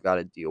baggage that you got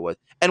to deal with.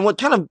 And what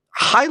kind of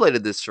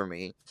highlighted this for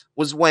me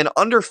was when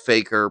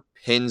Undertaker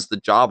pins the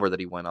jobber that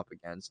he went up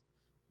against.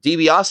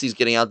 DiBiase's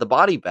getting out the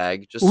body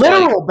bag, just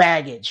literal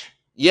baggage.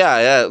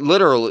 Yeah,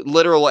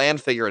 literal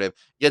and figurative.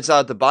 Gets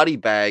out the body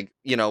bag,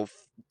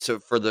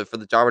 for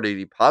the jobber to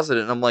deposit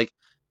it. And I'm like,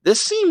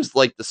 this seems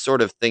like the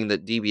sort of thing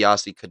that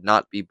DiBiase could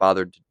not be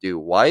bothered to do.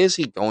 Why is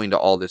he going to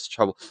all this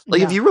trouble?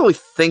 Like, if you really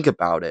think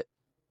about it,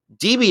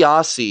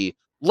 DiBiase,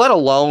 let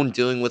alone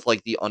dealing with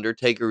like the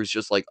Undertaker, is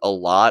just like a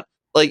lot.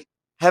 Like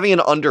having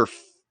an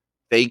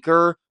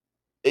Underfaker,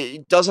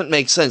 it doesn't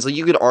make sense. Like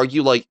you could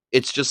argue like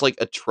it's just like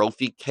a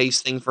trophy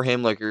case thing for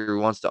him, like he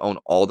wants to own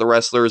all the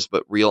wrestlers,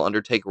 but real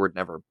Undertaker would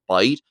never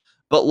bite.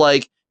 But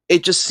like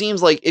it just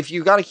seems like if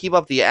you got to keep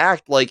up the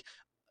act, like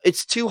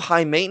it's too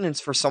high maintenance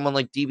for someone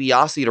like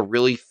DiBiase to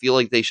really feel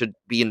like they should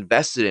be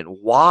invested in.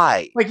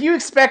 Why? Like you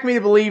expect me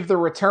to believe the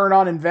return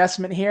on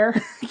investment here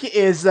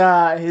is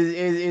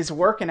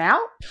working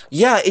out?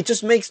 Yeah, it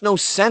just makes no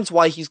sense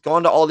why he's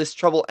gone to all this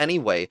trouble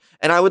anyway.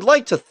 And I would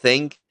like to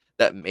think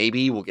that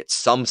maybe we'll get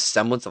some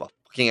semblance of a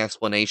fucking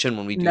explanation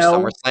when we do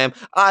SummerSlam.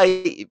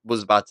 I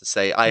was about to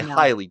say I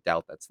highly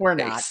doubt that's the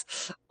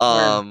case.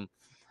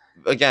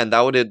 Again,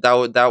 that would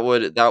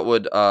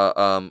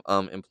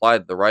imply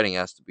that the writing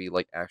has to be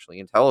like actually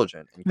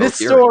intelligent. This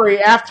story,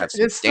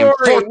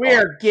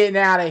 we're getting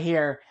out of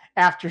here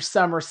after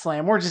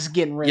SummerSlam. We're just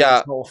getting rid of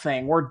this whole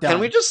thing. We're done. Can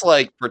we just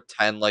like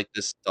pretend like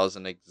this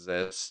doesn't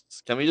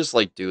exist? Can we just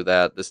like do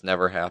that? This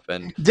never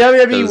happened.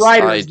 WWE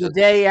writers the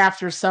day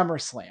after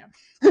SummerSlam.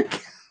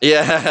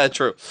 Yeah,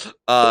 true.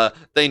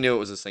 They knew it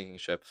was a sinking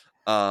ship.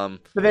 But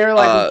they were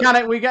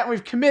like,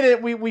 we've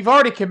committed. We've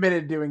already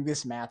committed to doing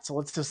this, Matt. So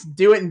let's just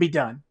do it and be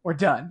done. We're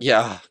done.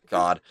 Yeah,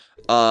 God.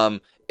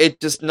 It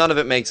just none of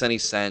it makes any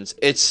sense.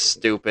 It's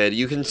stupid.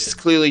 You can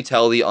clearly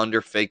tell the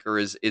Underfaker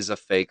is a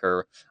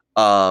faker.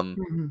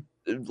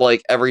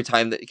 Like every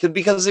time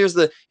because here's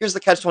the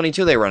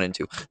catch-22 they run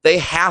into. They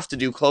have to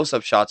do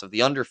close-up shots of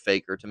the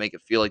Underfaker to make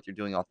it feel like you're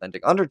doing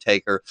authentic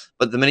Undertaker.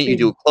 But the minute you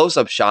do a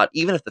close-up shot,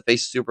 even if the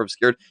face is super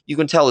obscured, you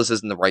can tell this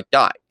isn't the right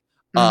guy.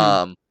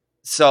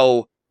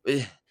 So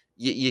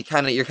you're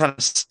kind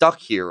of stuck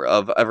here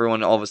of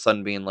everyone all of a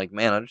sudden being like,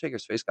 man,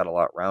 Undertaker's face got a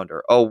lot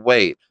rounder. Oh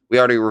wait, we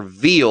already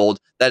revealed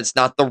that it's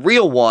not the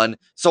real one.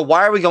 So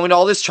why are we going to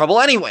all this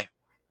trouble anyway?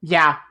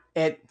 Yeah,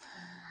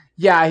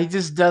 he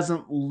just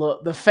doesn't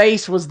look. The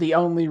face was the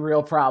only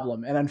real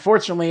problem, and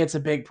unfortunately, it's a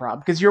big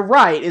problem because you're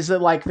right. Is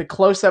that like the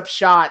close-up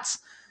shots?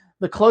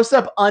 The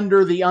close-up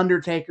under the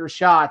Undertaker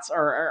shots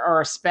are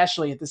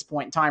especially at this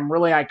point in time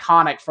really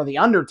iconic for the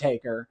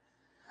Undertaker.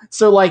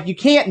 So like you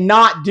can't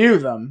not do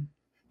them,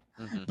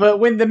 but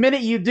when the minute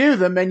you do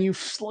them and you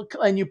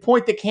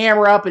point the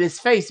camera up at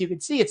his face, you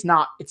can see it's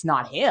not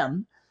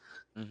him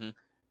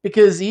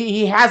because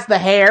he has the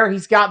hair,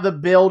 he's got the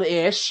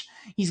build-ish,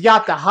 he's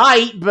got the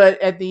height,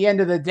 but at the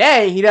end of the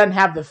day, he doesn't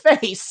have the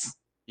face.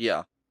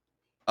 Yeah.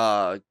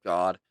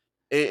 God,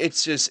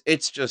 it's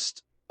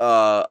just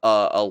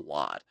a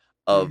lot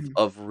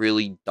of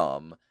really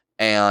dumb,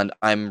 and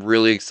I'm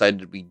really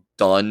excited to be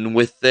done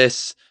with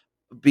this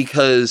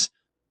because.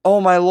 Oh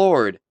my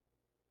lord.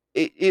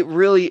 It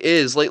really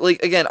is.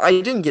 Like again, I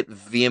didn't get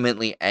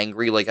vehemently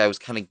angry like I was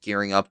kind of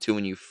gearing up to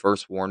when you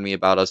first warned me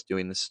about us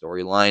doing this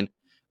storyline.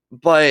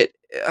 But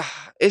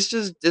it's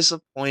just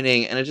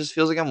disappointing and it just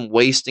feels like I'm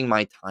wasting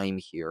my time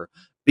here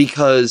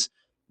because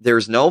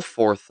there's no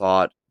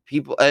forethought.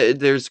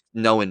 There's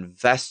no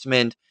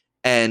investment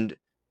and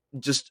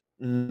just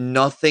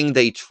nothing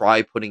they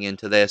try putting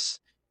into this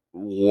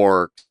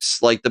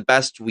works. Like the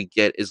best we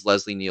get is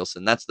Leslie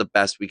Nielsen. That's the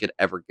best we could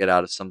ever get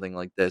out of something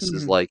like this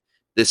is like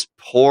this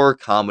poor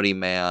comedy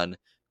man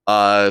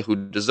who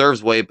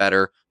deserves way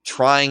better,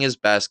 trying his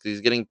best because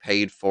he's getting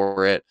paid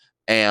for it,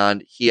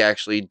 and he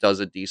actually does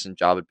a decent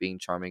job at being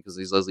charming because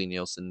he's Leslie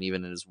Nielsen.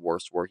 Even in his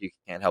worst work, you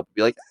can't help but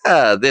be like,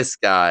 this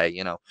guy,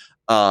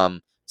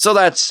 so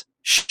that's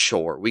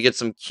sure. We get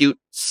some cute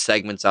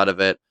segments out of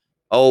it.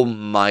 Oh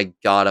my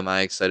god, am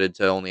I excited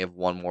to only have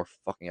one more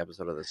fucking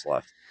episode of this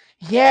left.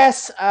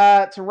 Yes,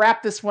 to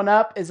wrap this one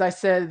up, as I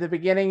said at the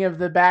beginning of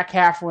the back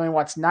half, we're only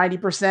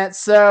 90%.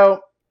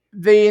 So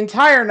the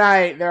entire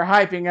night they're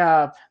hyping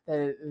up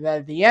that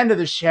at the end of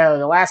the show,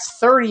 the last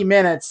 30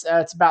 minutes,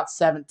 it's about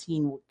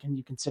 17, can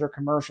you consider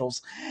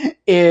commercials,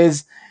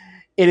 it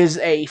is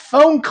a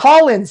phone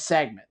call-in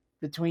segment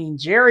between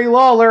Jerry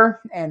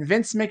Lawler and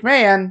Vince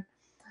McMahon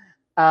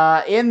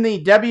in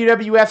the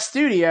WWF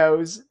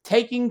studios,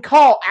 taking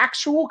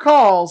actual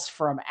calls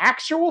from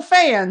actual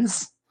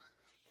fans.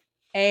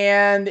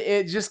 And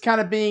it just kind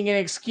of being an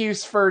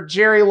excuse for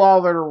Jerry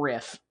Lawler to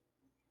riff.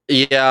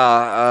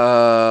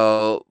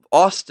 Yeah,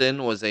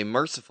 Austin was a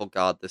merciful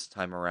god this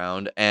time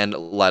around and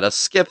let us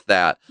skip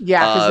that.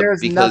 Yeah,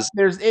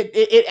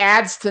 it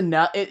adds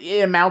to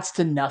it amounts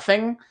to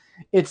nothing.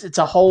 It's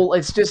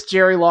just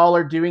Jerry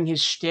Lawler doing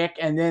his shtick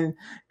and then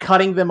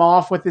cutting them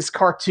off with this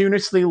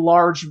cartoonishly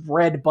large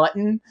red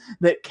button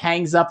that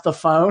hangs up the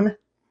phone.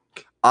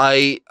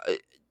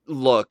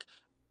 Look,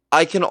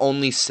 I can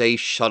only say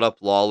shut up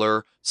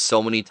Lawler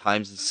so many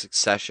times in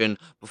succession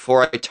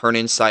before I turn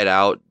inside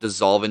out,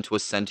 dissolve into a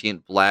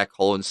sentient black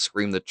hole, and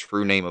scream the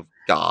true name of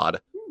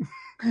God.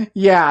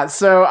 Yeah,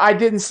 so I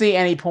didn't see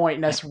any point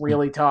in us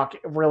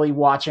really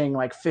watching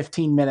like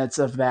 15 minutes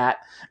of that,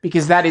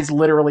 because that is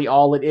literally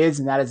all it is,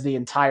 and that is the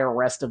entire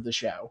rest of the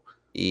show.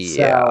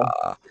 Yeah.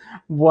 So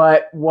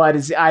what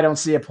is, I don't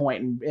see a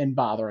point in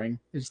bothering.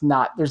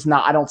 I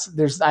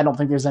don't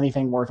think there's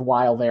anything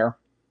worthwhile there.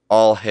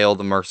 All hail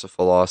the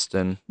merciful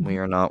Austin. We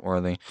are not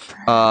worthy.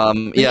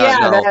 That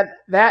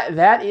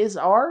is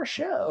our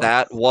show.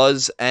 That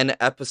was an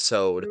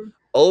episode.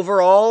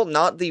 Overall,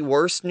 not the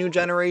worst New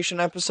Generation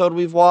episode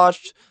we've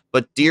watched,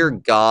 but dear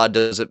God,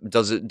 does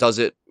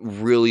it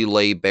really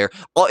lay bare?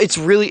 Oh, it's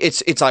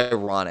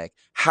ironic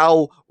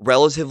how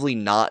relatively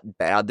not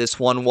bad this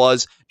one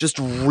was. Just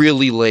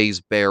really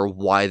lays bare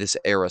why this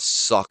era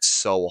sucks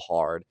so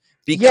hard,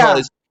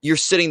 because you're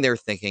sitting there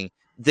thinking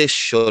this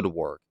should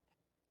work,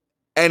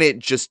 and it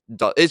just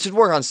does. It should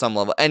work on some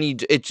level, and you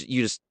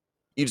just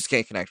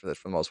can't connect with it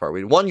for the most part.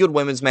 We had one good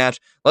women's match.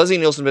 Leslie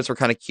Nielsen bits were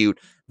kind of cute.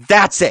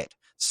 That's it.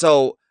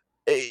 So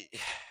it's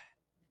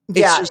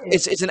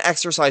an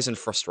exercise in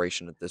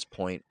frustration at this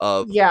point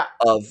of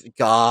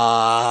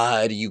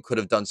God, you could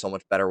have done so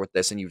much better with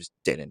this and you just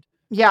didn't.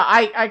 Yeah,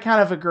 I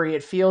kind of agree.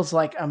 It feels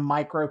like a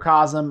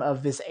microcosm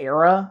of this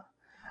era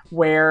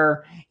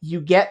where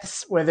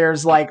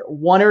there's like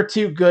one or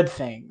two good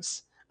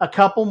things, a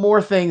couple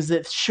more things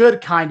that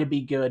should kind of be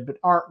good but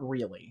aren't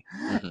really,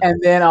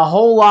 and then a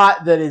whole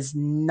lot that is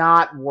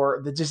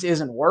that just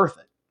isn't worth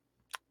it.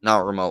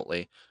 Not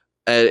remotely.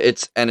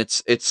 It's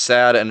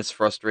sad and it's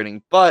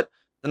frustrating, but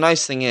the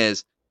nice thing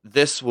is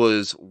this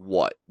was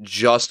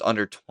just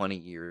under 20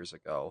 years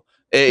ago.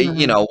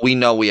 We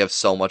know we have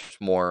so much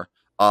more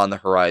on the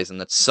horizon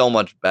that's so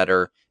much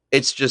better.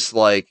 It's just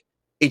like,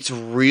 it's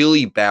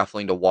really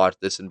baffling to watch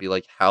this and be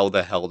like, how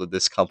the hell did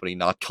this company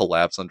not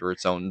collapse under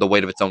the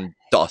weight of its own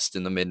dust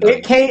in the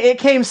mid-90s? It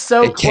came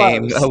so close. It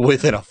came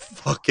within a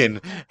fucking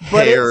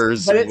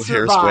hair's width.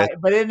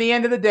 But in the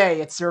end of the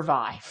day, it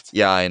survived.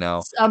 Yeah, I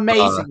know.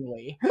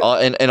 Amazingly.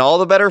 And all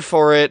the better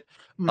for it.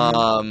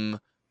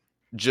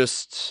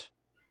 Just,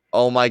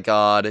 oh my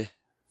God.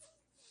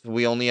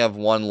 We only have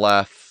one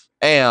left.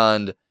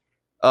 And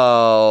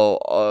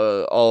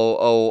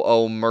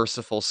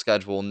merciful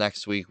schedule.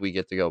 Next week we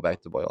get to go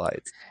back to Boyle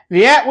Heights.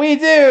 Yeah, we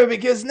do,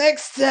 because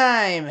next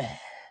time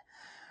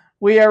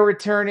we are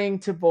returning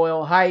to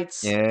Boyle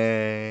Heights.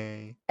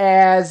 Yay.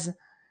 As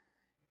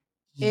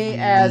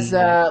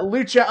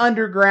Lucha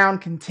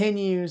Underground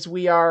continues,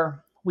 we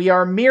are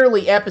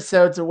merely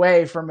episodes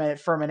away from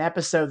an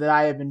episode that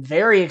I have been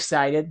very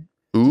excited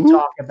to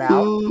talk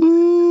about.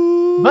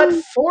 But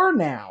for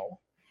now,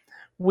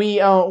 we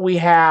are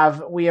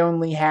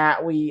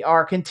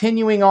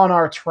continuing on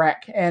our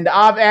trek, and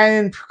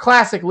in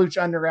classic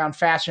Lucha Underground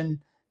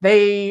fashion,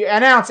 they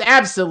announce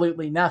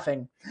absolutely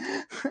nothing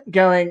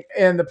going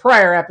in the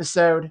prior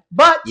episode.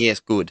 But yes,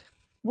 good.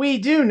 We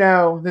do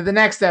know that the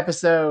next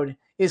episode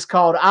is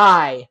called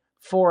Eye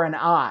for an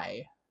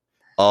Eye.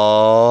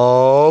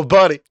 Oh,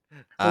 buddy.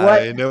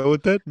 I know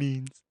what that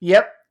means.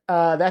 Yep.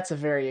 That's a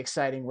very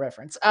exciting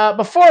reference.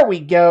 Before we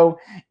go,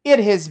 it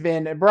has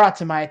been brought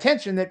to my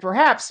attention that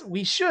perhaps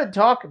we should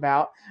talk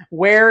about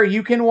where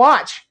you can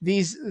watch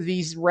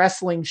these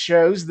wrestling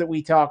shows that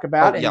we talk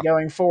about, and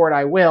going forward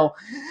I will.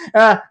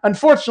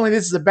 Unfortunately,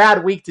 this is a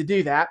bad week to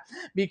do that,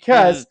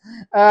 because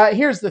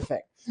here's the thing.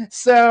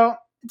 So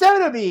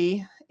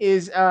WWE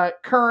is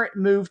current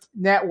moved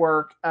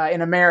network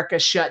in America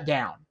shut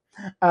down.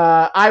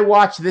 I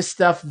watch this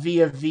stuff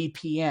via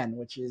VPN,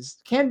 which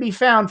can be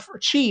found for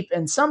cheap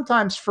and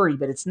sometimes free,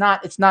 but it's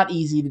not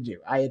easy to do.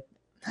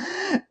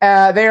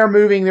 They are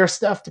moving their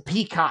stuff to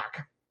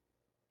Peacock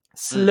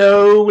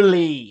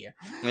slowly.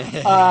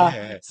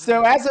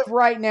 So as of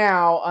right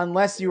now,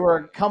 unless you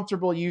are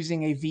comfortable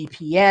using a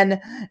VPN,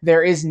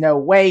 there is no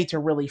way to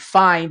really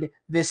find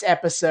this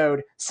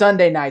episode,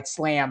 Sunday Night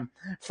Slam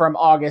from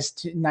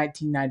August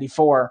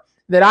 1994,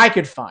 that I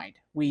could find.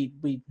 I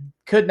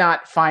could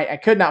not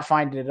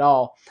find it at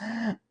all.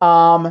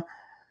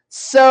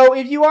 So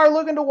if you are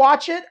looking to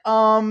watch it,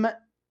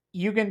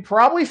 you can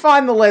probably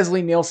find the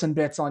Leslie Nielsen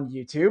bits on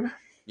YouTube.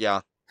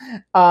 Yeah.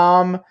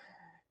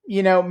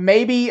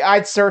 Maybe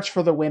I'd search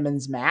for the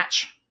women's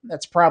match.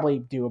 That's probably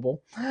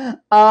doable.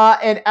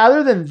 And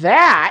other than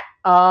that,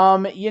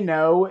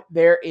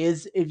 there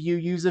is, if you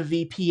use a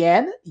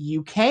VPN,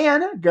 you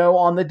can go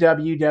on the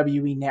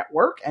WWE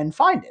network and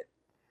find it.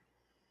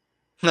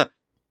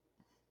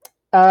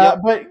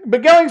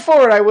 But going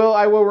forward, I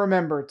will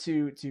remember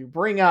to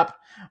bring up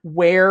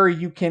where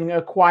you can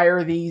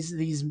acquire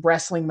these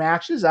wrestling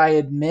matches. I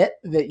admit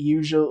that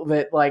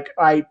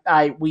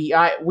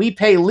we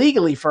pay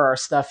legally for our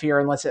stuff here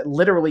unless it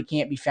literally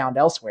can't be found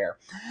elsewhere.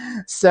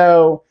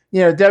 So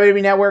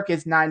WWE Network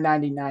is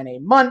 $9.99 a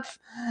month.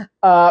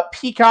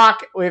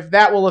 Peacock, if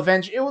that will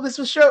eventually,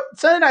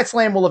 Sunday Night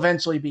Slam will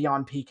eventually be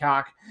on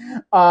Peacock.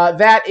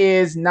 That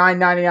is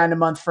 $9.99 a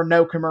month for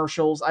no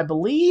commercials. I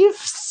believe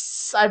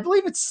it's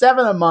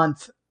 $7 a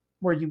month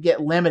where you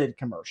get limited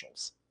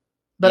commercials.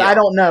 But I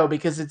don't know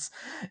because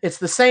it's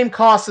the same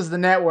cost as the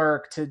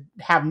network to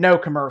have no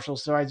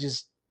commercials, so I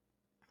just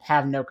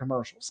have no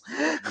commercials.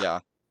 Yeah.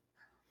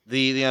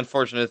 The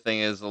unfortunate thing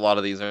is a lot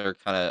of these are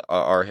kind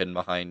of hidden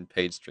behind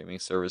paid streaming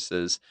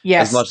services.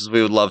 Yes. As much as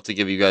we would love to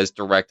give you guys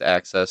direct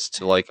access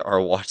to like our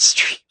watch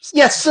streams.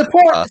 Yes,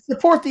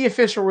 support the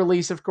official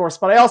release, of course,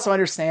 but I also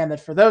understand that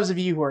for those of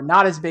you who are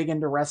not as big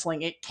into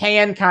wrestling, it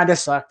can kind of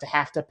suck to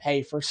have to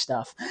pay for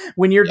stuff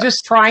when you're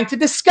just trying to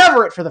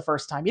discover it for the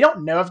first time. You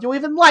don't know if you'll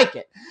even like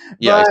it.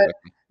 Yeah, but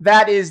exactly.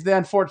 That is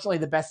unfortunately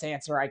the best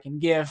answer I can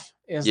give.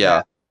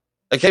 That.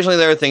 Occasionally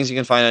there are things you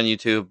can find on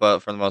YouTube, but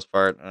for the most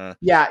part,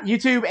 Yeah,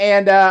 YouTube,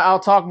 and I'll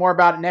talk more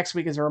about it next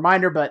week as a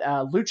reminder, but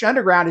Lucha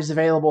Underground is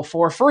available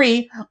for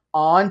free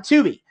on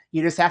Tubi.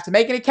 You just have to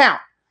make an account.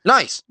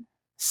 Nice.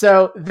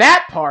 So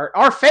that part,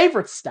 our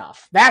favorite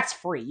stuff, that's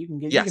free. You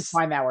can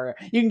find that where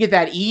you can get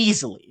that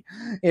easily.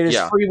 It is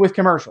free with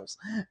commercials.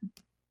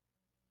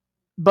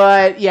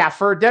 But yeah,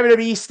 for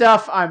WWE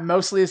stuff, I'm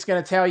mostly just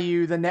going to tell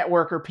you the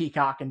network or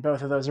Peacock, and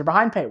both of those are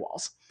behind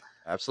paywalls.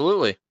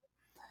 Absolutely.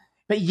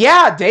 But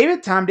yeah,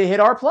 David, time to hit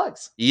our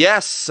plugs.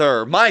 Yes,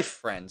 sir. My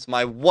friends,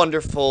 my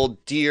wonderful,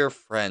 dear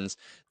friends,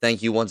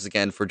 thank you once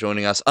again for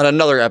joining us on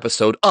another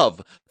episode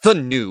of the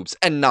Noobs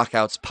and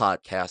Knockouts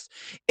podcast.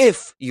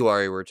 If you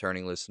are a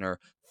returning listener,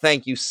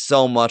 thank you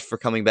so much for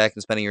coming back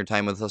and spending your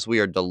time with us. We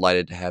are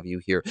delighted to have you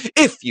here.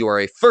 If you are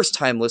a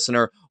first-time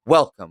listener,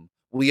 welcome.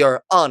 We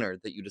are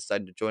honored that you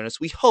decided to join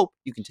us. We hope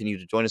you continue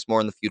to join us more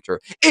in the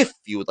future. If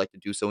you would like to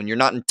do so and you're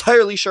not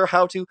entirely sure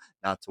how to,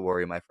 not to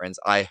worry, my friends.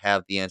 I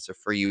have the answer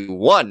for you.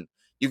 1,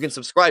 you can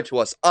subscribe to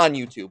us on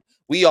YouTube.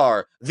 We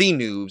are the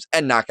Noobs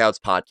and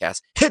Knockouts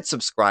podcast. Hit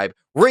subscribe,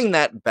 ring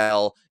that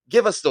bell,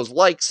 give us those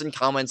likes and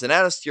comments, and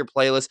add us to your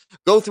playlist.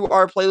 Go through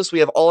our playlist. We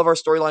have all of our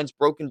storylines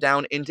broken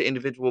down into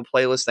individual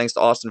playlists. Thanks to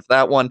Austin for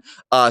that one.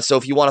 So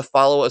if you want to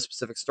follow a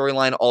specific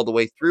storyline all the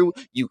way through,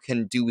 you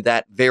can do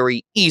that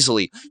very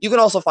easily. You can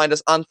also find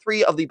us on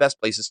 3 of the best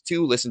places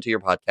to listen to your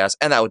podcast,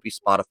 and that would be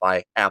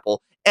Spotify,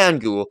 Apple, and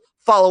Google.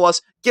 Follow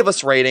us, give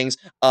us ratings,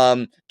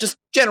 just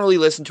generally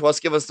listen to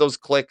us, give us those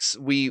clicks.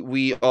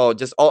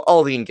 Just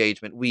all the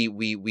engagement.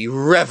 We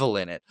revel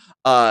in it.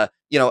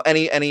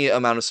 Any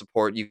amount of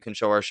support you can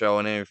show our show,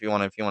 and if you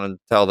want to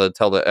tell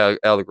the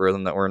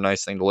algorithm that we're a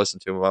nice thing to listen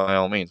to, by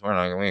all means, we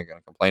ain't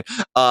gonna complain.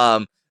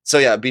 So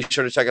yeah, be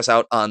sure to check us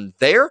out on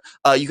there.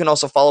 You can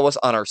also follow us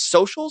on our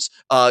socials.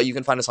 You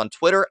can find us on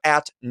Twitter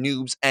at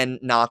Noobs and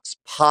Knox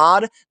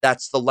Pod.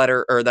 That's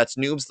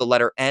Noobs, the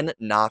letter N,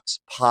 Knox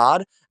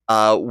Pod.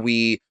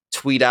 We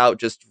tweet out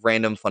just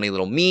random funny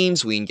little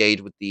memes. We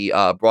engage with the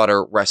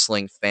broader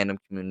wrestling fandom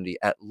community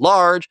at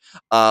large.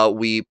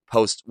 We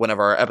post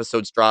whenever our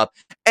episodes drop.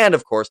 And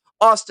of course,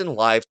 Austin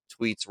live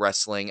tweets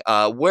wrestling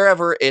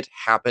wherever it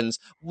happens.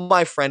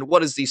 My friend,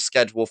 what is the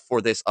schedule for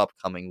this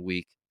upcoming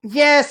week?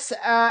 Yes,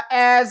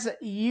 as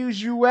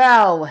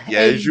usual.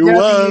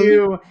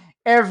 AEW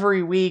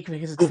every week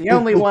because it's the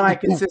only one I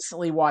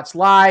consistently watch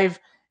live.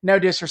 No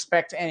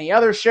disrespect to any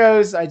other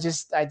shows. I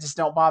just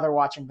don't bother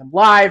watching them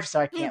live, so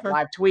I can't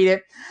live tweet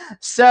it.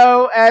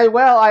 So,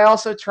 I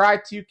also try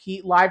to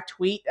live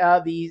tweet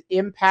the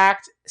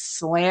Impact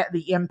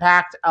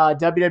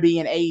WWE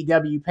and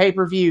AEW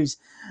pay-per-views.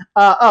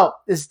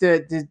 Is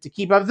to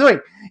keep up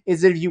doing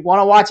is that if you want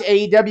to watch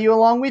AEW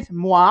along with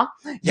moi,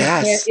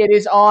 yes, it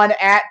is on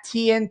at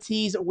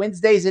TNT's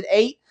Wednesdays at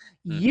 8.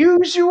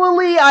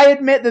 Usually, I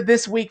admit that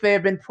this week they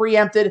have been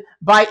preempted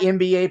by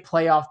NBA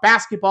playoff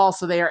basketball,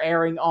 so they are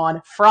airing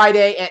on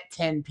Friday at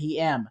 10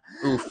 p.m.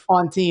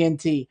 on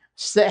TNT.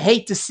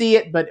 Hate to see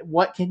it, but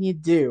what can you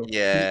do?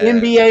 Yeah. The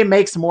NBA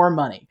makes more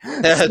money.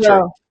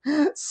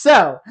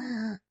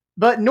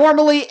 But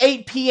normally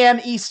 8 p.m.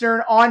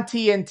 Eastern on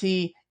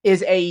TNT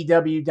is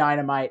AEW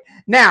Dynamite.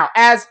 Now,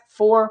 as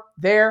for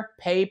their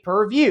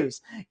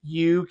pay-per-views,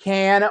 you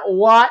can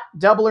watch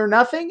Double or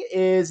Nothing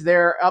is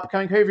their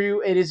upcoming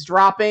pay-per-view. It is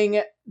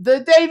dropping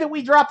the day that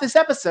we drop this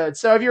episode.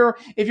 So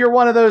if you're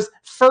one of those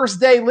first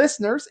day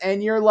listeners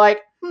and you're like,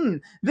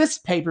 this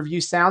pay-per-view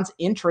sounds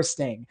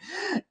interesting,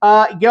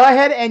 go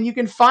ahead and you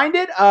can find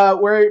it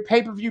where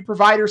pay-per-view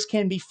providers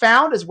can be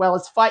found, as well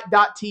as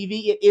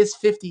Fight.tv. It is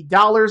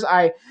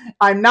 $50.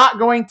 I'm not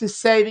going to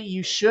say that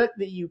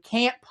you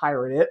can't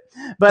pirate it,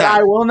 but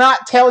I will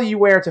not tell you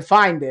where to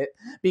find it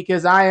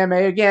because I am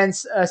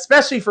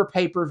especially for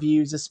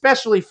pay-per-views,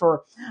 especially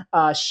for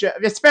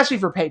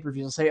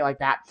pay-per-views, I'll say it like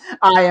that.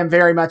 I am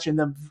very much in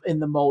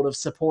the mold of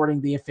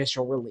supporting the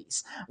official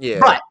release. Yeah.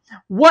 But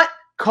what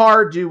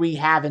card do we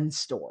have in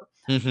store?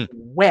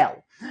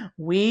 Well,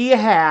 we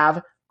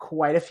have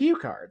quite a few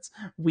cards.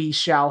 We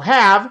shall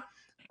have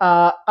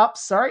I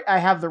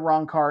have the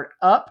wrong card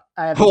up.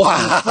 I have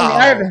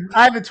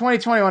the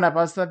 2021 up.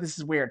 I thought this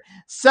is weird.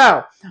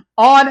 So,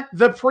 on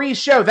the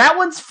pre-show, that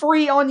one's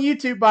free on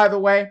YouTube, by the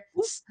way.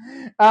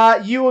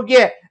 You will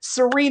get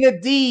Serena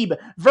Deeb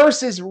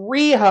versus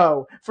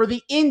Riho for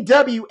the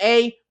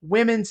NWA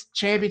Women's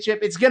Championship.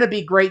 It's going to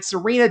be great.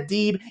 Serena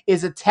Deeb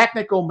is a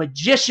technical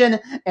magician,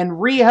 and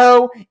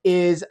Riho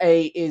is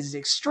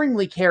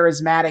extremely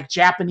charismatic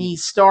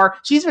Japanese star.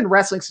 She's been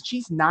wrestling since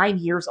she's 9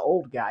 years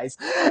old, guys.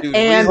 Dude,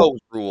 Riho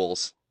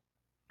rules.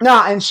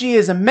 And she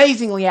is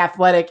amazingly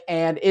athletic,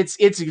 and it's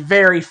a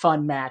very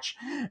fun match.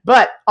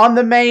 But on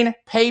the main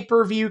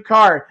pay-per-view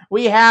card,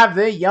 we have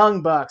the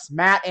Young Bucks,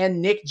 Matt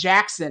and Nick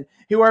Jackson,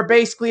 who are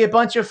basically a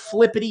bunch of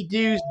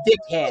flippity-doos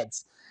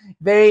dickheads.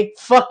 They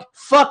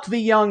fuck the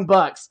Young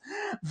Bucks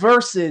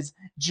versus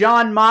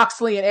Jon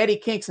Moxley and Eddie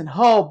Kingston.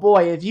 Oh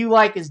boy, if you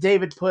like, as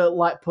David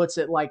puts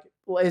it, like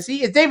as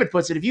David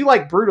puts it, if you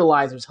like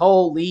brutalizers,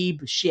 holy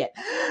shit.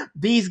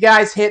 These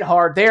guys hit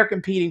hard. They're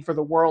competing for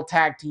the World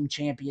Tag Team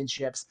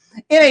Championships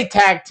in a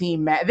tag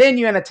team match. Then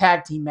you in a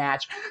tag team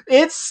match.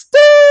 It's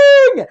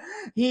Sting!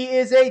 He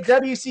is a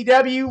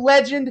WCW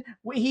legend.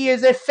 He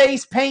is a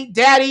face paint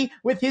daddy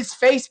with his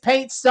face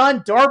paint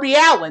son, Darby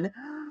Allin.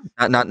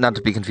 Not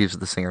to be confused with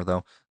the singer,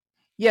 though.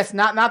 Yes,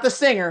 not the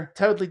singer.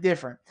 Totally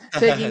different.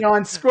 Taking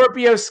on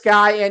Scorpio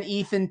Sky and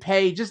Ethan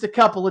Page. Just a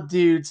couple of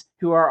dudes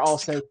who are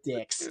also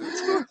dicks.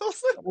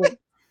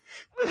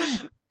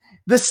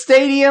 The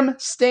stadium,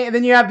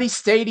 then you have the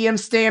Stadium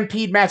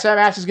Stampede match. That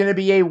match is going to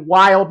be a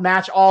wild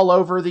match all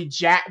over the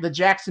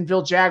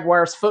Jacksonville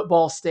Jaguars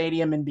football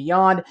stadium and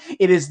beyond.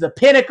 It is the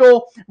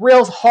Pinnacle,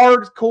 real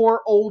hardcore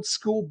old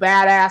school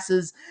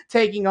badasses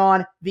taking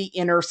on the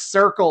Inner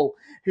Circle,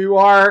 who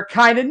are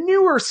kind of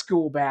newer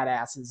school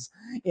badasses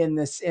in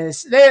this.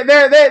 They're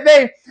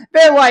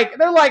like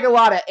a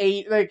lot of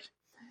the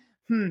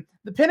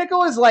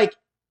Pinnacle is like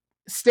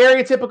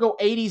stereotypical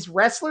 80s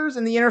wrestlers,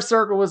 and the Inner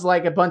Circle was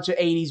like a bunch of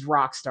 80s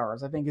rock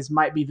stars. I think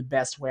might be the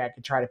best way I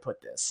could try to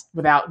put this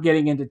without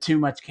getting into too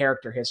much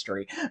character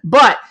history.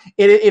 But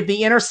if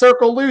the Inner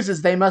Circle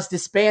loses, they must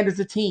disband as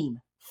a team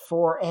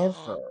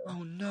forever.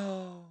 Oh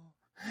no.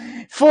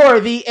 For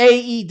the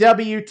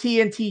AEW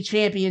TNT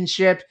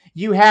Championship,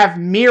 you have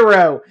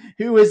Miro,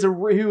 who is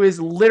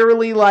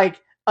literally like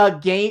a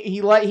game.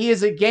 He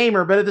is a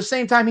gamer, but at the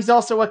same time, he's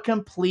also a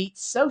complete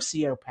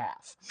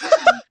sociopath.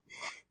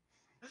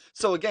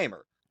 So a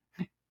gamer.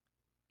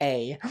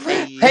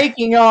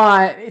 Taking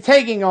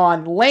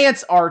on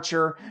Lance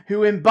Archer,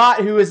 who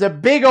is a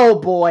big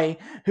old boy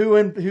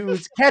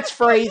whose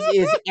catchphrase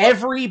is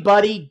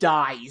 "Everybody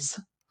dies."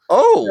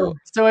 Oh,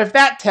 so if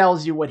that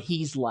tells you what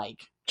he's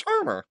like,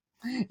 charmer.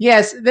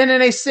 Yes. Then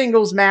in a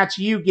singles match,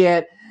 you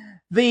get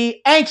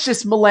the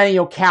anxious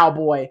millennial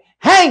cowboy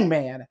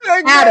Hangman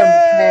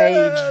Adam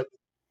Page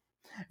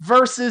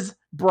versus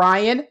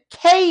Brian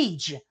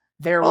Cage.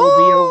 There will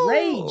be a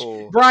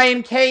rage.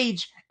 Brian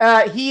Cage,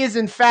 he is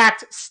in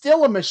fact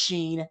still a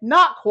machine,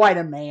 not quite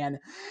a man.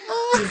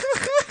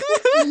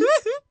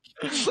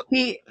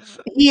 He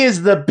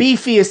is the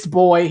beefiest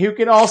boy who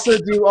can also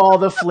do all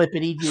the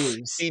flippity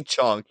doos.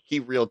 He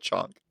real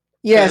chunk.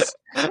 Yes.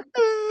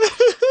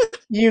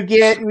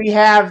 We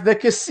have the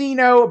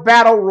Casino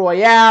Battle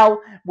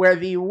Royale, where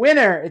the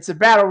winner, it's a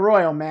Battle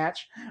Royal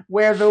match,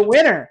 where the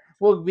winner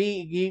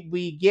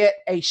we get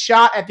a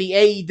shot at the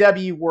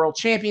AEW World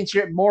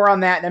Championship. More on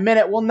that in a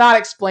minute. We'll not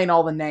explain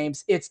all the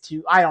names.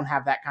 I don't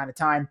have that kind of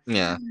time.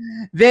 Yeah.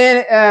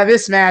 Then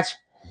this match,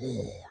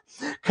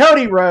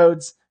 Cody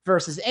Rhodes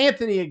versus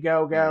Anthony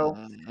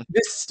Ogogo.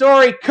 This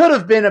story could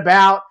have been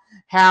about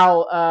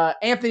how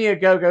Anthony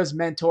Ogogo's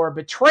mentor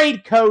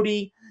betrayed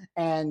Cody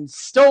and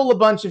stole a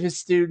bunch of his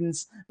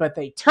students, but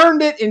they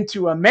turned it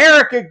into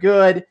America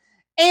good,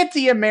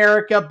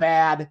 anti-America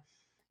bad.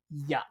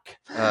 Yuck.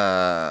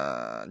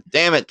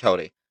 Damn it,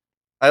 Cody.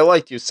 I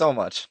liked you so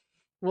much.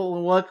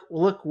 Well,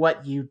 look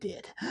what you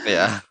did.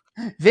 Yeah.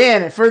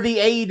 Then, for the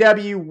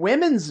AEW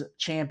Women's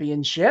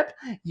Championship,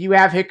 you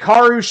have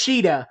Hikaru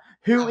Shida,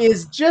 who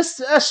is just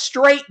a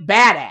straight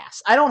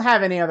badass. I don't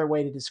have any other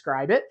way to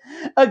describe it.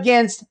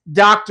 Against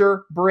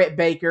Dr. Britt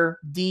Baker,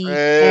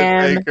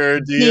 DMD.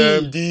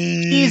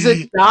 She's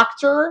a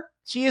doctor.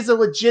 She is a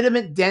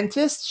legitimate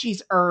dentist.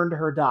 She's earned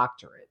her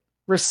doctorate.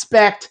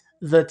 Respect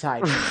the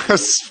title.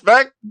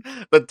 Respect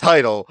the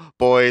title,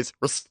 boys.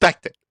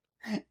 Respect it.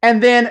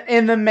 And then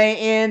in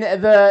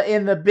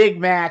the big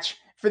match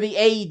for the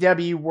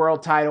AEW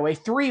World Title, a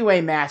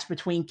three-way match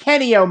between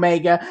Kenny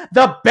Omega,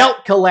 the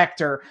belt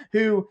collector,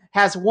 who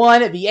has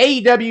won the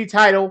AEW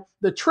title,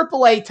 the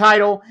AAA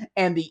title,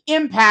 and the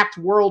Impact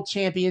World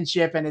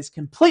Championship, and has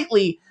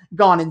completely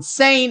gone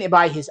insane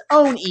by his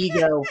own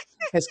ego,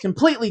 has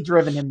completely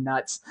driven him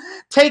nuts,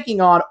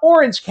 taking on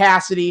Orange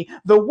Cassidy,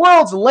 the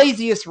world's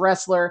laziest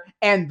wrestler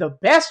and the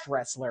best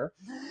wrestler.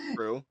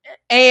 True.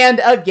 And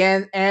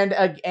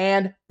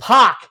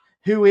Pac,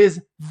 who is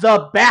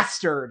the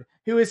bastard,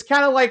 who is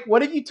kind of like,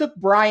 what if you took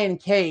Brian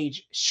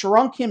Cage,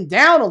 shrunk him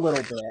down a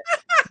little bit,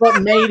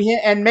 but made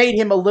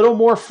him a little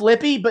more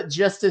flippy, but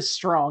just as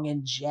strong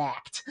and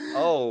jacked.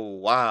 Oh,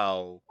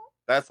 wow.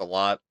 That's a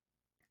lot.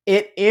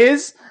 It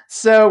is.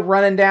 So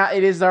running down,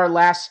 it is our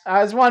last.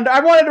 I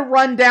wanted to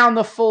run down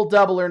the full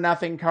Double or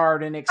Nothing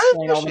card and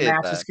explain all the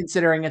matches,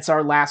 considering it's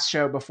our last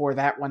show before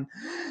that one.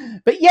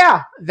 But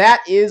yeah,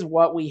 that is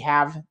what we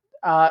have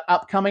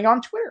upcoming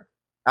on Twitter.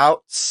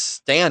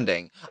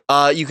 Outstanding.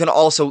 You can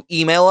also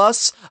email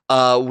us.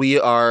 We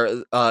are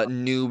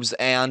noobs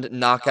and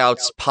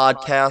knockouts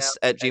podcast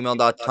at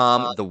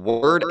gmail.com. The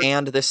word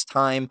and this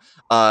time.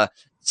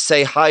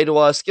 Say hi to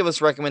us, give us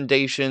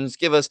recommendations,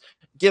 give us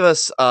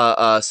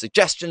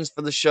suggestions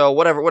for the show,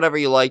 whatever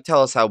you like.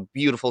 Tell us how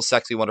beautiful,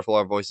 sexy, wonderful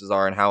our voices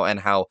are, and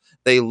how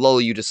they lull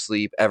you to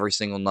sleep every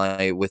single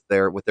night with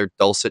their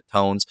dulcet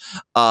tones.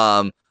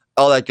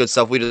 All that good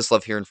stuff. We just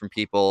love hearing from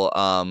people.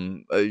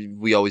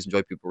 We always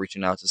enjoy people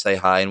reaching out to say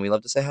hi, and we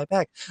love to say hi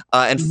back.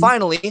 And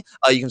finally,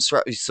 you can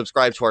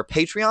subscribe to our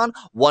Patreon.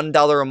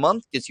 $1 a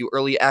month gets you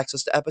early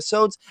access to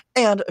episodes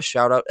and a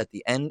shout out at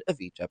the end of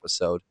each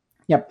episode.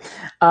 Yep.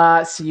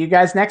 See you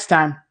guys next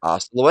time.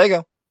 Hasta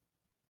luego.